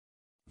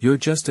 "You're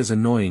just as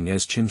annoying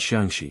as Chen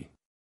Xiangxi."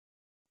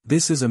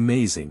 This is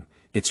amazing,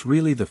 it's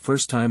really the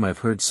first time I've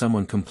heard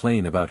someone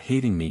complain about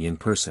hating me in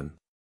person.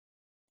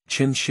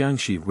 Chen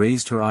Xiangxi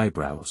raised her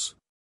eyebrows.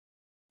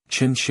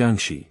 Chen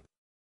Xiangxi.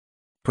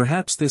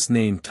 Perhaps this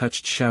name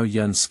touched Xiao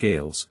Yun's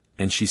scales,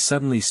 and she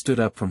suddenly stood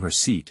up from her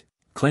seat,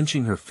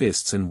 clenching her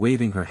fists and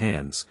waving her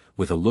hands,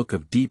 with a look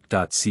of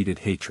deep-seated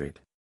hatred.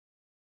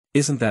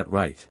 Isn't that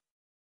right?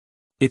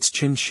 It's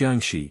Qin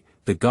Xiangxi,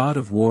 the god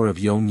of war of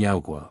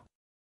Yongyao.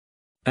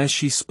 As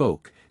she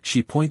spoke,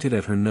 she pointed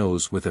at her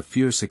nose with a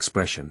fierce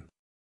expression.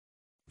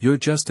 You're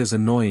just as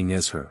annoying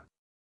as her.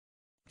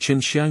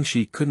 Qin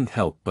Xiangxi couldn't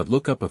help but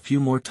look up a few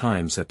more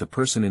times at the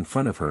person in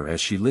front of her as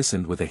she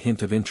listened with a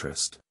hint of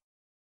interest.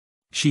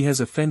 She has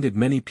offended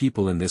many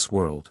people in this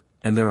world,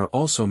 and there are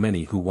also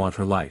many who want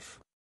her life.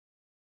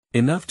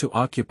 Enough to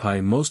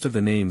occupy most of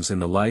the names in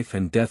the life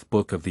and death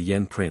book of the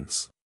Yen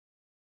Prince.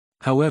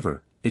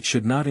 However, it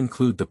should not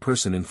include the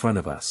person in front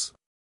of us.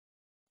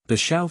 The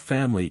Xiao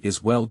family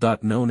is well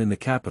known in the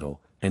capital,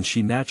 and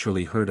she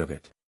naturally heard of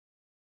it.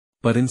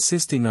 But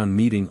insisting on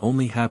meeting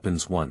only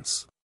happens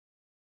once.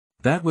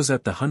 That was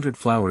at the 100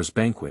 Flowers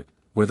banquet,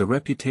 where the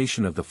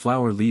reputation of the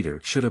flower leader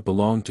should have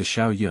belonged to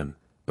Xiao Yun,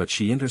 but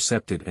she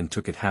intercepted and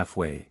took it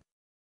halfway.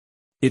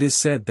 It is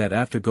said that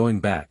after going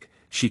back,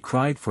 she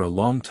cried for a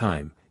long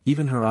time,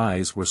 even her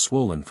eyes were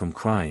swollen from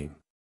crying.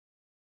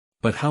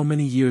 But how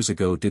many years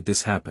ago did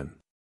this happen?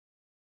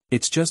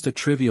 It's just a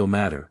trivial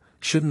matter,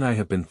 shouldn't I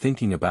have been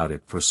thinking about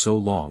it for so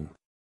long?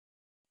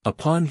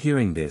 Upon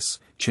hearing this,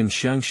 Qin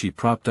Xiangxi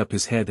propped up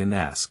his head and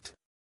asked.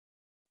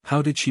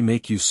 How did she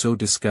make you so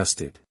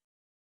disgusted?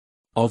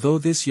 Although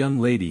this young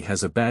lady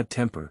has a bad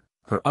temper,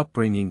 her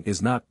upbringing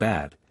is not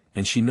bad,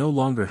 and she no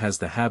longer has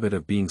the habit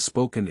of being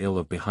spoken ill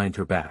of behind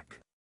her back.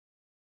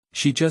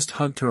 She just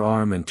hugged her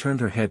arm and turned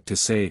her head to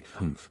say,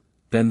 humph,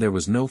 then there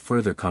was no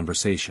further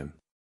conversation.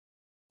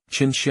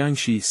 Qin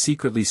Xiangxi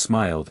secretly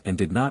smiled and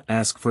did not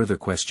ask further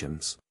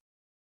questions.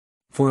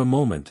 For a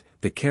moment,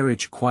 the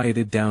carriage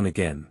quieted down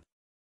again.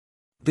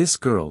 This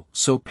girl,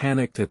 so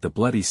panicked at the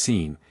bloody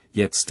scene,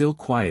 yet still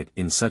quiet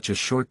in such a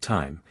short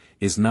time,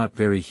 is not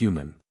very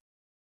human.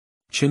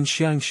 Qin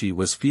Xiangxi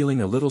was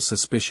feeling a little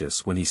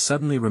suspicious when he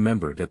suddenly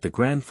remembered that the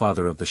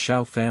grandfather of the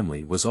Xiao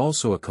family was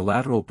also a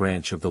collateral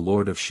branch of the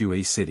lord of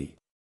Shui City.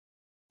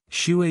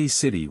 Shui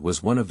City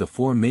was one of the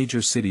 4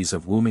 major cities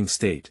of Wuming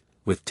State,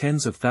 with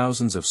tens of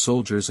thousands of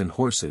soldiers and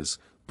horses,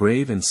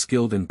 brave and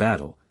skilled in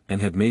battle, and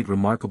had made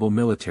remarkable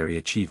military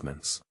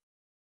achievements.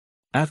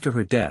 After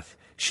her death,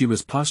 she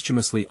was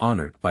posthumously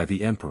honored by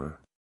the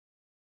emperor.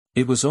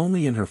 It was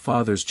only in her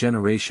father's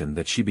generation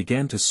that she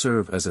began to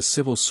serve as a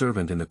civil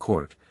servant in the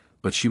court,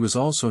 but she was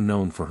also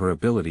known for her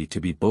ability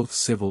to be both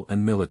civil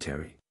and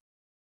military.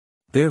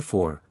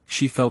 Therefore,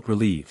 she felt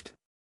relieved.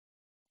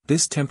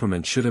 This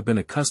temperament should have been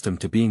accustomed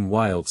to being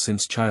wild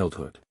since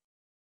childhood.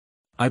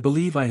 I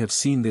believe I have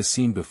seen this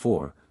scene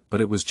before,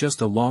 but it was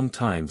just a long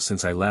time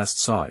since I last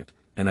saw it,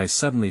 and I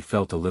suddenly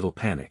felt a little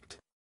panicked.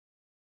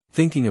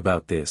 Thinking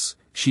about this,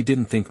 she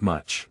didn't think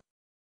much.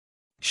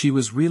 She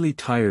was really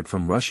tired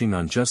from rushing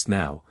on just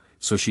now,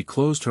 so she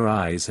closed her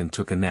eyes and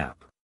took a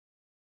nap.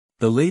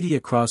 The lady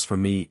across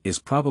from me is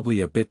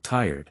probably a bit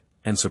tired,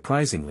 and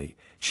surprisingly,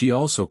 she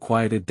also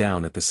quieted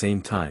down at the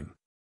same time.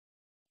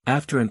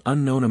 After an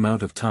unknown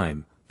amount of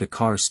time, the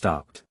car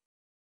stopped.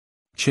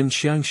 Qin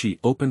Xiangxi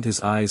opened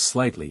his eyes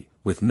slightly,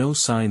 with no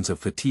signs of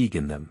fatigue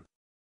in them.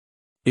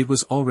 It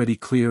was already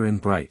clear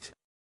and bright.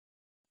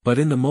 But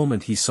in the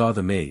moment he saw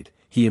the maid,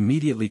 he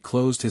immediately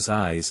closed his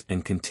eyes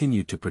and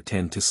continued to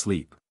pretend to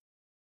sleep.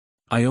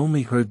 I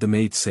only heard the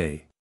maid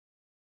say,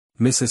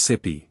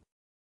 Mississippi.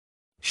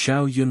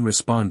 Xiao Yun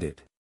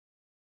responded.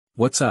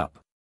 What's up?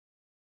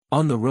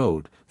 On the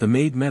road, the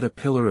maid met a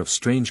pillar of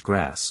strange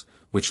grass,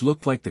 which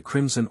looked like the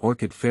crimson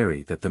orchid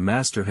fairy that the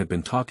master had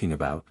been talking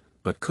about,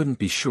 but couldn't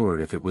be sure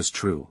if it was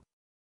true.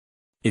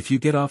 If you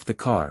get off the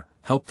car,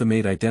 help the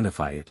maid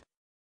identify it.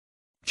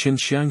 Qin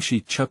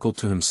Xiangxi chuckled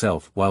to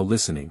himself while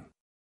listening.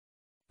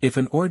 If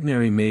an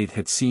ordinary maid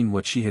had seen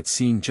what she had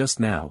seen just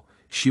now,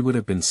 she would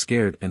have been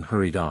scared and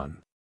hurried on.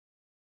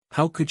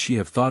 How could she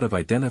have thought of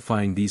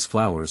identifying these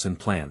flowers and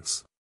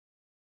plants?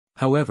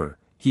 However,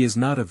 he is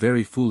not a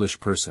very foolish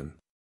person.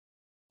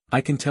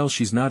 I can tell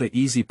she's not an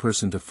easy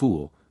person to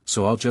fool,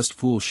 so I'll just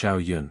fool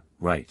Xiao Yun,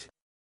 right?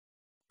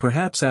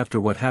 Perhaps after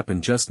what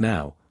happened just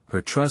now,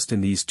 her trust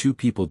in these two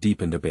people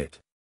deepened a bit.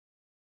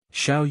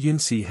 Xiao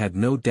Yunxi had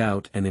no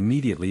doubt and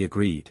immediately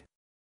agreed.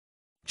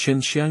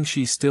 Qin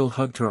Xiangxi still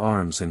hugged her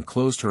arms and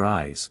closed her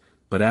eyes,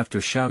 but after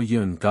Xiao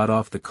Yun got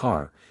off the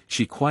car,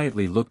 she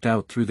quietly looked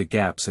out through the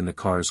gaps in the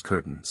car's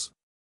curtains.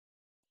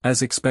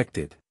 As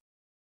expected.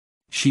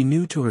 She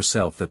knew to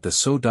herself that the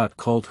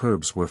so-called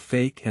herbs were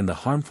fake and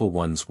the harmful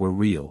ones were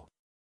real.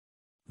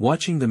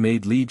 Watching the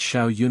maid lead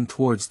Xiao Yun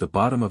towards the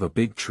bottom of a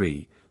big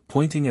tree,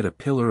 pointing at a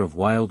pillar of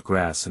wild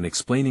grass and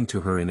explaining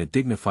to her in a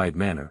dignified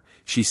manner,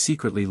 she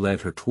secretly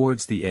led her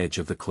towards the edge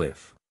of the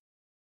cliff.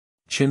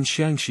 Qin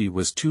Xiangxi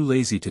was too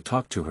lazy to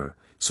talk to her,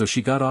 so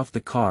she got off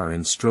the car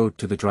and strode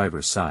to the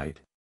driver's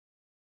side.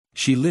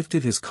 She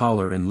lifted his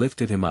collar and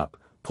lifted him up,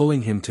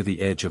 pulling him to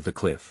the edge of the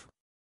cliff.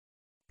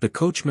 The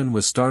coachman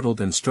was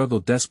startled and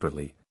struggled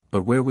desperately,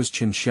 but where was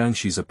Qin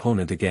Xiangxi's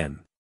opponent again?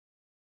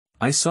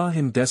 I saw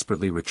him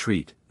desperately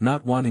retreat,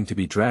 not wanting to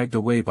be dragged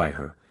away by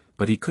her,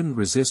 but he couldn't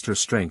resist her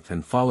strength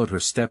and followed her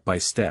step by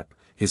step,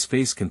 his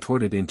face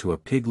contorted into a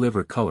pig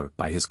liver color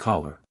by his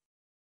collar.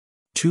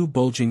 Two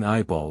bulging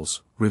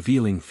eyeballs,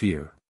 revealing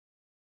fear.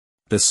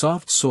 The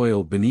soft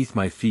soil beneath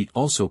my feet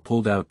also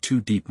pulled out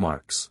two deep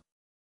marks.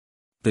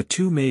 The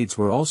two maids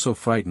were also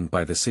frightened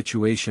by the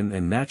situation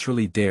and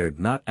naturally dared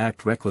not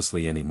act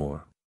recklessly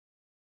anymore.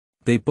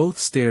 They both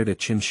stared at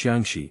Qin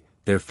Xiangxi,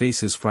 their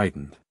faces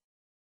frightened.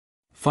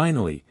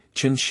 Finally,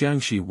 Qin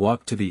Xiangxi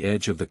walked to the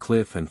edge of the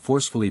cliff and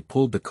forcefully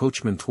pulled the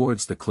coachman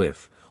towards the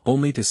cliff,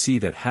 only to see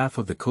that half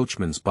of the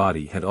coachman's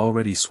body had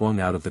already swung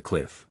out of the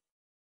cliff.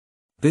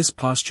 This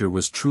posture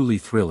was truly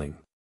thrilling.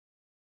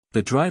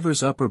 The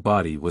driver's upper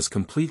body was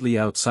completely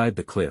outside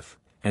the cliff,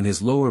 and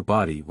his lower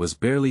body was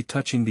barely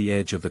touching the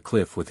edge of the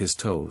cliff with his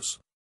toes.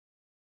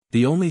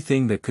 The only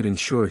thing that could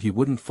ensure he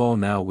wouldn't fall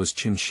now was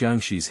Qin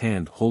Xiangxi's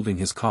hand holding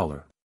his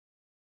collar.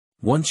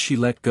 Once she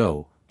let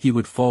go, he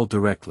would fall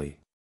directly.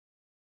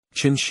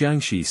 Qin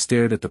Xiangxi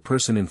stared at the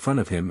person in front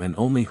of him and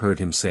only heard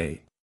him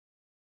say,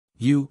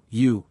 You,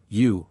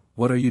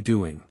 what are you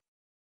doing?"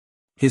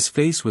 His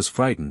face was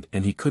frightened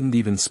and he couldn't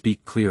even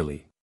speak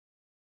clearly.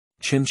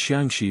 Qin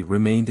Xiangxi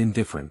remained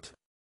indifferent.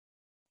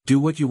 "Do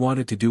what you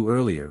wanted to do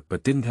earlier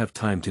but didn't have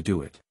time to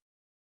do it."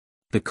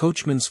 The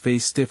coachman's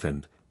face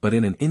stiffened, but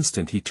in an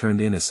instant he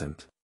turned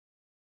innocent.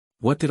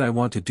 "What did I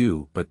want to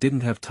do but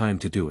didn't have time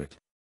to do it?"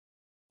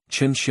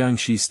 Qin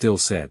Xiangxi still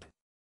said.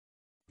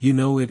 "You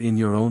know it in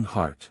your own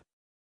heart."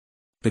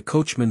 The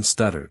coachman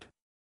stuttered.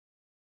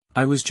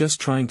 "I was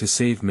just trying to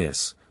save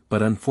Miss,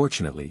 but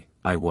unfortunately,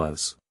 I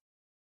was."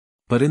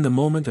 But in the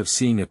moment of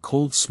seeing a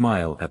cold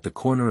smile at the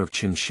corner of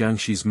Qin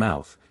Xiangxi's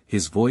mouth,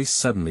 his voice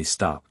suddenly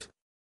stopped.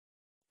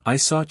 I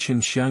saw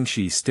Qin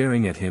Xiangxi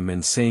staring at him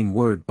and saying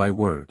word by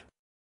word.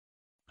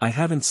 "I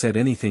haven't said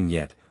anything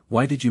yet,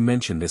 why did you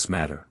mention this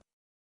matter?"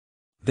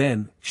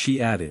 Then,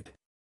 she added.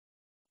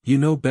 "You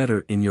know better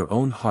in your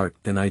own heart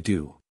than I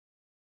do."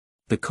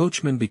 The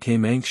coachman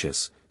became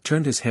anxious,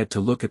 turned his head to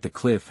look at the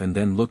cliff and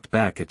then looked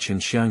back at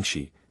Qin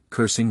Xiangxi,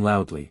 cursing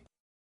loudly.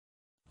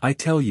 "I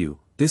tell you,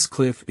 this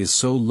cliff is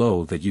so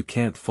low that you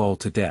can't fall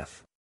to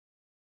death.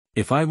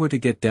 If I were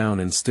to get down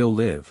and still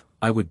live,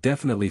 I would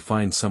definitely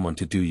find someone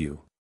to do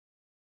you."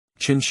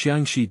 Qin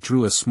Xiangxi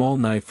drew a small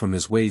knife from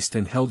his waist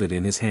and held it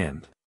in his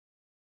hand.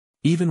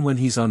 Even when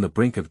he's on the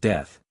brink of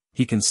death,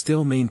 he can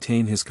still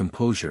maintain his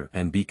composure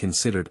and be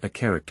considered a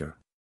character.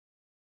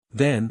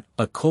 Then,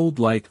 a cold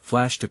light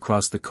flashed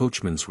across the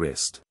coachman's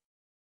wrist.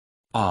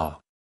 "Ah!"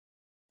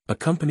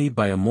 Accompanied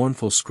by a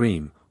mournful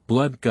scream,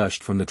 blood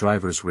gushed from the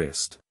driver's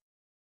wrist.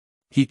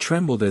 He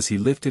trembled as he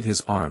lifted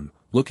his arm,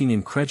 looking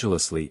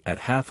incredulously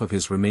at half of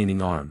his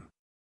remaining arm.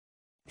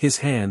 His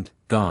hand,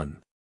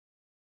 gone.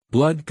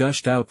 Blood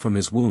gushed out from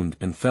his wound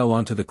and fell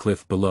onto the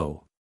cliff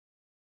below.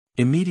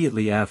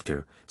 Immediately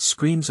after,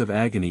 screams of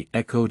agony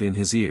echoed in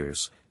his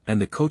ears, and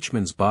the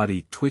coachman's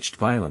body twitched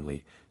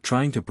violently,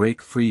 trying to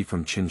break free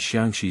from Qin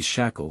Xiangxi's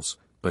shackles,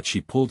 but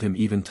she pulled him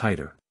even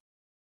tighter.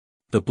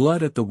 The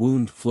blood at the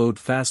wound flowed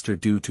faster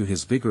due to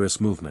his vigorous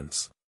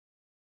movements.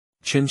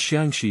 Qin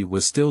Xiangxi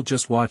was still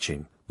just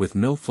watching, with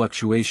no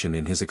fluctuation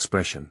in his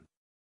expression.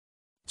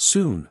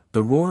 Soon,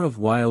 the roar of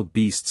wild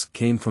beasts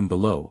came from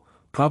below,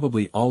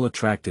 probably all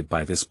attracted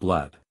by this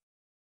blood.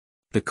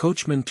 The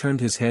coachman turned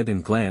his head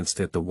and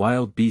glanced at the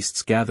wild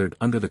beasts gathered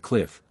under the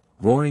cliff,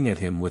 roaring at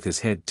him with his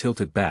head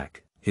tilted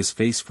back, his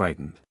face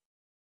frightened.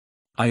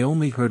 I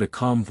only heard a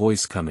calm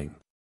voice coming.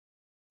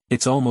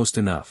 "It's almost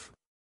enough.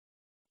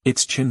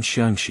 It's Qin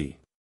Xiangxi."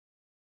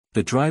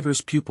 The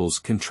driver's pupils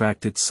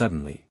contracted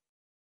suddenly.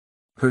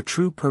 Her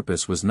true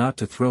purpose was not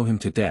to throw him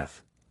to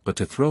death, but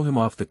to throw him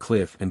off the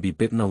cliff and be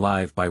bitten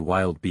alive by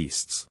wild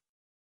beasts.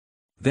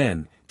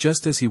 Then,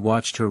 just as he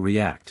watched her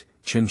react,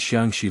 Qin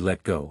Xiangxi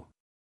let go.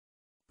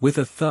 With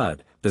a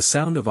thud, the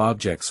sound of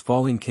objects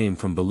falling came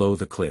from below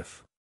the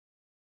cliff.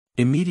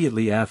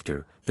 Immediately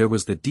after, there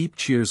was the deep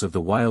cheers of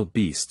the wild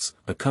beasts,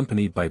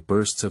 accompanied by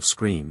bursts of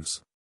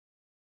screams.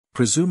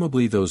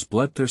 Presumably those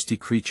bloodthirsty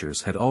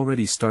creatures had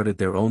already started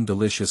their own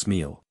delicious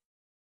meal.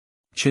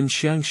 Qin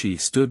Xiangxi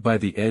stood by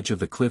the edge of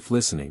the cliff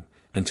listening,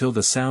 until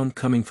the sound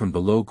coming from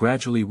below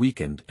gradually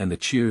weakened and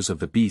the cheers of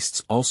the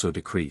beasts also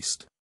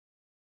decreased.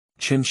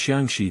 Qin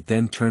Xiangxi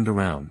then turned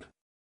around.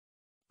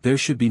 There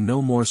should be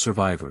no more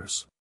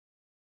survivors.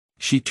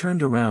 She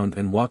turned around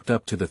and walked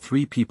up to the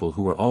three people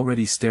who were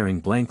already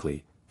staring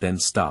blankly, then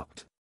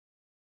stopped.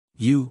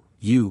 You.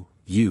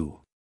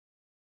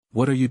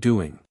 What are you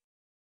doing?"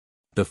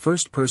 The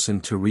first person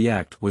to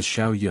react was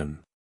Xiao Yun.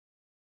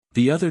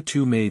 The other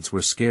two maids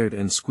were scared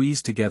and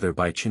squeezed together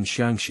by Qin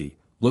Xiangxi,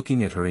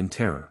 looking at her in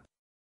terror.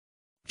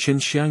 Qin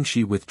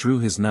Xiangxi withdrew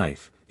his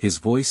knife, his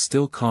voice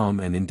still calm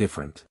and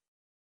indifferent.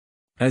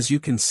 "As you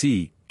can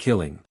see,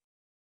 killing."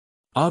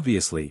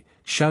 Obviously,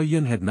 Xiao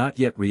Yun had not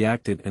yet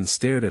reacted and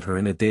stared at her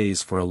in a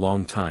daze for a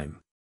long time.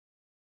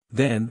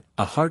 Then,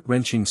 a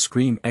heart-wrenching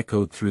scream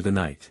echoed through the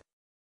night.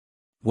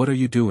 "What are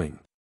you doing?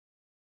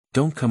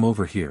 Don't come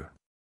over here."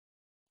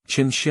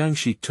 Qin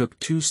Xiangxi took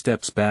 2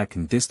 steps back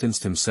and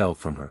distanced himself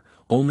from her,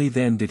 only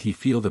then did he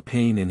feel the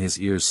pain in his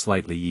ears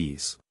slightly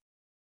ease.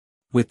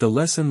 With the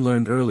lesson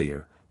learned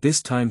earlier,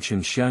 this time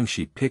Chen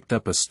Xiangxi picked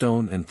up a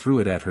stone and threw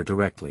it at her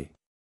directly.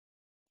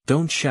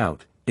 Don't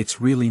shout, it's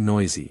really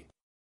noisy.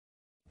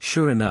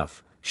 Sure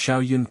enough,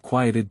 Xiao Yun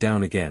quieted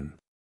down again.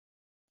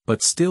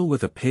 But still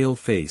with a pale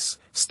face,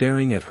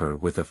 staring at her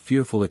with a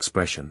fearful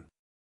expression.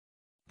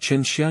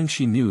 Chen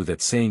Xiangxi knew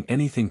that saying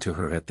anything to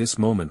her at this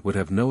moment would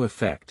have no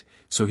effect,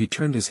 so he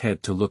turned his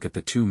head to look at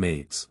the two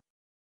maids.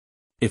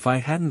 If I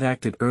hadn't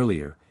acted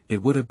earlier,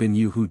 it would have been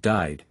you who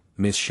died,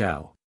 Miss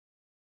Xiao.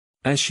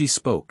 As she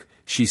spoke,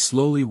 she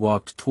slowly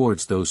walked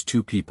towards those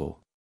two people.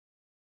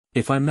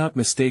 If I'm not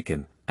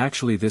mistaken,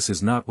 actually this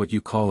is not what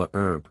you call a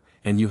herb,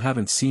 and you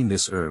haven't seen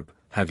this herb,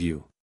 have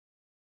you?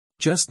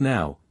 Just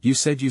now, you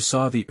said you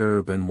saw the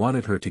herb and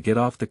wanted her to get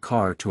off the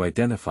car to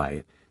identify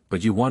it,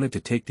 but you wanted to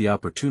take the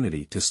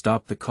opportunity to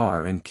stop the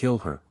car and kill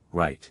her,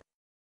 right?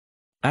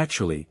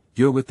 Actually,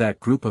 you're with that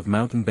group of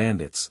mountain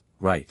bandits,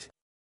 right?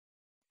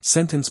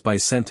 Sentence by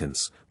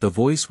sentence, the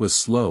voice was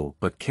slow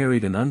but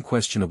carried an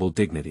unquestionable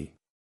dignity.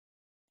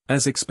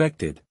 As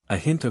expected, a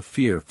hint of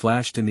fear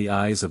flashed in the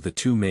eyes of the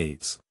two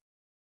maids.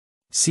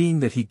 Seeing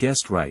that he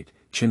guessed right,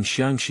 Chen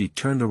Xiangxi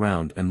turned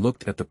around and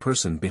looked at the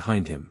person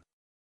behind him.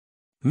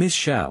 Miss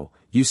Xiao,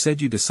 you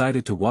said you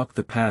decided to walk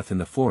the path in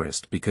the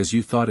forest because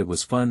you thought it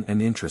was fun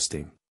and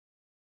interesting.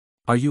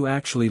 Are you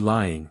actually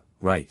lying,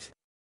 right?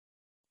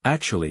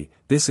 Actually,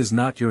 this is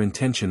not your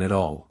intention at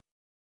all.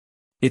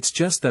 It's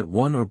just that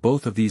one or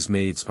both of these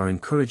maids are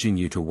encouraging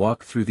you to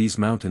walk through these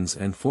mountains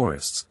and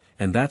forests,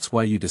 and that's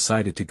why you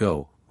decided to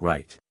go,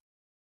 right?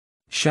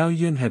 Xiao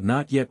Yun had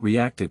not yet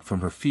reacted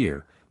from her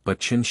fear, but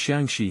Chen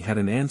Xiangxi had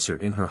an answer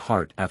in her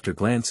heart after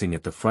glancing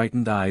at the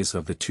frightened eyes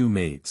of the two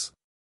maids.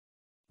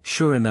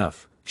 Sure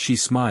enough, she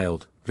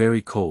smiled,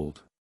 very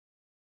cold.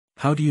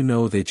 How do you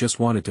know they just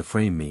wanted to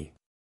frame me?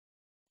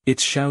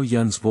 It's Xiao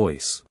Yun's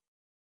voice.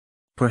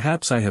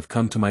 Perhaps I have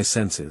come to my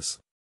senses.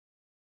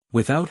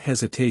 Without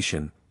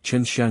hesitation,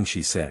 Chen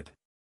Xiangxi said.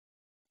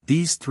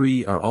 These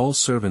three are all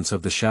servants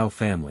of the Xiao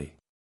family.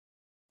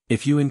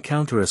 If you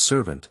encounter a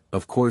servant,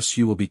 of course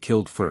you will be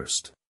killed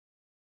first.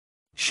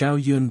 Xiao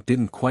Yun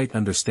didn't quite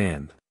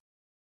understand.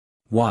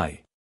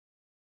 Why?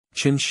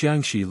 Chen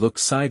Xiangxi looked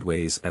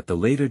sideways at the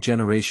later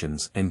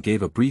generations and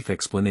gave a brief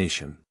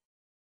explanation.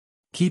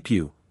 Keep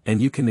you,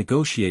 and you can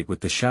negotiate with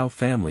the Xiao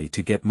family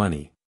to get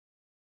money.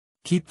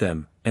 Keep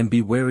them, and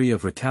be wary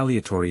of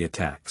retaliatory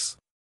attacks.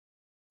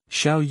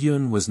 Xiao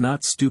Yun was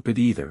not stupid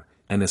either,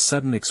 and a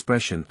sudden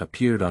expression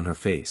appeared on her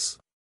face.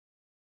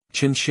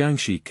 Chen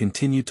Xiangxi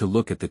continued to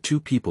look at the two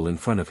people in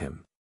front of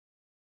him.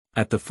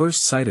 At the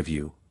first sight of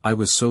you, I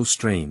was so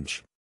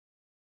strange.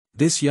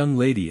 This young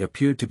lady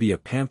appeared to be a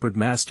pampered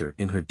master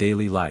in her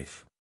daily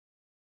life.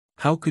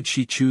 How could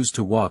she choose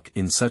to walk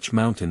in such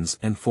mountains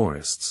and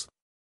forests?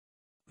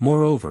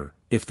 Moreover,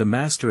 if the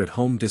master at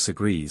home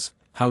disagrees,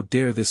 how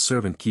dare this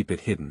servant keep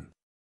it hidden?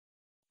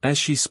 As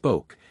she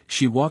spoke,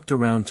 she walked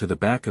around to the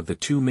back of the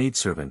two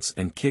maidservants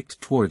and kicked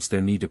towards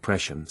their knee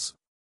depressions.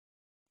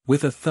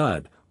 With a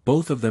thud,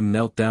 both of them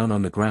knelt down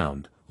on the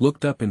ground,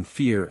 looked up in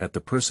fear at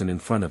the person in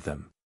front of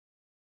them.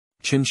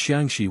 Chen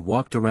Xiangxi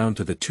walked around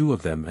to the two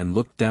of them and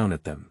looked down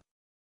at them.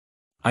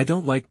 I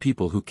don't like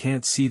people who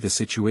can't see the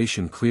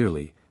situation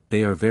clearly,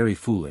 they are very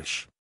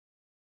foolish.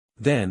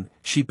 Then,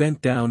 she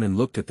bent down and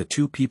looked at the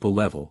two people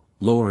level,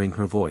 lowering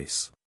her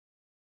voice.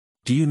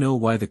 Do you know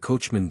why the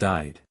coachman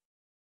died?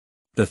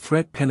 The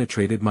threat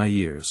penetrated my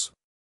ears.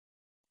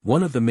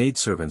 One of the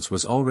maidservants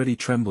was already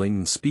trembling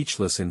and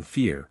speechless in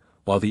fear,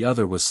 while the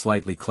other was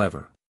slightly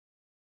clever.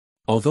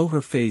 Although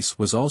her face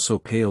was also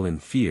pale in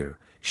fear,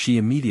 she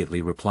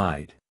immediately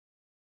replied.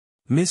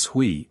 Miss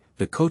Hui,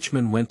 the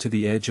coachman went to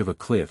the edge of a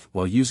cliff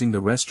while using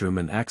the restroom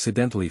and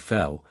accidentally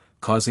fell,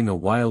 causing a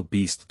wild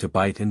beast to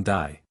bite and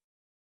die.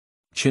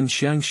 Chen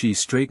Xiangxi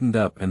straightened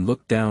up and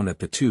looked down at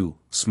the two,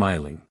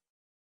 smiling.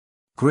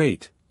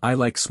 Great, I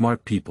like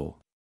smart people.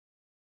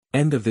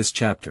 End of this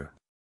chapter.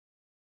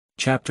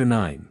 Chapter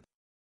 9.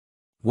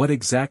 What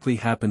exactly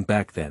happened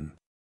back then?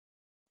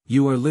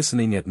 You are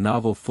listening at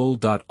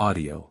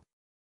novelfull.audio.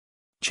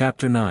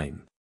 Chapter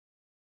 9.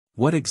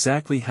 What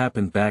exactly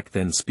happened back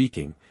then?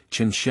 Speaking,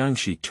 Chen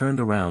Xiangxi turned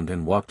around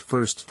and walked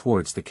first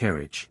towards the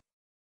carriage.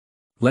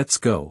 Let's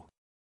go.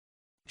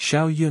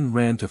 Xiao Yun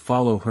ran to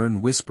follow her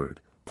and whispered,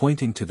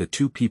 pointing to the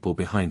two people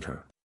behind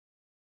her.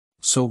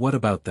 So what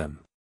about them?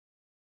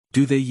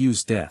 Do they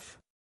use death?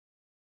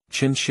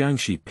 Chen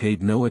Xiangxi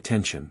paid no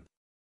attention.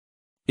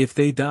 If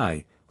they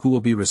die, who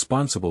will be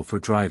responsible for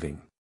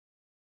driving?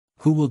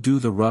 Who will do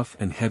the rough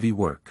and heavy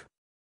work?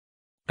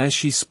 As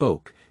she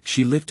spoke,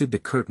 she lifted the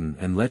curtain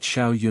and let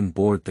Xiao Yun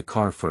board the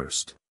car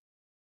first.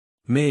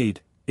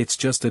 Maid, it's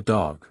just a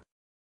dog.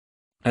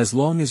 As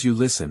long as you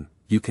listen,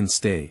 you can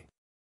stay.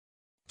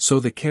 So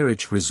the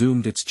carriage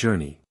resumed its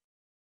journey.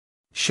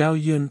 Xiao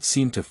Yun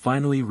seemed to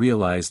finally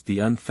realize the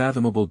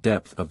unfathomable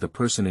depth of the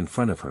person in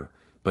front of her,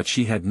 but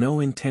she had no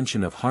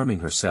intention of harming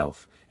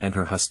herself, and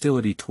her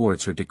hostility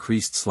towards her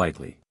decreased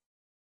slightly.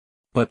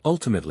 But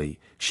ultimately,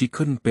 she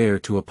couldn't bear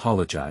to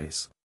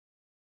apologize.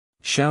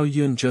 Xiao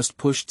Yun just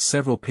pushed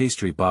several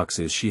pastry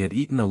boxes she had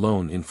eaten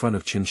alone in front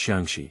of Qin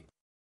Xiangxi.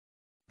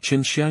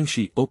 Qin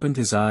Xiangxi opened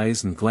his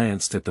eyes and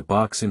glanced at the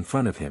box in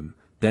front of him,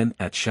 then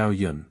at Xiao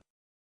Yun.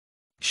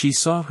 She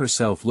saw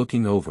herself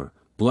looking over,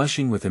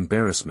 blushing with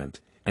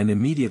embarrassment, and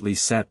immediately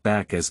sat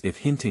back as if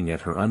hinting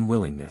at her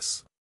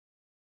unwillingness.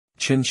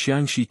 Qin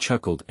Xiangxi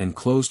chuckled and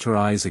closed her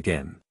eyes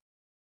again.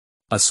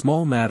 A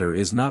small matter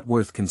is not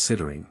worth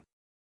considering.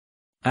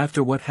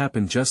 After what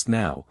happened just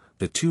now,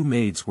 the two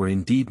maids were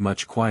indeed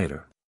much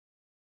quieter.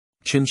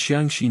 Qin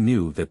Xiangxi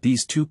knew that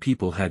these two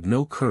people had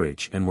no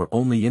courage and were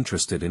only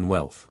interested in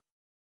wealth.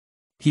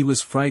 He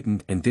was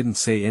frightened and didn't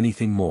say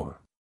anything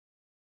more.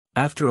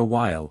 After a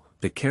while,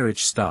 the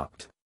carriage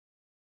stopped.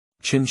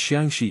 Qin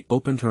Xiangxi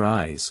opened her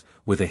eyes,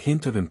 with a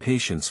hint of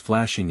impatience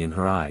flashing in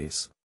her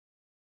eyes.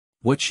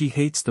 What she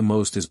hates the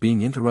most is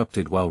being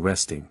interrupted while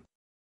resting.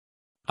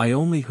 I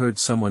only heard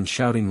someone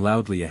shouting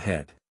loudly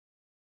ahead.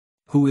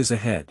 Who is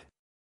ahead?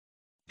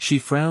 She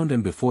frowned,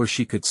 and before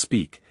she could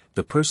speak,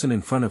 the person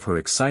in front of her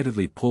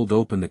excitedly pulled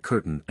open the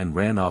curtain and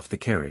ran off the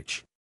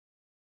carriage.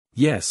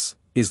 Yes,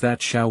 is that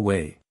Xiao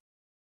Wei?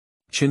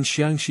 Qin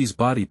Xiangxi's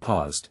body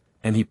paused,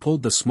 and he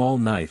pulled the small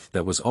knife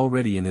that was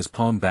already in his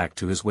palm back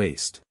to his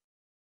waist.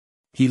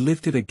 He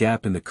lifted a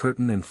gap in the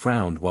curtain and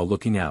frowned while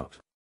looking out.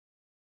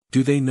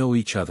 Do they know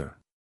each other?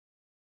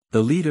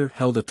 The leader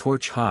held a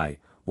torch high,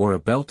 wore a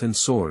belt and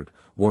sword,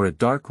 wore a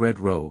dark red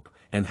robe,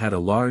 and had a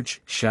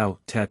large Xiao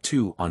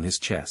tattoo on his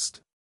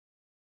chest.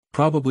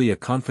 Probably a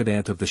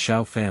confidant of the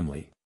Xiao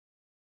family.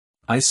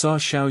 I saw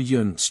Xiao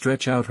Yun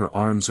stretch out her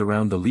arms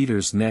around the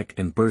leader's neck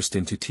and burst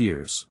into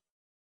tears.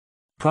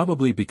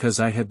 Probably because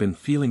I had been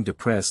feeling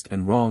depressed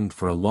and wronged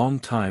for a long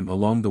time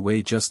along the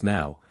way just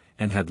now,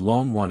 and had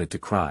long wanted to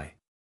cry.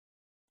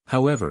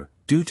 However,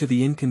 due to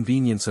the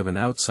inconvenience of an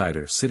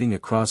outsider sitting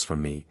across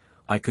from me,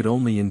 I could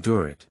only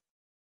endure it.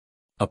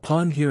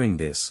 Upon hearing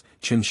this,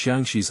 Qin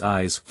Xiangxi's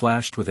eyes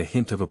flashed with a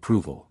hint of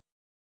approval.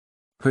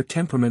 Her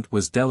temperament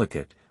was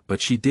delicate,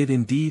 but she did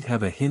indeed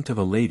have a hint of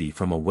a lady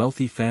from a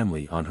wealthy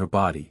family on her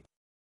body.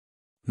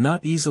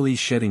 Not easily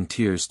shedding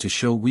tears to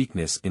show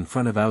weakness in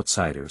front of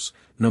outsiders,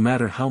 no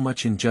matter how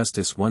much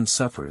injustice one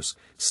suffers,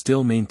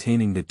 still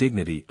maintaining the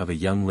dignity of a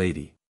young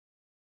lady.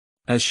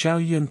 As Xiao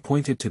Yun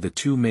pointed to the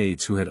two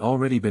maids who had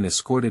already been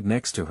escorted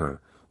next to her,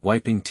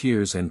 wiping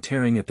tears and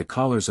tearing at the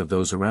collars of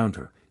those around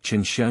her,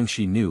 Qin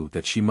Xiangxi knew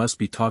that she must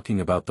be talking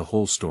about the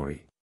whole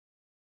story.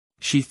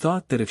 She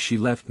thought that if she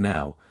left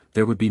now,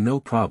 there would be no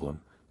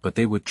problem, but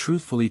they would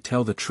truthfully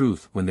tell the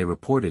truth when they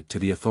reported to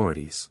the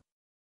authorities.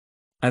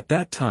 At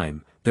that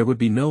time, there would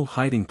be no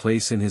hiding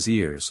place in his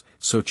ears,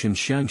 so Qin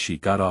Xiangxi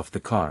got off the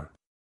car.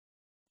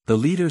 The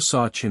leader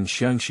saw Qin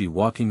Xiangxi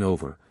walking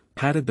over,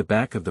 patted the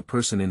back of the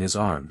person in his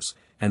arms,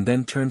 and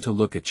then turned to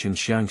look at Qin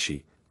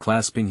Xiangxi,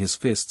 clasping his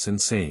fists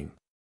and saying,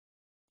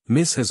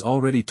 Miss has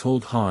already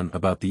told Han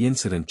about the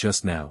incident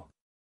just now.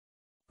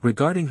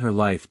 Regarding her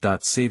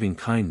life-saving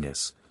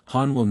kindness,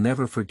 Han will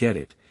never forget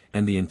it,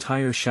 and the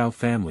entire Xiao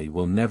family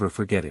will never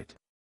forget it.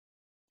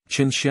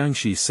 Qin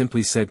Xiangxi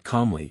simply said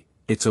calmly,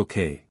 It's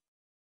okay.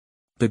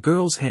 The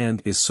girl's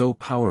hand is so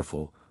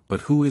powerful,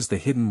 but who is the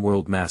hidden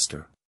world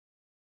master?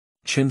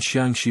 Qin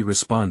Xiangxi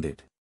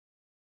responded.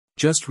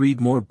 Just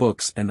read more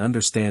books and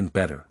understand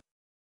better.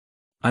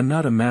 I'm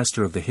not a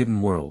master of the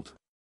hidden world.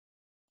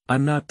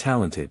 I'm not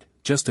talented,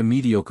 just a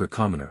mediocre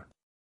commoner.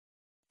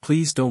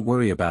 Please don't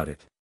worry about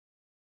it.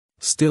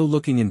 Still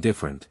looking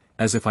indifferent,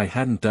 as if I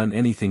hadn't done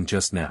anything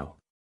just now.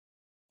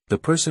 The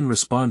person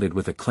responded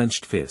with a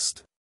clenched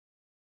fist.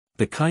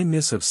 The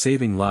kindness of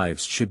saving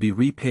lives should be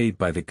repaid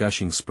by the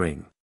gushing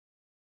spring.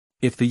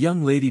 If the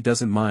young lady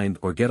doesn't mind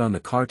or get on the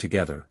car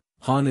together,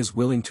 Han is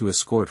willing to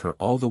escort her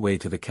all the way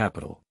to the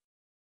capital.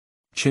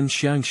 Qin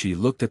Xiangxi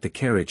looked at the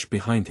carriage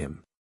behind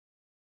him.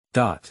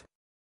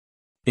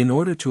 In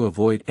order to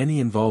avoid any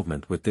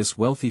involvement with this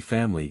wealthy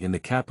family in the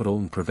capital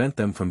and prevent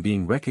them from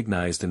being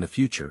recognized in the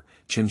future,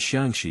 Qin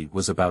Xiangxi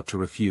was about to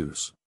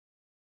refuse.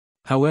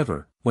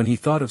 However, when he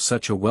thought of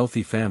such a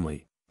wealthy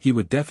family, he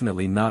would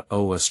definitely not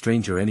owe a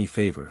stranger any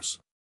favors.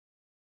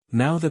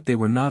 Now that they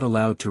were not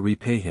allowed to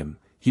repay him,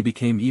 he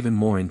became even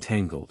more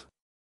entangled.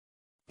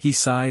 He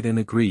sighed and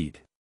agreed.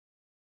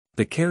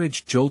 The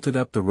carriage jolted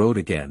up the road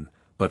again,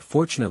 but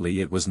fortunately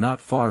it was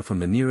not far from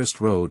the nearest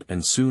road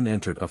and soon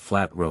entered a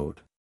flat road.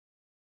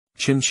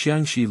 Qin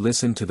Xiangxi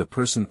listened to the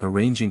person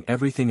arranging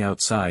everything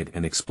outside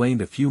and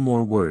explained a few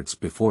more words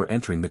before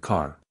entering the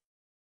car.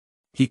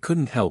 He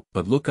couldn't help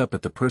but look up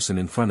at the person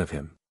in front of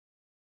him.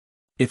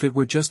 If it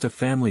were just a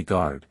family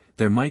guard,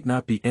 there might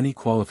not be any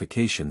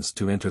qualifications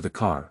to enter the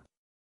car.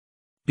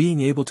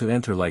 Being able to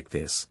enter like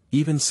this,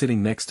 even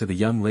sitting next to the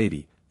young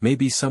lady, may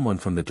be someone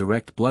from the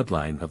direct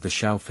bloodline of the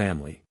Xiao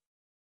family.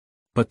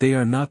 But they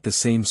are not the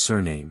same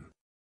surname.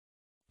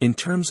 In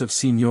terms of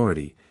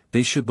seniority,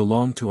 they should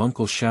belong to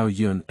Uncle Xiao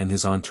Yun and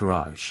his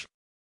entourage.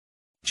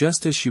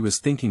 Just as she was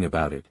thinking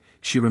about it,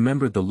 she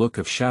remembered the look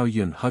of Xiao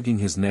Yun hugging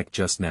his neck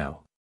just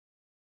now.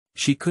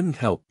 She couldn't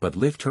help but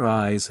lift her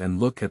eyes and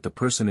look at the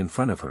person in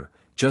front of her,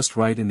 just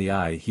right in the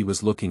eye he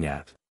was looking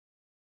at.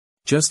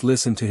 Just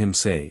listen to him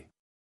say,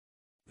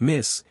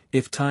 Miss,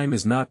 if time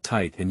is not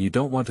tight and you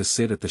don't want to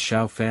sit at the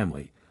Xiao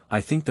family, I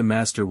think the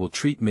master will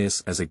treat Miss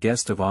as a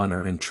guest of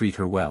honor and treat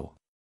her well.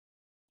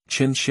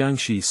 Chen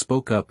Xiangxi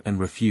spoke up and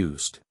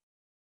refused.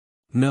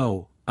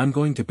 No, I'm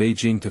going to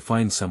Beijing to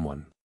find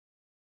someone.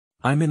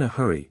 I'm in a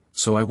hurry,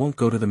 so I won't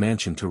go to the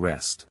mansion to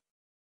rest.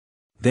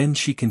 Then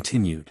she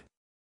continued.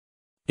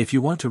 If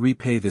you want to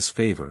repay this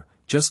favor,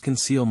 just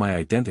conceal my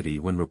identity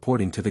when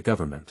reporting to the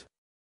government.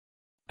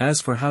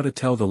 As for how to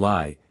tell the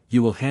lie,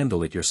 you will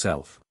handle it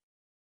yourself.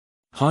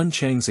 Han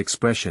Cheng's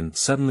expression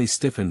suddenly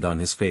stiffened on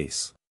his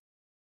face.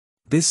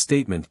 This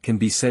statement can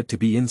be said to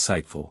be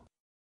insightful.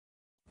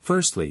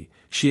 Firstly,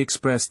 she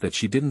expressed that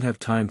she didn't have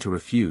time to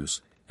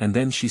refuse, and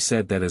then she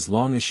said that as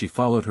long as she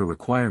followed her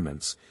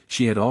requirements,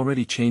 she had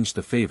already changed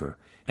the favor,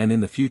 and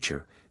in the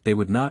future, they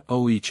would not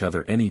owe each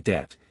other any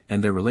debt,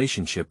 and their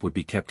relationship would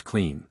be kept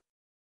clean.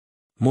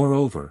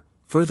 Moreover,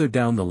 further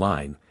down the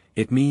line,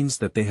 it means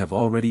that they have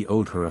already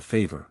owed her a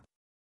favor.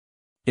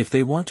 If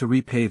they want to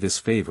repay this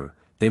favor,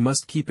 they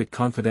must keep it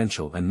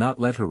confidential and not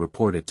let her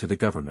report it to the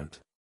government.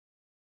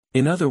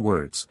 In other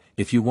words,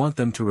 if you want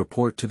them to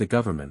report to the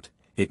government,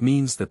 it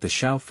means that the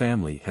Xiao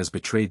family has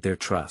betrayed their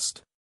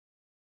trust.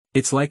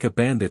 It's like a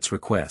bandit's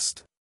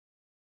request.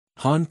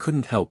 Han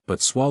couldn't help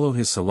but swallow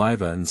his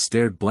saliva and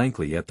stared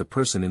blankly at the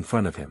person in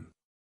front of him.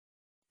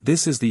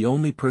 This is the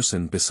only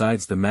person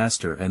besides the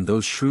master and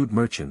those shrewd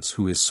merchants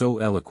who is so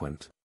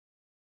eloquent.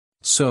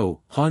 So,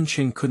 Han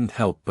Qing couldn't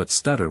help but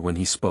stutter when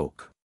he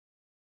spoke.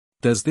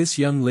 Does this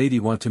young lady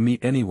want to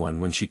meet anyone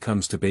when she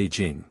comes to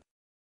Beijing?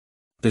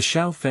 The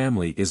Xiao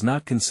family is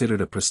not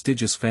considered a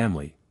prestigious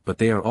family, but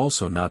they are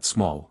also not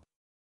small.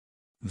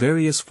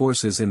 Various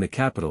forces in the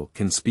capital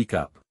can speak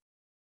up.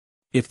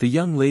 If the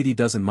young lady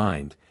doesn't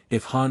mind,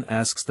 if Han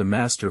asks the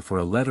master for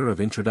a letter of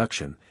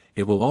introduction,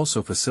 it will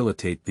also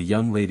facilitate the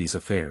young lady's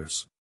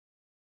affairs.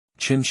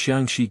 Chen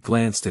Xiangxi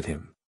glanced at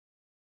him.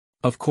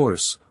 Of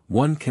course,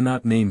 one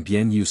cannot name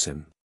Bian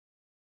Yusen.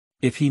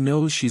 If he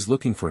knows she's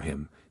looking for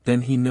him,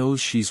 then he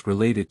knows she's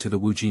related to the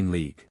Wujin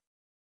League.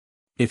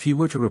 If he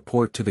were to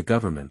report to the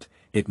government,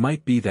 it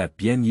might be that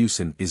Bian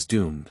Yusen is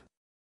doomed.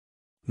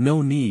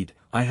 No need,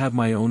 I have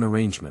my own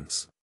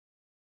arrangements.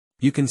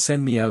 You can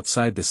send me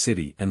outside the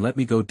city and let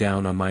me go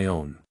down on my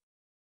own.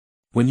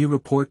 When you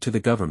report to the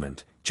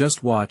government,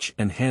 just watch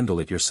and handle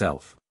it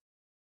yourself.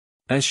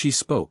 As she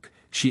spoke,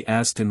 she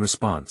asked in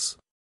response.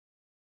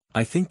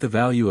 I think the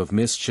value of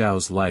Miss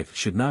Zhao's life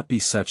should not be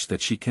such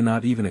that she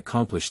cannot even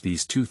accomplish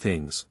these two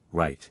things,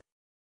 right?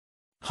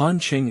 Han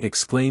Qing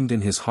exclaimed in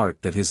his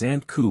heart that his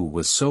Aunt Ku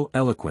was so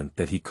eloquent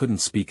that he couldn't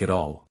speak at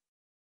all.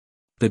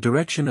 The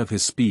direction of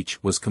his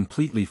speech was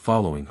completely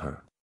following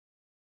her.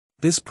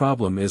 This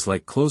problem is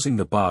like closing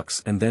the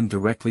box and then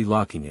directly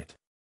locking it.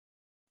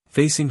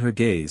 Facing her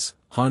gaze,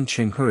 Han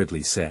Qing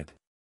hurriedly said.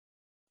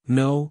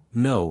 No,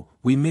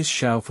 we Miss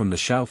Xiao from the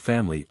Xiao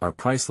family are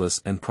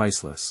priceless and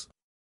priceless.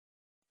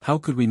 How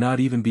could we not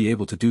even be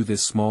able to do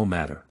this small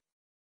matter?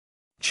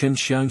 Chen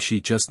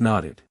Xiangxi just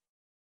nodded.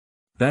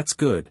 That's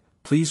good.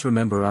 Please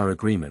remember our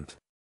agreement.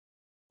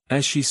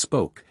 As she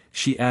spoke,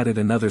 she added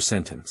another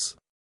sentence.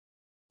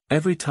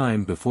 Every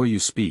time before you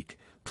speak,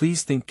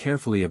 please think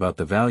carefully about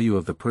the value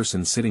of the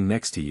person sitting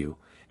next to you,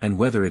 and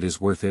whether it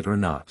is worth it or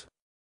not.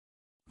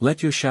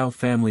 Let your Xiao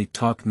family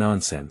talk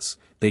nonsense,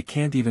 they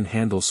can't even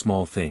handle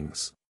small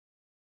things.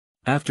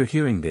 After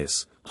hearing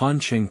this, Han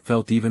Qing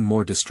felt even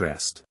more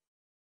distressed.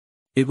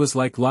 It was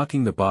like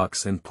locking the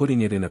box and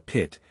putting it in a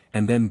pit,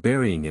 and then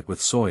burying it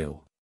with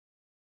soil.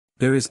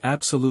 There is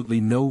absolutely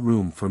no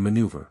room for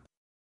maneuver.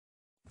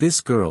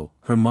 This girl,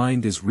 her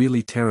mind is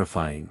really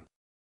terrifying.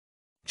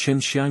 Chen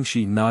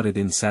Xiangxi nodded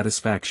in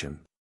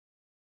satisfaction.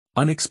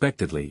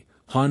 Unexpectedly,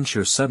 Han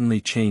Shi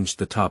suddenly changed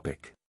the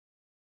topic.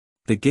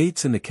 The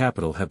gates in the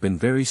capital have been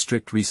very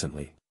strict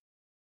recently.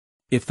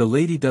 If the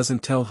lady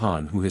doesn't tell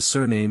Han who his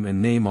surname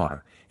and name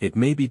are, it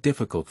may be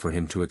difficult for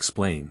him to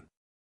explain.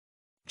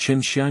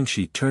 Chen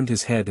Xiangxi turned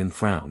his head and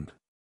frowned.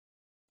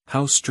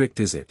 How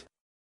strict is it?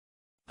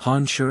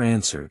 Han Shi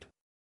answered.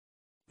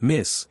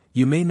 Miss,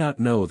 you may not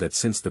know that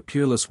since the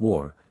Peerless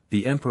War,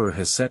 the Emperor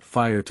has set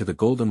fire to the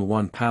Golden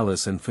Yuan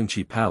Palace and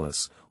Fengqi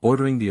Palace,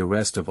 ordering the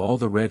arrest of all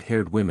the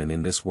red-haired women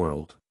in this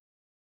world.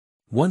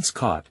 Once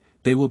caught,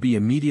 they will be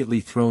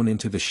immediately thrown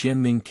into the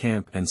Xianming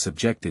camp and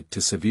subjected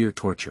to severe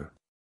torture.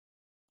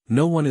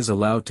 No one is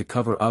allowed to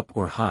cover up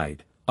or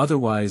hide,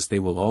 otherwise they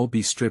will all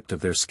be stripped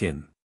of their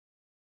skin.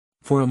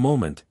 For a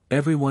moment,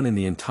 everyone in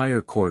the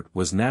entire court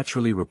was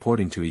naturally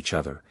reporting to each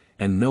other,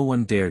 and no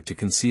one dared to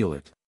conceal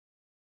it.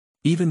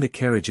 Even the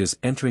carriages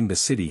entering the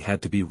city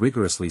had to be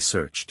rigorously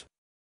searched.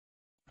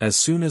 As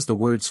soon as the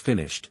words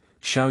finished,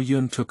 Xiao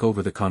Yun took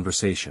over the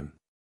conversation.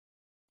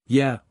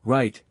 Yeah,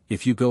 right,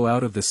 if you go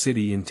out of the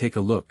city and take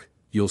a look,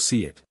 you'll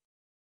see it.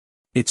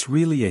 It's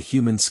really a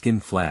human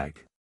skin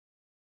flag.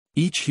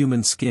 Each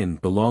human skin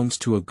belongs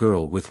to a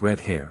girl with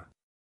red hair.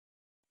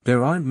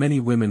 There aren't many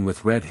women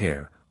with red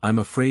hair, I'm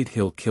afraid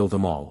he'll kill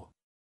them all.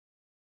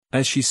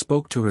 As she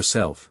spoke to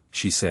herself,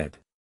 she said.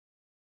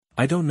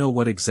 I don't know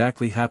what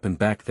exactly happened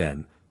back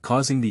then,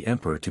 causing the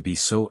emperor to be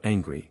so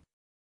angry.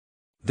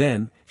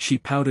 Then, she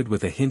pouted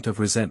with a hint of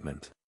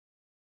resentment.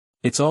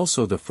 It's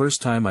also the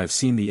first time I've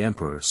seen the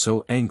emperor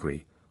so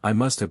angry, I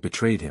must have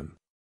betrayed him.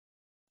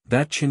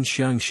 That Qin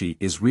Xiangxi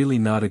is really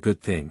not a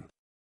good thing.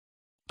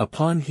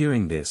 Upon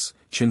hearing this,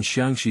 Qin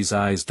Xiangxi's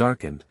eyes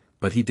darkened,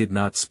 but he did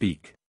not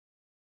speak.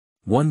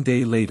 One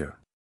day later,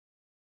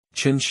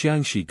 Qin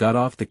Xiangxi got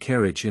off the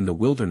carriage in the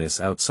wilderness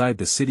outside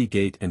the city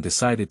gate and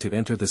decided to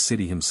enter the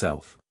city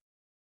himself.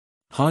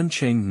 Han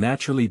Cheng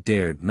naturally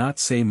dared not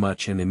say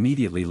much and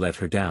immediately let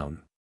her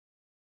down.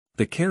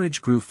 The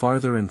carriage grew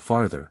farther and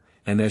farther,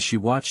 and as she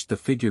watched the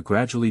figure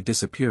gradually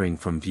disappearing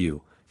from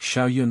view,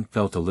 Xiaoyun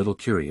felt a little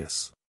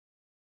curious.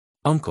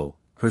 "Uncle,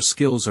 her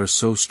skills are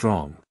so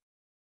strong.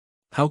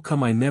 How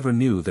come I never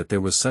knew that there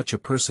was such a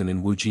person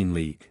in Wujin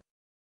League?"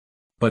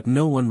 But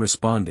no one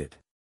responded.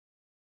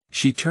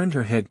 She turned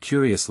her head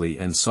curiously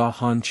and saw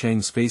Han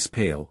Cheng's face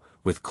pale,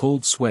 with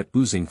cold sweat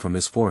oozing from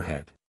his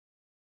forehead.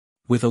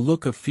 With a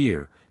look of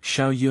fear,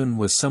 Xiaoyun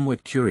was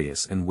somewhat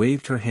curious and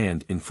waved her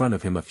hand in front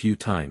of him a few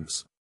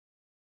times.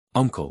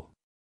 "Uncle."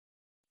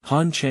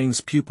 Han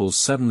Cheng's pupils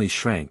suddenly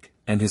shrank,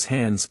 and his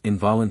hands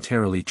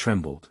involuntarily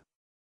trembled.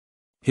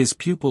 His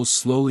pupils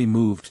slowly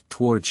moved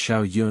towards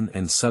Xiaoyun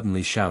and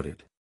suddenly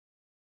shouted.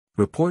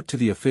 "Report to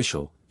the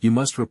official, you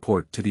must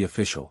report to the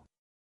official."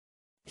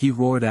 He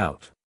roared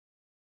out.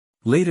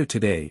 "Later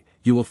today,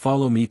 you will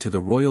follow me to the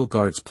royal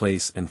guard's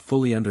place and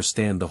fully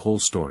understand the whole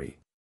story.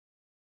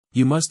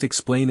 You must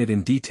explain it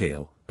in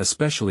detail,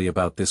 especially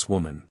about this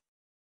woman.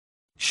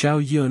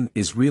 Xiaoyun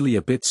is really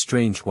a bit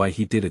strange why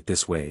he did it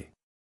this way.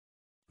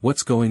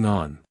 What's going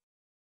on?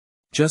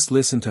 Just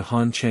listen to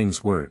Han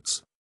Cheng's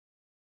words.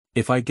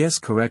 If I guess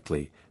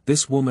correctly,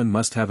 this woman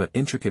must have an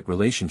intricate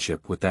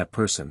relationship with that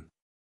person.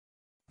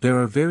 There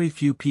are very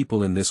few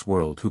people in this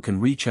world who can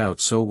reach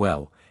out so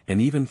well, and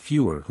even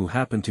fewer who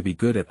happen to be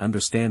good at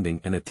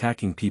understanding and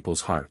attacking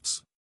people's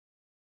hearts.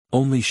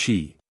 Only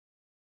she.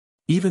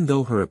 Even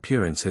though her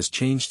appearance has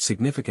changed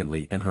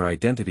significantly and her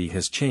identity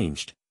has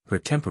changed, her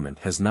temperament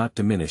has not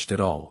diminished at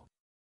all.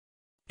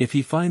 If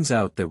he finds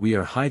out that we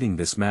are hiding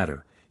this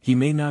matter, he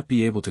may not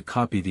be able to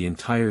copy the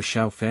entire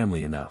Xiao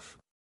family enough.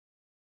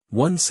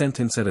 One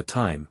sentence at a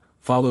time,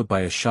 followed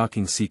by a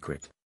shocking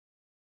secret.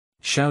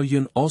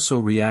 Xiaoyun also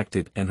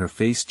reacted and her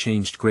face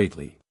changed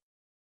greatly.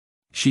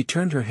 She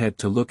turned her head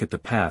to look at the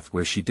path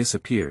where she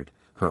disappeared,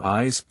 her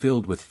eyes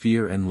filled with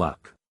fear and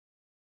luck.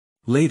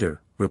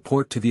 Later,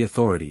 report to the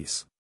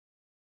authorities.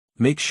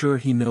 Make sure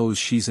he knows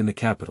she's in the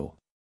capital.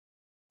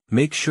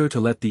 Make sure to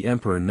let the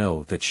emperor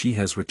know that she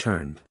has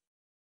returned.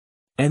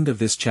 End of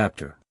this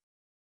chapter.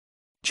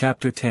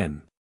 Chapter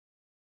 10.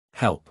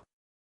 Help.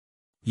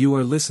 You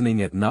are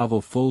listening at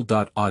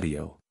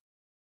novelfull.audio.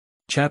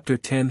 Chapter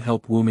 10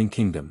 Help Wuming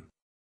Kingdom.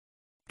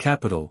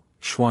 Capital,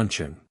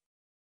 Xuancheng.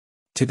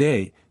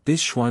 Today,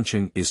 this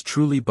Xuancheng is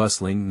truly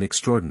bustling and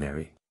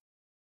extraordinary.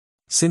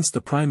 Since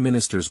the Prime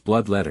Minister's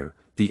blood letter,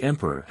 the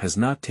Emperor has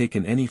not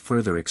taken any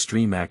further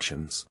extreme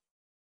actions.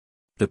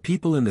 The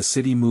people in the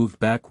city moved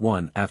back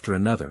one after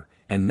another,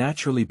 and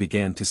naturally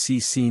began to see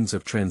scenes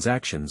of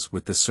transactions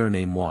with the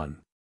surname Wan.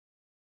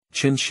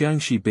 Qin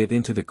Xiangxi bit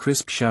into the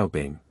crisp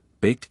xiaobing,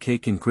 baked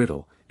cake in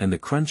griddle, and the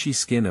crunchy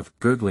skin of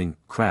gurgling,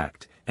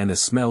 cracked, and a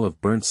smell of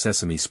burnt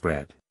sesame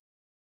spread.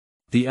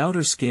 The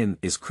outer skin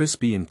is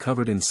crispy and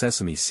covered in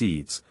sesame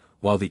seeds,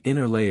 while the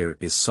inner layer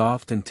is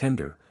soft and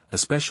tender,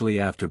 especially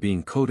after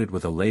being coated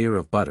with a layer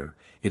of butter,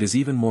 it is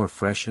even more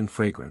fresh and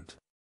fragrant.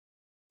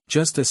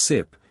 Just a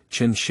sip,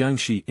 Qin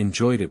Xiangxi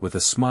enjoyed it with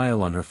a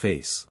smile on her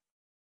face.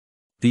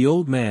 The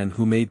old man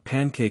who made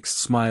pancakes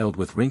smiled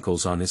with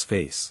wrinkles on his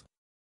face.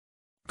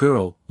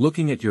 "Girl,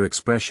 looking at your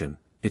expression,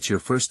 it's your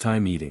first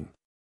time eating.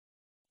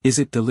 Is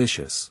it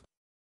delicious?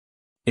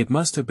 It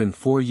must have been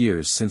 4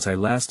 years since I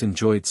last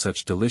enjoyed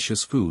such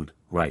delicious food,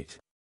 right?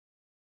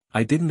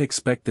 I didn't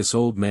expect this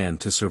old man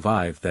to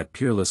survive that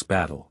peerless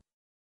battle.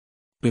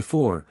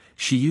 Before,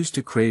 she used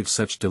to crave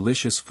such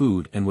delicious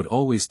food and would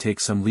always take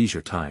some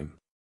leisure time.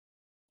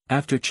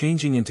 After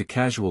changing into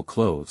casual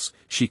clothes,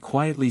 she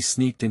quietly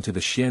sneaked into the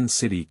Xian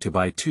city to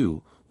buy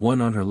 2,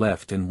 one on her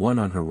left and one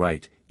on her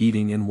right,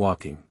 eating and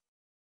walking.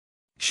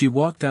 She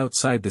walked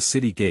outside the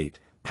city gate,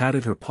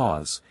 patted her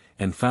paws,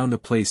 and found a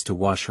place to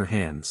wash her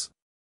hands.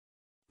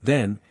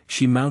 Then,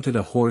 she mounted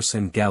a horse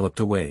and galloped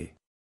away.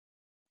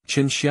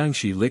 Qin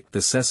Xiangxi licked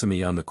the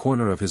sesame on the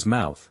corner of his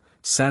mouth,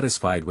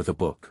 satisfied with a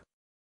book.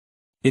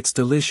 It's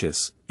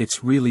delicious,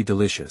 it's really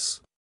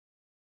delicious.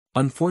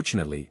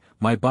 Unfortunately,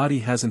 my body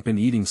hasn't been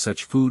eating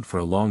such food for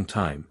a long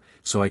time,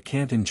 so I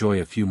can't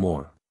enjoy a few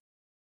more.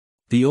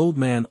 The old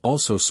man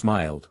also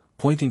smiled,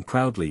 pointing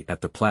proudly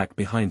at the plaque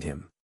behind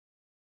him.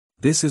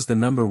 This is the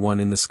number 1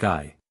 in the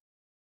sky.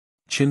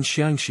 Qin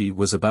Xiangxi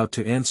was about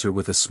to answer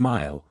with a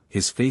smile,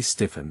 his face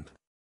stiffened.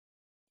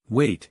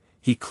 Wait,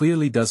 he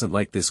clearly doesn't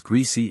like this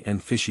greasy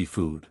and fishy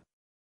food.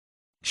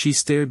 She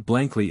stared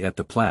blankly at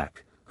the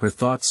plaque, her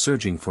thoughts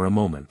surging for a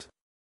moment.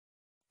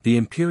 The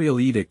imperial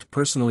edict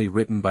personally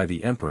written by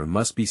the emperor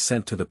must be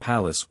sent to the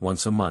palace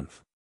once a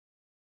month.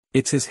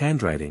 It's his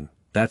handwriting,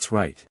 that's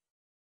right.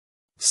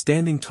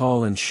 Standing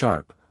tall and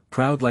sharp,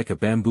 proud like a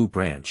bamboo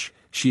branch,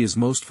 she is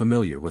most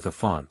familiar with a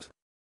font.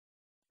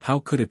 How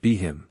could it be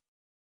him?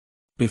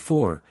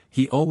 Before,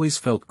 he always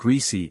felt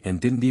greasy and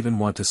didn't even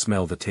want to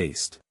smell the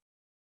taste.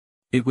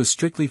 It was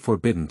strictly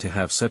forbidden to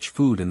have such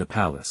food in the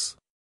palace.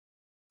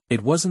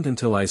 It wasn't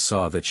until I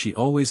saw that she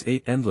always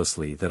ate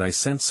endlessly that I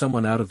sent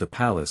someone out of the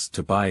palace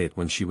to buy it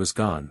when she was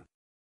gone.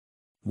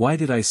 Why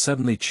did I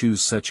suddenly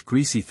choose such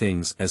greasy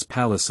things as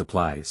palace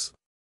supplies?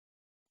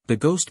 The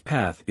ghost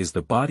path is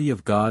the body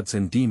of gods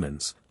and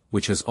demons,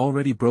 which has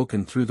already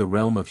broken through the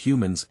realm of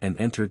humans and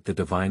entered the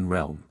divine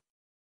realm.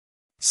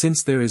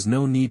 Since there is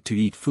no need to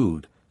eat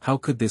food, how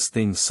could this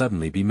thing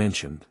suddenly be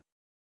mentioned?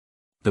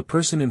 The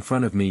person in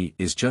front of me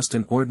is just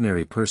an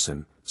ordinary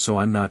person, so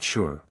I'm not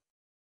sure.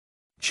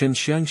 Chen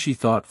Xiangxi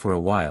thought for a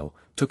while,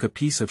 took a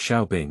piece of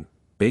xiaobing,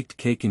 baked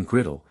cake and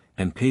griddle,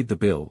 and paid the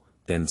bill,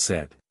 then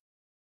said.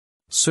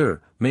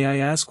 Sir, may I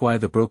ask why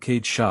the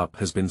brocade shop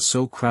has been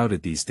so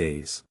crowded these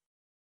days?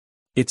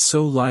 It's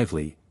so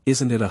lively,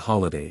 isn't it a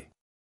holiday?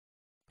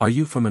 Are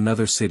you from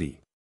another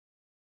city?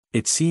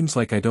 It seems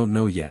like I don't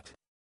know yet.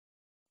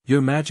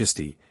 Your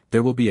Majesty,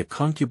 there will be a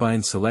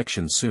concubine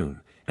selection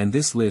soon, and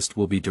this list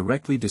will be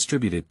directly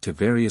distributed to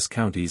various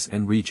counties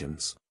and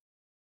regions.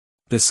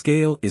 The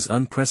scale is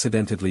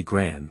unprecedentedly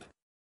grand.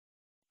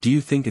 Do you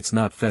think it's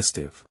not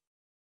festive?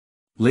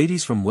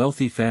 Ladies from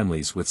wealthy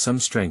families with some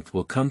strength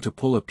will come to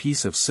pull a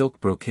piece of silk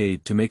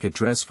brocade to make a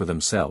dress for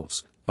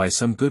themselves, buy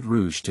some good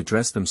rouge to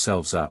dress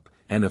themselves up,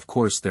 and of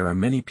course there are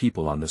many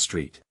people on the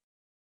street.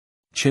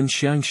 Chen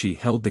Xiangxi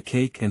held the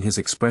cake and his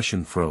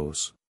expression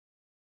froze.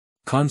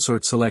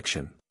 Consort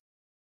selection.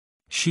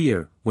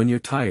 Sheer, when you're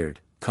tired,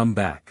 come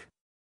back.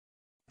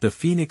 The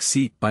phoenix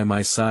seat by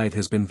my side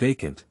has been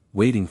vacant,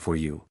 waiting for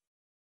you.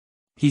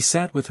 He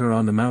sat with her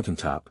on the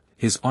mountaintop,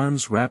 his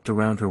arms wrapped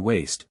around her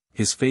waist,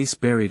 his face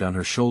buried on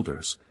her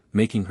shoulders,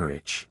 making her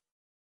itch.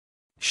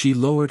 She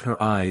lowered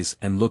her eyes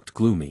and looked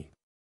gloomy.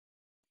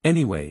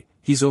 Anyway,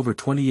 he's over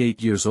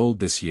 28 years old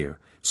this year,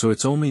 so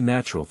it's only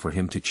natural for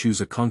him to choose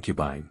a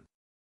concubine.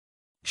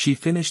 She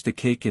finished the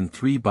cake in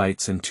 3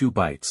 bites and 2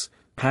 bites,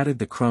 patted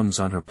the crumbs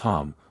on her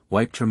palm,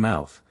 wiped her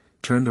mouth,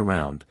 turned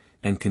around,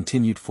 and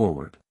continued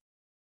forward.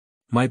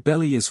 My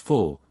belly is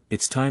full,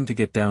 it's time to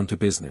get down to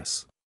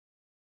business.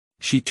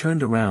 She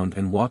turned around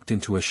and walked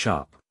into a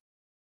shop.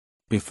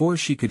 Before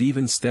she could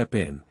even step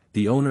in,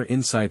 the owner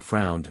inside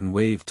frowned and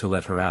waved to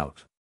let her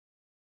out.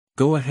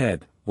 Go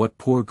ahead, what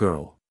poor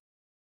girl.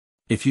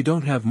 If you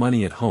don't have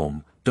money at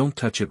home, don't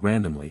touch it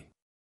randomly.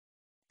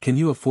 Can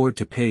you afford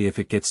to pay if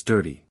it gets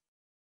dirty?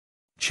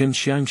 Chen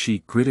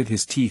Xiangxi gritted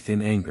his teeth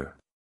in anger.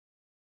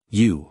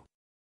 You.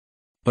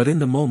 But in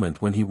the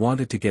moment when he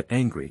wanted to get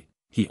angry,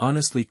 he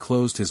honestly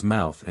closed his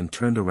mouth and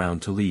turned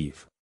around to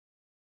leave.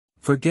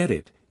 Forget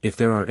it, if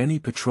there are any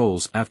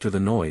patrols after the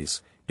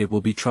noise, it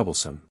will be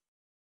troublesome.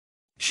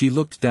 She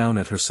looked down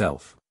at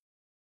herself.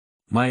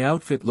 My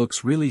outfit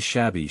looks really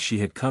shabby. She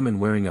had come in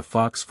wearing a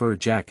fox fur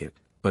jacket,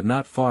 but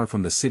not far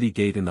from the city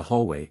gate in the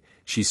hallway,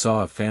 she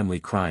saw a family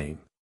crying.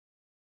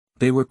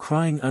 They were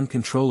crying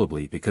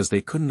uncontrollably because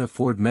they couldn't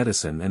afford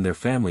medicine and their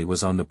family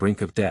was on the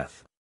brink of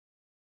death.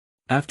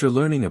 After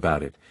learning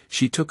about it,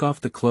 she took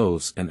off the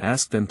clothes and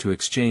asked them to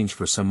exchange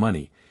for some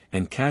money,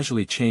 and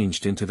casually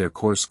changed into their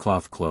coarse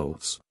cloth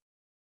clothes.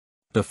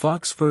 The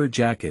fox fur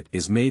jacket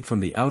is made from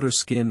the outer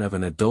skin of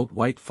an adult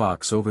white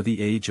fox over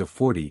the age of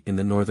 40 in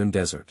the northern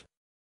desert.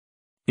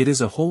 It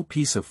is a whole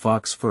piece of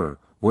fox fur,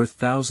 worth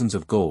thousands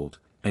of gold,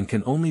 and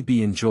can only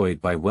be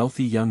enjoyed by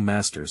wealthy young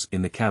masters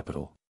in the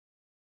capital.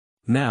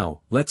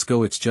 Now, let's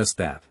go. It's just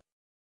that.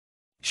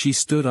 She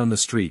stood on the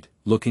street,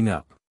 looking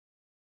up.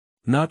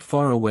 Not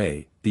far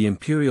away, the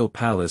imperial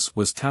palace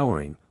was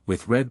towering,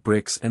 with red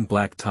bricks and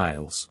black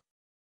tiles.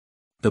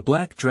 The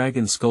black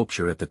dragon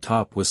sculpture at the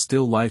top was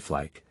still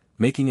lifelike,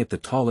 making it the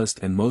tallest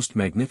and most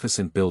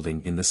magnificent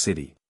building in the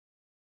city.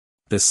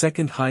 The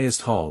second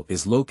highest hall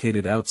is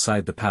located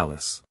outside the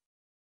palace.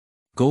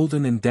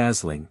 Golden and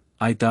dazzling,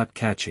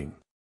 eye-catching.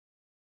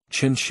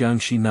 Chen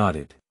Xiangxi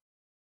nodded.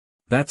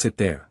 That's it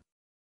there.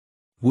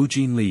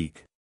 Wujin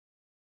League.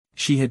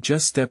 She had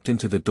just stepped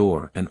into the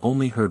door and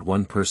only heard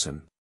one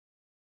person.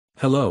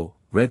 Hello,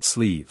 Red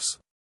Sleeves.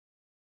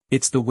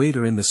 It's the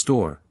waiter in the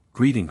store,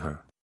 greeting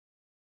her.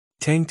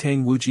 Tang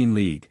Wujin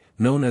League,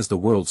 known as the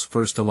world's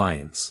first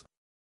alliance.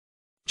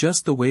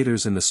 Just the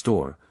waiters in the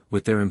store,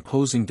 with their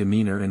imposing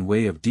demeanor and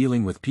way of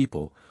dealing with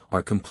people,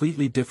 are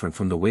completely different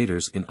from the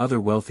waiters in other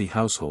wealthy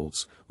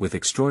households, with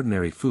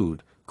extraordinary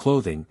food,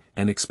 clothing,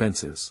 and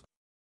expenses.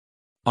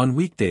 On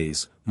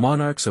weekdays,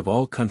 monarchs of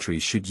all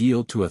countries should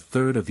yield to a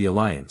third of the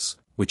alliance,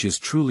 which is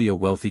truly a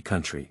wealthy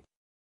country.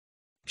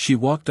 She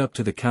walked up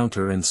to the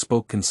counter and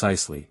spoke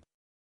concisely.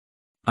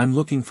 I'm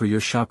looking for your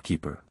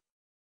shopkeeper.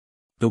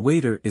 The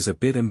waiter is a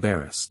bit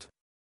embarrassed.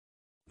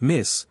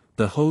 Miss,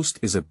 the host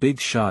is a big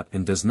shot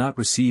and does not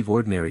receive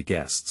ordinary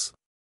guests.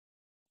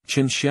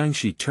 Chen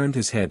Xiangxi turned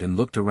his head and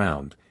looked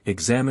around,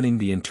 examining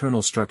the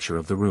internal structure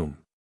of the room.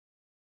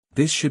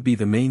 This should be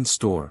the main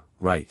store,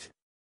 right?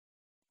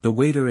 The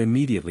waiter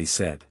immediately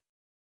said.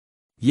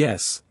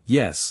 Yes,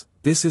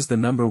 this is the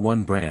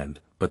 #1 brand,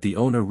 but the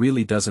owner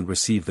really doesn't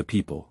receive the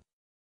people.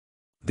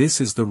 This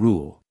is the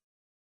rule.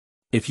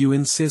 If you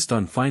insist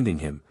on finding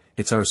him,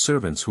 it's our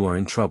servants who are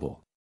in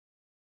trouble.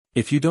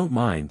 If you don't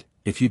mind,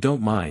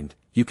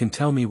 you can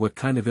tell me what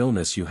kind of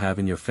illness you have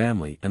in your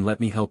family and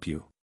let me help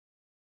you.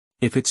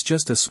 If it's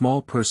just a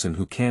small person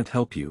who can't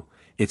help you,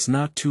 it's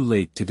not too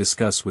late to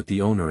discuss with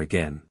the owner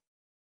again.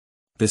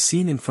 The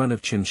scene in front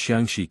of Chen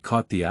Xiangxi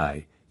caught the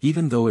eye,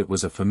 even though it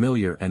was a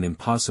familiar and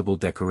impossible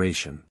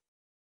decoration.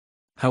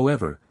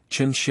 However,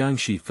 Chen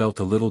Xiangxi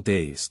felt a little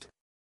dazed.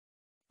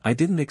 I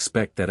didn't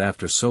expect that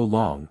after so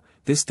long,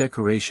 this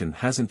decoration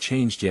hasn't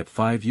changed yet.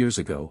 5 years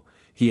ago,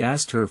 he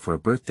asked her for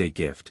a birthday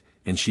gift,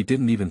 and she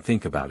didn't even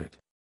think about it.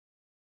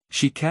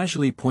 She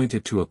casually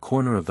pointed to a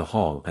corner of the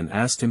hall and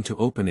asked him to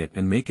open it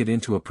and make it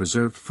into a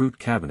preserved fruit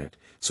cabinet,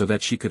 so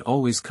that she could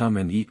always come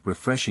and eat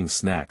refreshing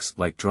snacks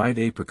like dried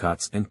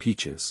apricots and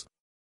peaches.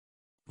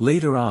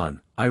 Later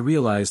on, I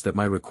realized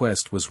that my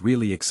request was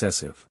really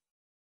excessive.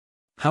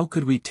 How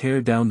could we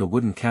tear down the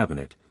wooden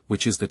cabinet,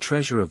 which is the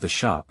treasure of the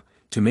shop,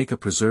 to make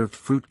a preserved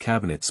fruit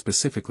cabinet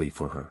specifically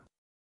for her?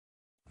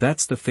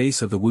 That's the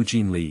face of the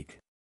Wujin League.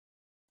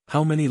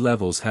 How many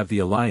levels have the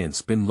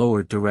alliance been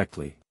lowered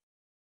directly?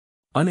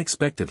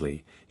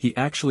 Unexpectedly, he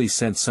actually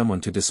sent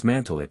someone to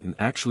dismantle it and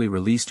actually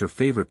released her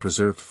favorite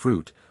preserved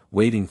fruit,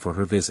 waiting for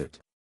her visit.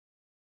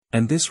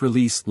 And this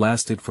release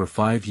lasted for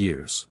 5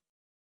 years.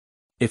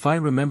 If I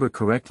remember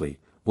correctly,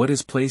 what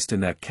is placed in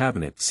that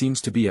cabinet seems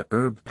to be a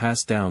herb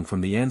passed down from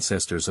the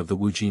ancestors of the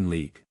Wujin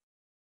League.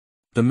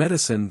 The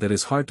medicine that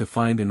is hard to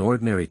find in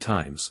ordinary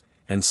times,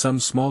 and some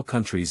small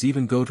countries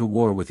even go to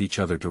war with each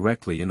other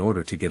directly in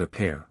order to get a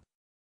pair.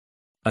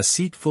 A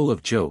seat full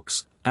of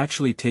jokes,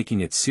 actually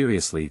taking it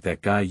seriously.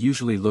 That guy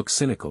usually looks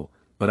cynical,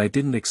 but I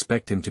didn't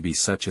expect him to be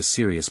such a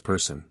serious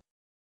person.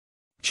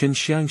 Chen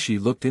Xiangxi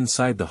looked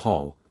inside the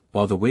hall,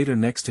 while the waiter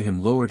next to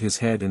him lowered his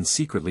head and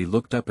secretly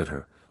looked up at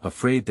her,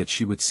 afraid that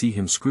she would see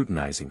him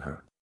scrutinizing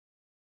her.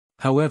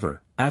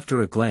 However, after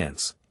a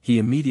glance, he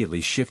immediately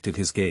shifted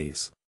his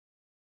gaze.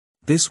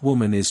 This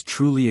woman is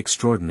truly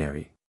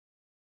extraordinary.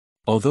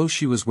 Although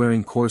she was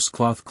wearing coarse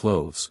cloth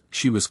clothes,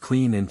 she was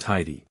clean and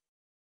tidy.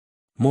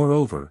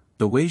 Moreover,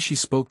 the way she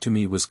spoke to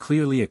me was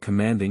clearly a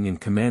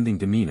commanding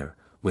demeanor,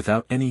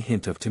 without any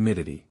hint of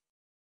timidity.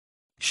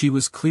 She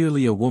was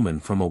clearly a woman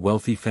from a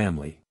wealthy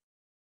family.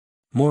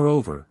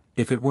 Moreover,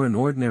 if it were an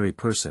ordinary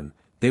person,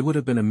 they would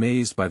have been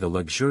amazed by the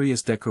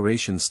luxurious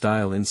decoration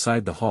style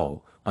inside the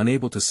hall,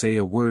 unable to say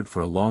a word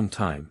for a long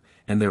time,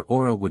 and their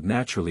aura would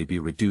naturally be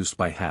reduced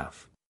by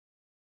half.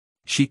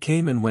 She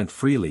came and went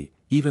freely,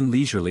 even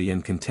leisurely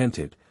and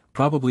contented,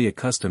 probably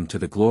accustomed to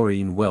the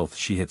glory and wealth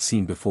she had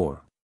seen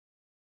before.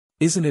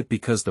 Isn't it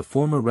because the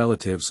former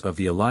relatives of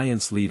the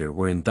alliance leader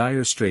were in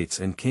dire straits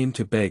and came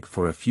to beg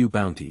for a few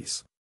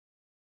bounties?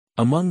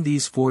 Among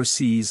these 4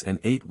 seas and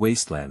 8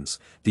 wastelands,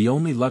 the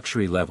only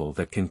luxury level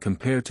that can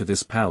compare to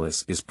this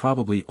palace is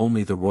probably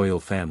only the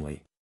royal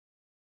family.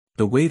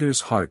 The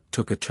waiter's heart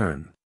took a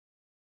turn.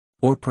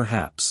 Or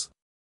perhaps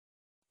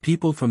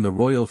people from the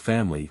royal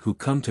family who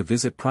come to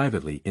visit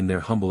privately in their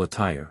humble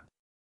attire.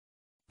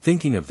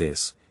 Thinking of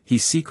this, he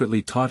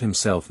secretly taught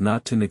himself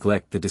not to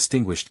neglect the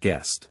distinguished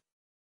guest.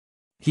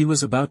 He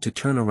was about to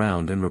turn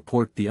around and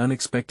report the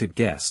unexpected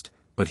guest,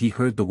 but he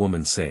heard the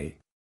woman say,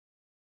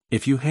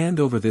 "If you hand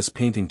over this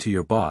painting to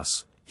your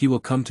boss, he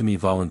will come to me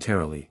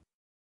voluntarily."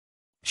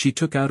 She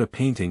took out a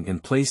painting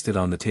and placed it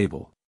on the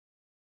table.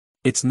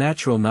 It's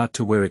natural not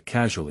to wear it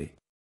casually.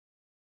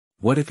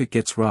 What if it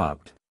gets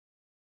robbed?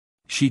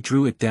 She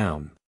drew it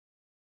down.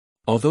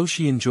 Although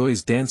she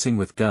enjoys dancing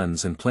with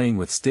guns and playing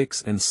with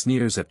sticks and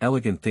sneers at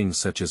elegant things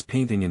such as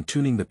painting and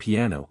tuning the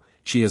piano,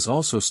 she has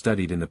also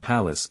studied in the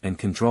palace and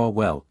can draw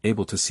well,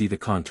 able to see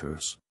the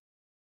contours.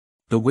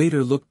 The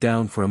waiter looked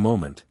down for a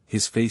moment,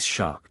 his face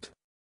shocked.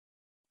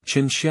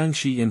 Chen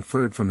Xiangxi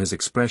inferred from his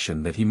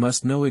expression that he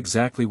must know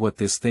exactly what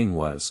this thing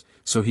was,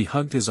 so he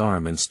hugged his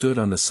arm and stood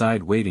on the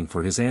side waiting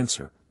for his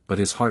answer, but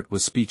his heart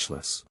was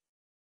speechless.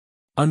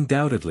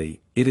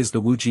 Undoubtedly, it is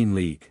the Wujin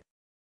League.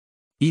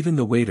 Even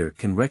the waiter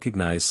can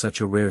recognize such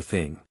a rare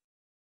thing.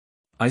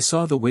 I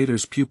saw the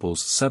waiter's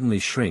pupils suddenly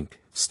shrink,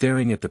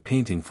 staring at the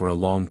painting for a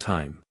long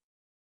time.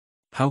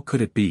 How could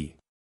it be?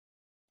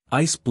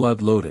 Ice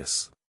blood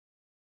lotus.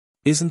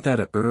 Isn't that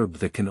a herb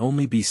that can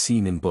only be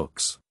seen in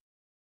books?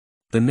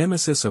 The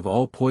nemesis of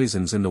all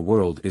poisons in the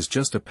world is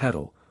just a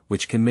petal,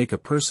 which can make a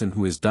person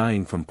who is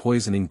dying from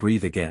poisoning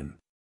breathe again.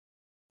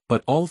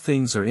 But all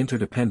things are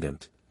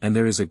interdependent, and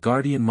there is a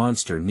guardian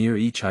monster near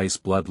each ice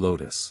blood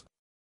lotus.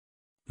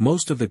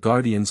 Most of the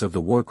guardians of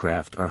the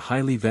Warcraft are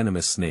highly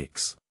venomous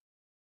snakes.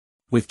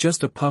 With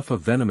just a puff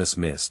of venomous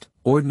mist,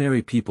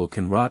 ordinary people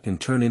can rot and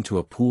turn into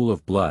a pool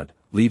of blood,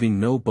 leaving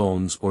no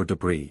bones or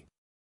debris.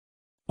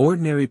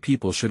 Ordinary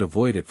people should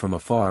avoid it from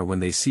afar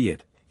when they see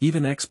it.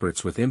 Even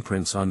experts with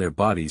imprints on their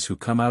bodies who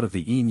come out of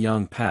the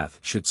yin-yang path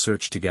should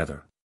search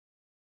together.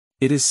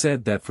 It is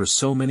said that for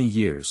so many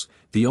years,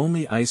 the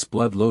only ice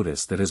blood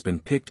lotus that has been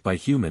picked by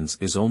humans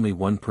is only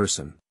one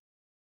person.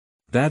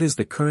 That is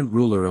the current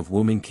ruler of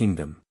Yongyao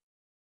Kingdom.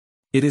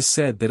 It is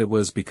said that it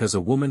was because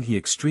a woman he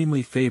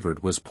extremely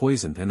favored was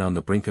poisoned and on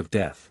the brink of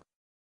death.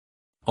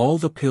 All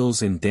the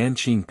pills in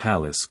Danqing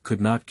Palace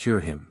could not cure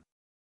him.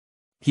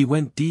 He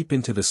went deep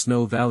into the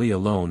snow valley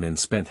alone and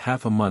spent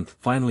half a month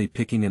finally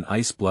picking an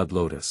ice blood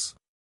lotus.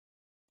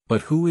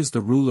 But who is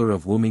the ruler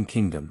of Wuming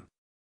Kingdom?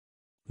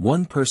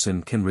 One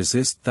person can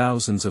resist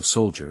thousands of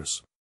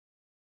soldiers.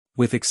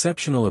 With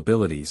exceptional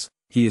abilities,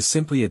 he is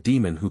simply a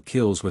demon who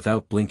kills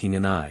without blinking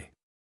an eye.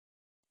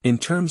 In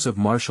terms of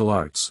martial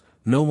arts,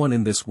 no one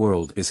in this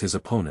world is his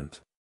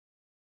opponent.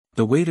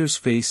 The waiter's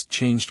face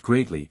changed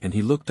greatly and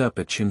he looked up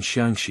at Qin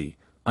Xiangxi,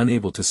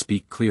 unable to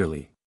speak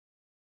clearly.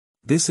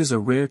 This is a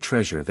rare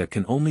treasure that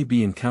can only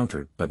be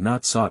encountered but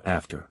not sought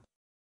after.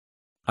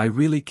 I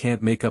really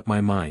can't make up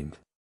my mind.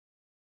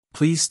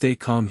 Please stay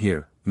calm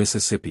here,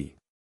 Mississippi.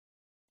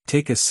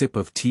 Take a sip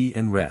of tea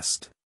and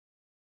rest.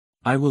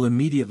 I will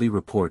immediately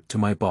report to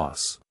my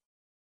boss.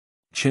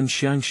 Qin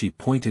Xiangxi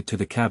pointed to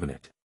the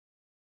cabinet.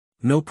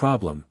 No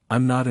problem,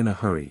 I'm not in a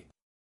hurry.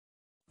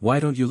 Why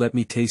don't you let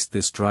me taste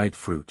this dried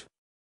fruit?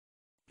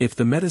 If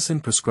the medicine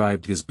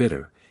prescribed is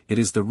bitter, it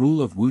is the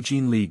rule of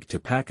Wujin League to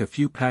pack a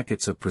few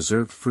packets of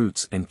preserved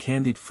fruits and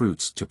candied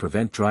fruits to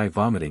prevent dry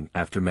vomiting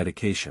after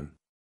medication.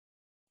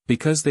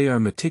 Because they are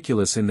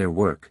meticulous in their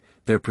work,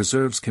 their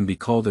preserves can be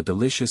called a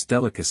delicious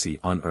delicacy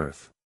on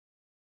earth.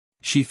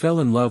 She fell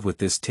in love with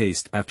this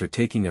taste after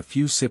taking a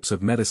few sips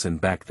of medicine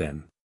back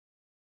then.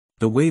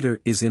 The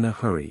waiter is in a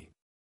hurry.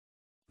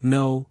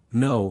 No,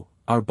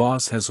 our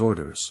boss has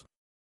orders.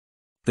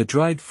 The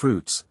dried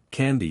fruits,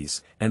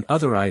 candies, and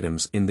other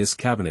items in this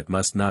cabinet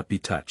must not be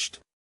touched.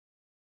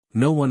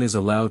 No one is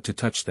allowed to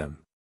touch them.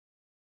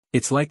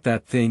 It's like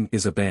that thing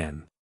is a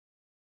ban.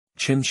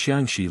 Qin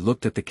Xiangxi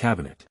looked at the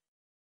cabinet.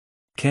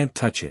 Can't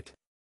touch it.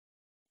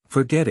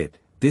 Forget it,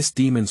 this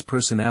demon's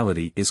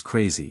personality is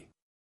crazy.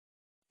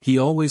 He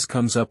always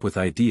comes up with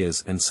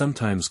ideas and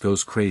sometimes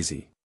goes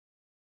crazy.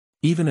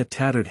 Even a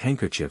tattered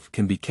handkerchief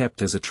can be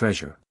kept as a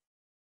treasure.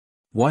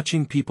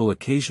 Watching people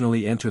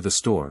occasionally enter the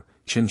store,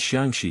 Qin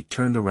Xiangxi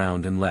turned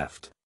around and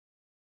left.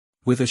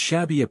 With a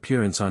shabby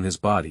appearance on his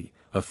body,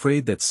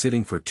 afraid that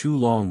sitting for too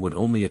long would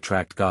only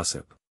attract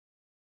gossip.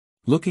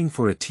 Looking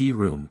for a tea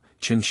room,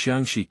 Qin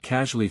Xiangxi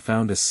casually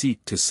found a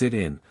seat to sit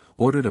in,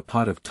 ordered a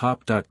pot of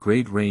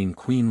top-grade Rain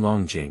Queen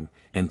Longjing,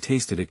 and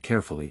tasted it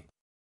carefully.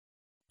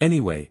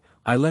 Anyway,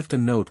 I left a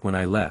note when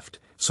I left,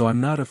 so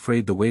I'm not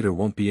afraid the waiter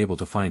won't be able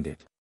to find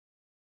it.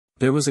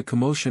 There was a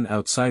commotion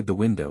outside the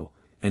window,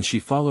 and she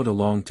followed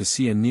along to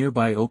see a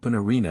nearby open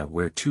arena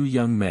where two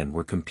young men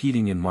were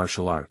competing in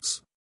martial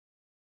arts.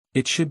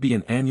 It should be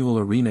an annual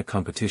arena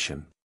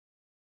competition.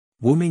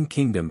 Wuming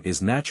Kingdom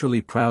is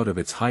naturally proud of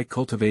its high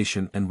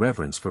cultivation and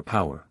reverence for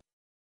power.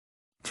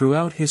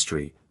 Throughout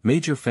history,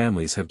 major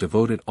families have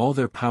devoted all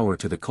their power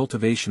to the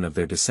cultivation of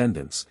their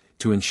descendants,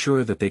 to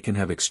ensure that they can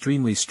have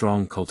extremely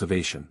strong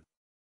cultivation.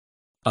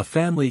 A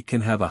family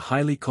can have a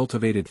highly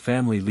cultivated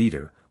family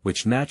leader,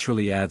 which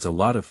naturally adds a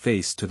lot of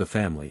face to the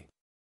family.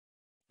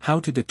 How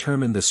to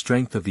determine the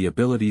strength of the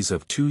abilities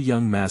of two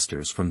young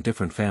masters from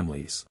different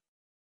families?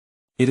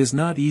 It is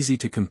not easy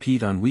to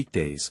compete on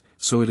weekdays,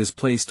 so it is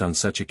placed on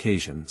such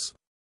occasions.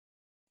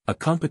 A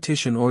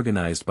competition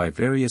organized by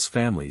various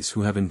families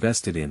who have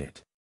invested in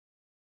it.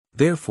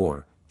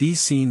 Therefore, these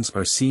scenes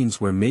are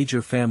scenes where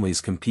major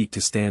families compete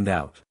to stand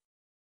out.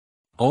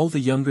 All the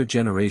younger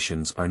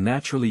generations are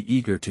naturally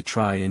eager to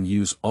try and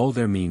use all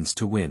their means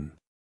to win.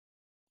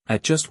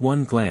 At just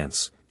one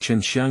glance,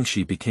 Qin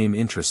Xiangxi became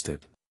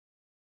interested.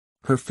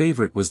 Her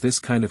favorite was this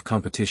kind of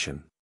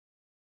competition.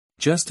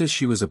 Just as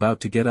she was about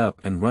to get up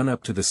and run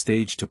up to the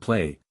stage to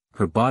play,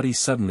 her body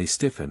suddenly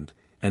stiffened,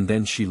 and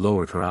then she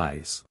lowered her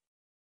eyes.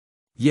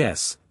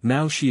 Yes,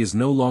 now she is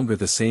no longer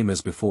the same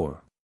as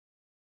before.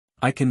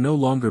 I can no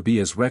longer be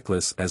as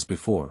reckless as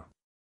before.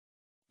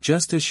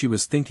 Just as she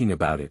was thinking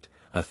about it,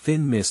 a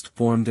thin mist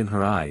formed in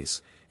her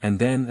eyes, and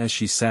then as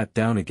she sat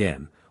down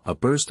again, a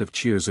burst of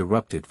cheers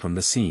erupted from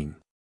the scene.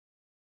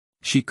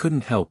 She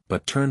couldn't help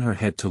but turn her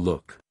head to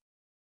look.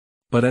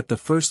 But at the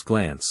first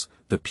glance,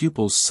 the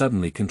pupils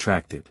suddenly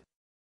contracted.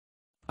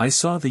 I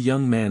saw the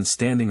young man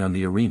standing on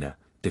the arena,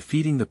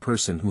 defeating the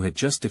person who had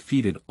just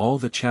defeated all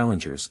the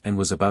challengers and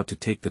was about to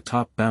take the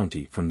top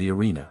bounty from the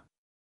arena.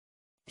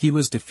 He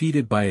was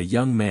defeated by a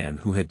young man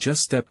who had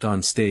just stepped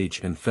on stage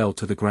and fell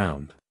to the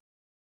ground.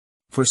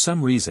 For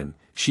some reason,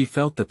 she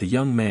felt that the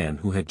young man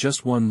who had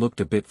just won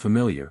looked a bit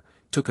familiar,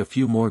 took a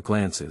few more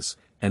glances,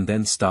 and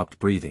then stopped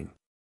breathing.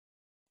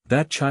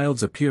 That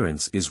child's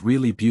appearance is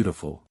really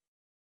beautiful.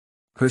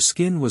 Her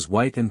skin was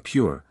white and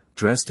pure,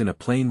 dressed in a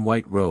plain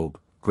white robe,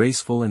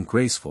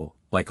 graceful,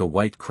 like a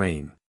white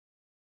crane.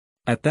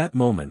 At that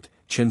moment,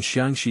 Qin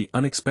Xiangxi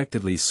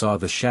unexpectedly saw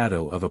the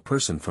shadow of a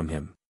person from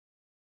him.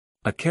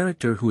 A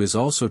character who is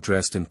also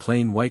dressed in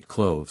plain white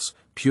clothes,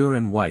 pure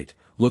and white,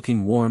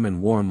 looking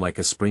warm like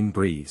a spring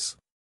breeze.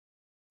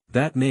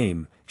 That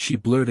name, she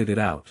blurted it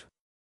out.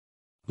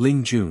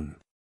 Ling Jun.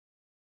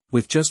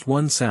 With just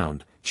one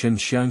sound, Qin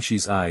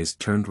Xiangxi's eyes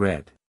turned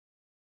red.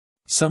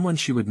 Someone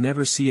she would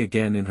never see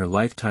again in her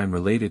lifetime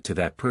related to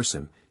that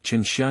person.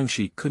 Chen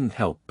Xiangxi couldn't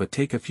help but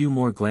take a few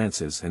more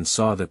glances and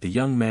saw that the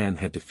young man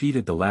had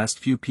defeated the last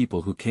few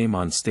people who came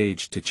on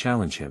stage to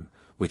challenge him,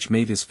 which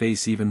made his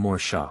face even more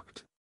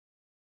shocked.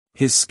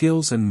 His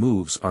skills and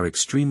moves are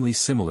extremely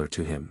similar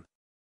to him.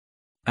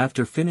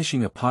 After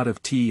finishing a pot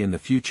of tea in the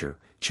future,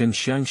 Chen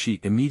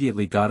Xiangxi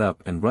immediately got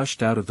up and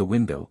rushed out of the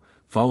window,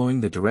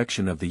 following the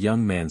direction of the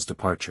young man's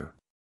departure.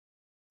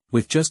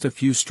 With just a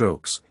few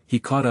strokes, he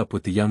caught up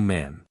with the young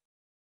man.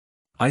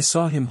 I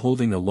saw him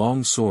holding a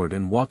long sword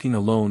and walking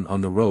alone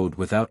on the road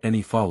without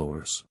any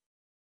followers.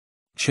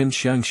 Chen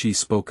Xiangxi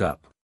spoke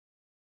up.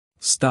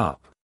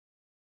 Stop.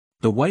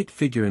 The white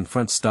figure in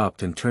front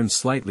stopped and turned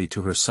slightly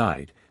to her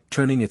side,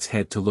 turning its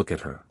head to look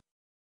at her.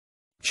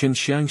 Chen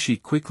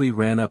Xiangxi quickly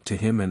ran up to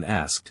him and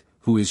asked,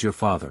 "Who is your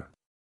father?"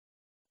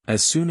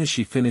 As soon as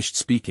she finished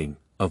speaking,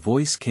 a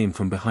voice came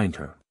from behind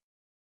her.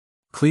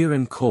 Clear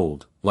and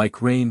cold,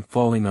 like rain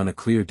falling on a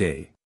clear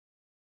day.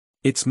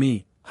 "It's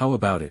me, how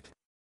about it?"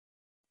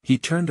 He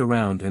turned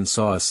around and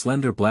saw a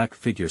slender black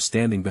figure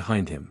standing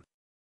behind him.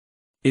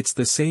 "It's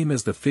the same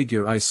as the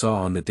figure I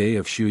saw on the day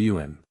of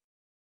Shuyuan."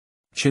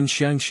 Chen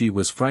Xiangxi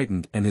was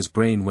frightened and his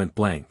brain went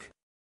blank.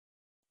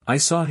 "I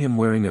saw him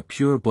wearing a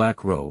pure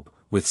black robe,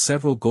 with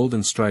several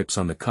golden stripes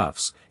on the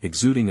cuffs,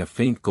 exuding a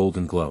faint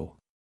golden glow.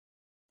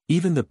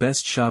 Even the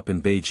best shop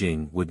in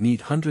Beijing would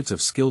need hundreds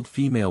of skilled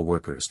female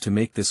workers to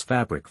make this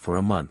fabric for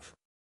a month.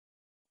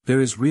 There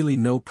is really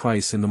no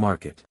price in the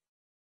market.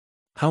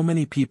 How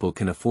many people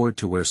can afford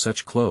to wear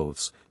such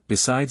clothes,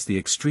 besides the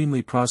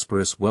extremely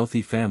prosperous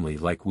wealthy family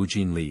like Wu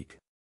Jinli?"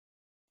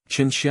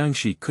 Chen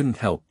Xiangxi couldn't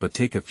help but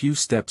take a few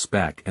steps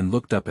back and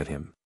looked up at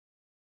him.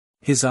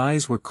 His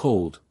eyes were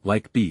cold,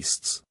 like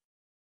beasts.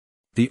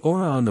 The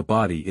aura on the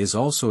body is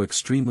also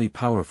extremely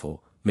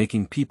powerful,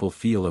 making people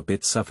feel a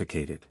bit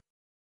suffocated.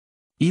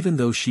 Even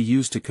though she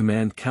used to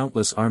command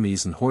countless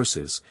armies and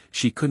horses,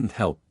 she couldn't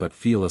help but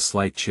feel a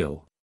slight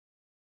chill.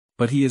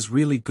 But he is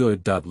really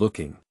good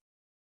looking.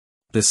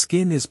 The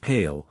skin is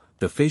pale,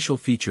 the facial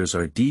features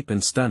are deep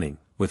and stunning,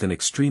 with an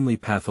extremely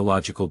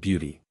pathological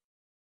beauty.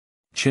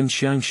 Chen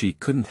Xiangxi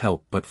couldn't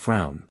help but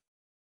frown.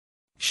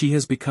 She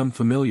has become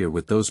familiar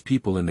with those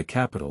people in the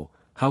capital.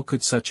 How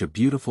could such a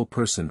beautiful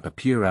person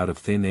appear out of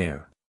thin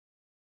air?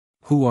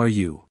 "Who are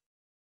you?"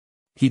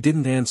 He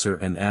didn't answer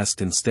and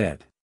asked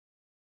instead.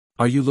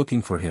 "Are you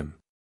looking for him?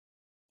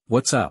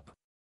 What's up?"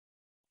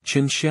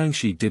 Chen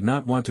Xiangxi did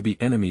not want to be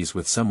enemies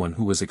with someone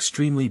who was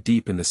extremely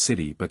deep in the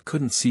city but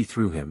couldn't see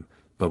through him,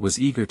 but was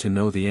eager to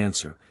know the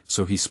answer,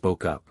 so he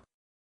spoke up.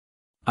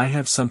 "I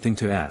have something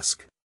to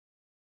ask."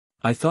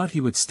 I thought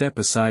he would step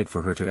aside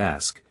for her to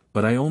ask,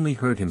 but I only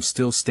heard him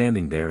still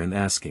standing there and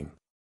asking.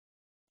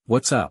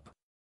 "What's up?"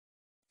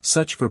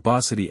 Such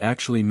verbosity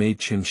actually made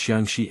Chen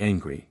Xiangxi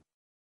angry.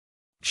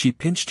 She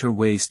pinched her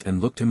waist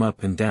and looked him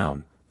up and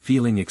down,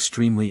 feeling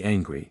extremely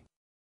angry.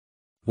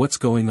 "What's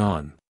going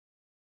on?"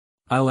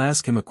 "I'll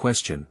ask him a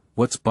question.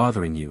 What's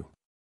bothering you?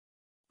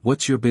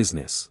 What's your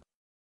business?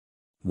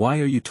 Why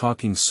are you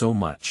talking so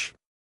much?"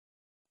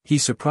 He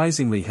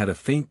surprisingly had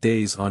a faint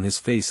daze on his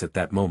face at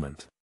that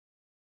moment.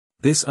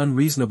 This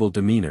unreasonable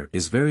demeanor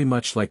is very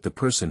much like the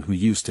person who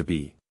used to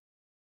be.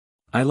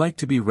 I like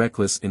to be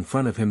reckless in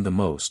front of him the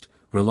most,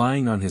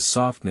 relying on his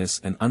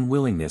softness and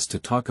unwillingness to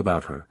talk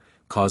about her,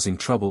 causing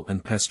trouble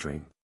and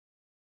pestering.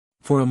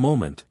 For a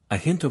moment, a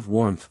hint of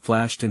warmth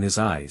flashed in his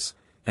eyes,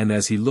 and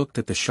as he looked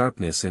at the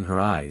sharpness in her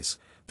eyes,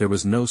 there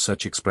was no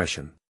such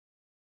expression.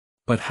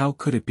 But how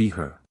could it be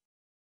her?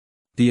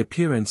 The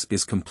appearance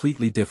is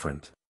completely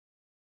different.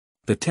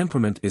 The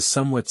temperament is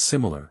somewhat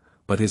similar,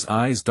 but his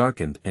eyes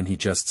darkened and he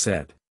just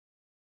said,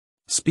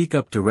 "Speak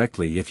up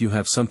directly if you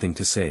have something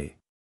to say."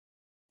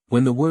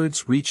 When the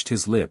words reached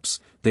his lips,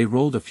 they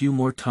rolled a few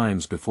more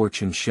times before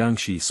Chen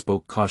Xiangxi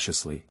spoke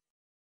cautiously.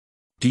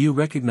 "Do you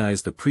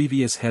recognize the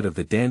previous head of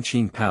the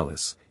Danqing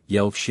Palace,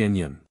 Yelf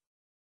Xianyun?"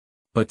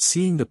 But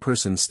seeing the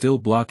person still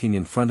blocking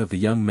in front of the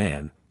young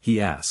man, he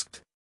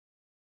asked,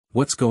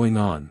 "What's going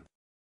on?"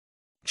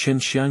 Chen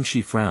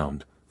Xiangxi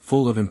frowned,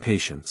 full of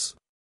impatience.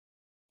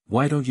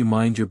 "Why don't you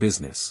mind your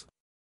business?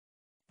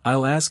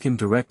 I'll ask him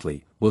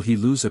directly, will he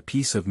lose a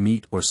piece of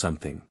meat or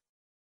something?"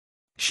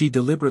 She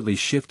deliberately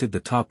shifted the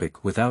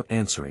topic without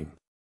answering.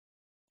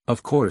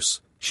 Of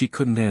course, she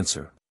couldn't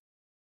answer.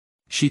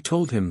 She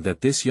told him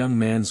that this young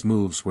man's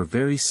moves were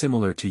very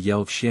similar to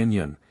Yelf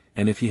Xianyun,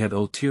 and if he had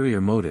ulterior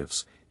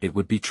motives, it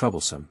would be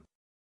troublesome.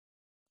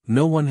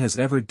 No one has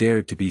ever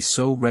dared to be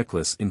so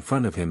reckless in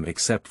front of him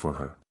except for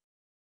her.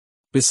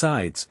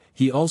 Besides,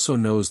 he also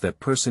knows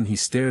that person. He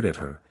stared at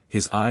her,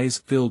 his eyes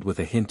filled with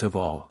a hint of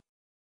awe.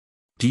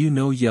 "Do you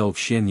know Yelf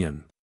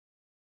Xianyun?"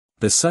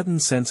 The sudden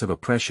sense of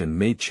oppression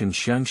made Chen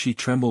Xiangxi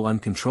tremble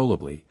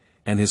uncontrollably,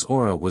 and his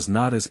aura was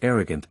not as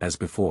arrogant as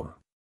before.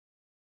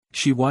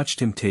 She watched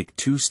him take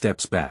 2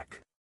 steps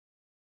back.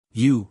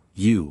 You.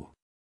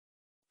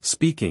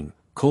 Speaking,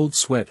 cold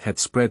sweat had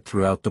spread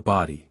throughout the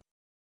body.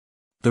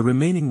 The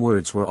remaining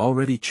words were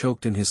already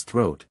choked in his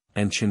throat,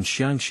 and Chen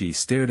Xiangxi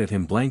stared at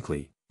him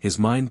blankly, his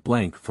mind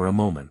blank for a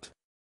moment.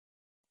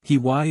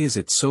 Why is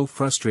it so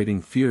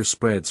frustrating? Fear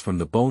spreads from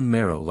the bone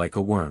marrow like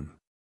a worm.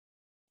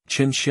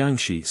 Chen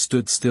Xiangxi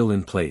stood still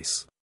in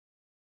place.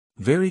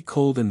 Very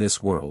cold in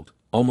this world,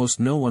 almost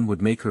no one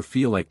would make her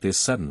feel like this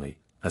suddenly.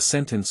 A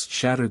sentence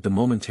shattered the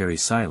momentary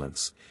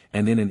silence,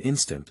 and in an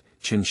instant,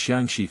 Chen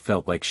Xiangxi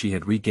felt like she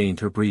had regained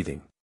her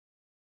breathing.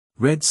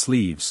 Red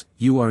Sleeves,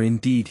 you are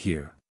indeed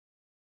here.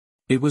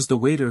 It was the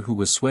waiter who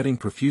was sweating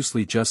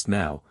profusely just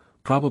now,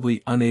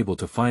 probably unable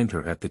to find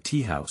her at the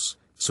tea house,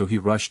 so he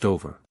rushed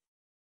over.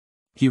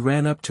 He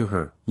ran up to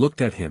her,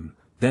 looked at him,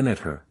 then at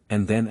her,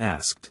 and then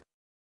asked.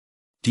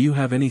 Do you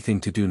have anything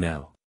to do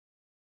now?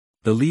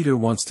 The leader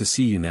wants to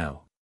see you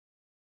now.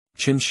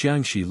 Chen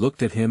Xiangxi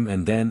looked at him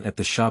and then at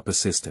the shop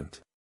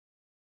assistant.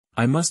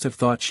 I must have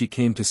thought she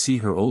came to see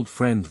her old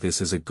friend. This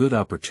is a good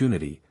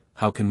opportunity.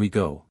 How can we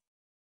go?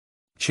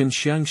 Chen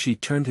Xiangxi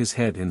turned his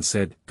head and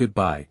said,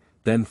 goodbye,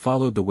 then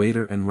followed the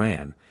waiter and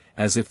ran,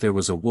 as if there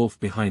was a wolf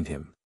behind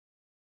him.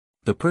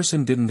 The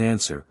person didn't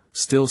answer,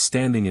 still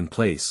standing in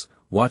place,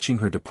 watching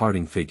her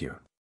departing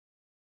figure.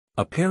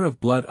 A pair of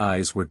blood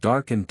eyes were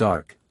dark and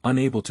dark,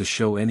 unable to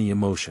show any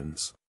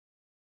emotions.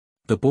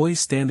 The boy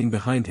standing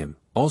behind him,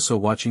 also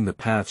watching the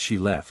path she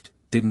left,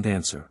 didn't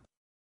answer.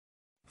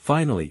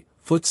 Finally,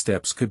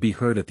 footsteps could be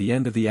heard at the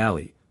end of the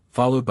alley,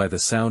 followed by the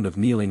sound of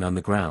kneeling on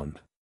the ground.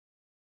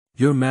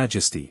 Your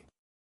Majesty.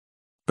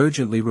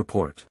 Urgently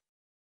report.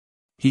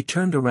 He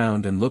turned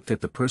around and looked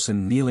at the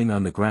person kneeling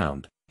on the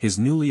ground, his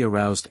newly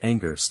aroused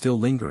anger still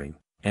lingering,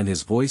 and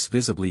his voice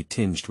visibly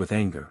tinged with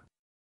anger.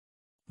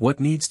 What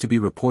needs to be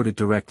reported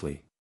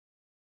directly?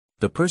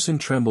 The person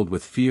trembled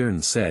with fear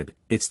and said,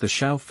 it's the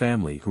Shao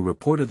family who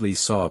reportedly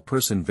saw a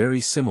person very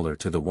similar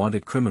to the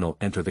wanted criminal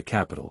enter the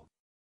capital.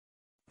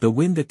 The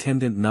wind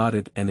attendant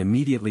nodded and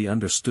immediately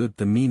understood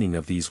the meaning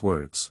of these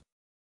words.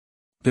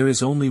 There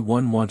is only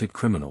one wanted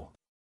criminal.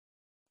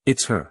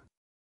 It's her.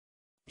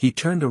 He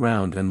turned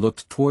around and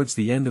looked towards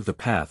the end of the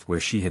path where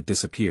she had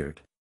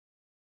disappeared.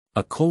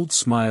 A cold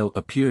smile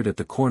appeared at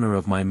the corner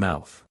of my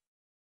mouth.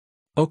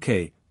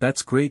 Okay,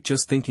 that's great.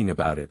 Just thinking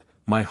about it,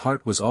 my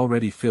heart was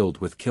already filled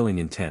with killing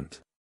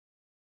intent.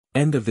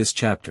 End of this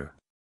chapter.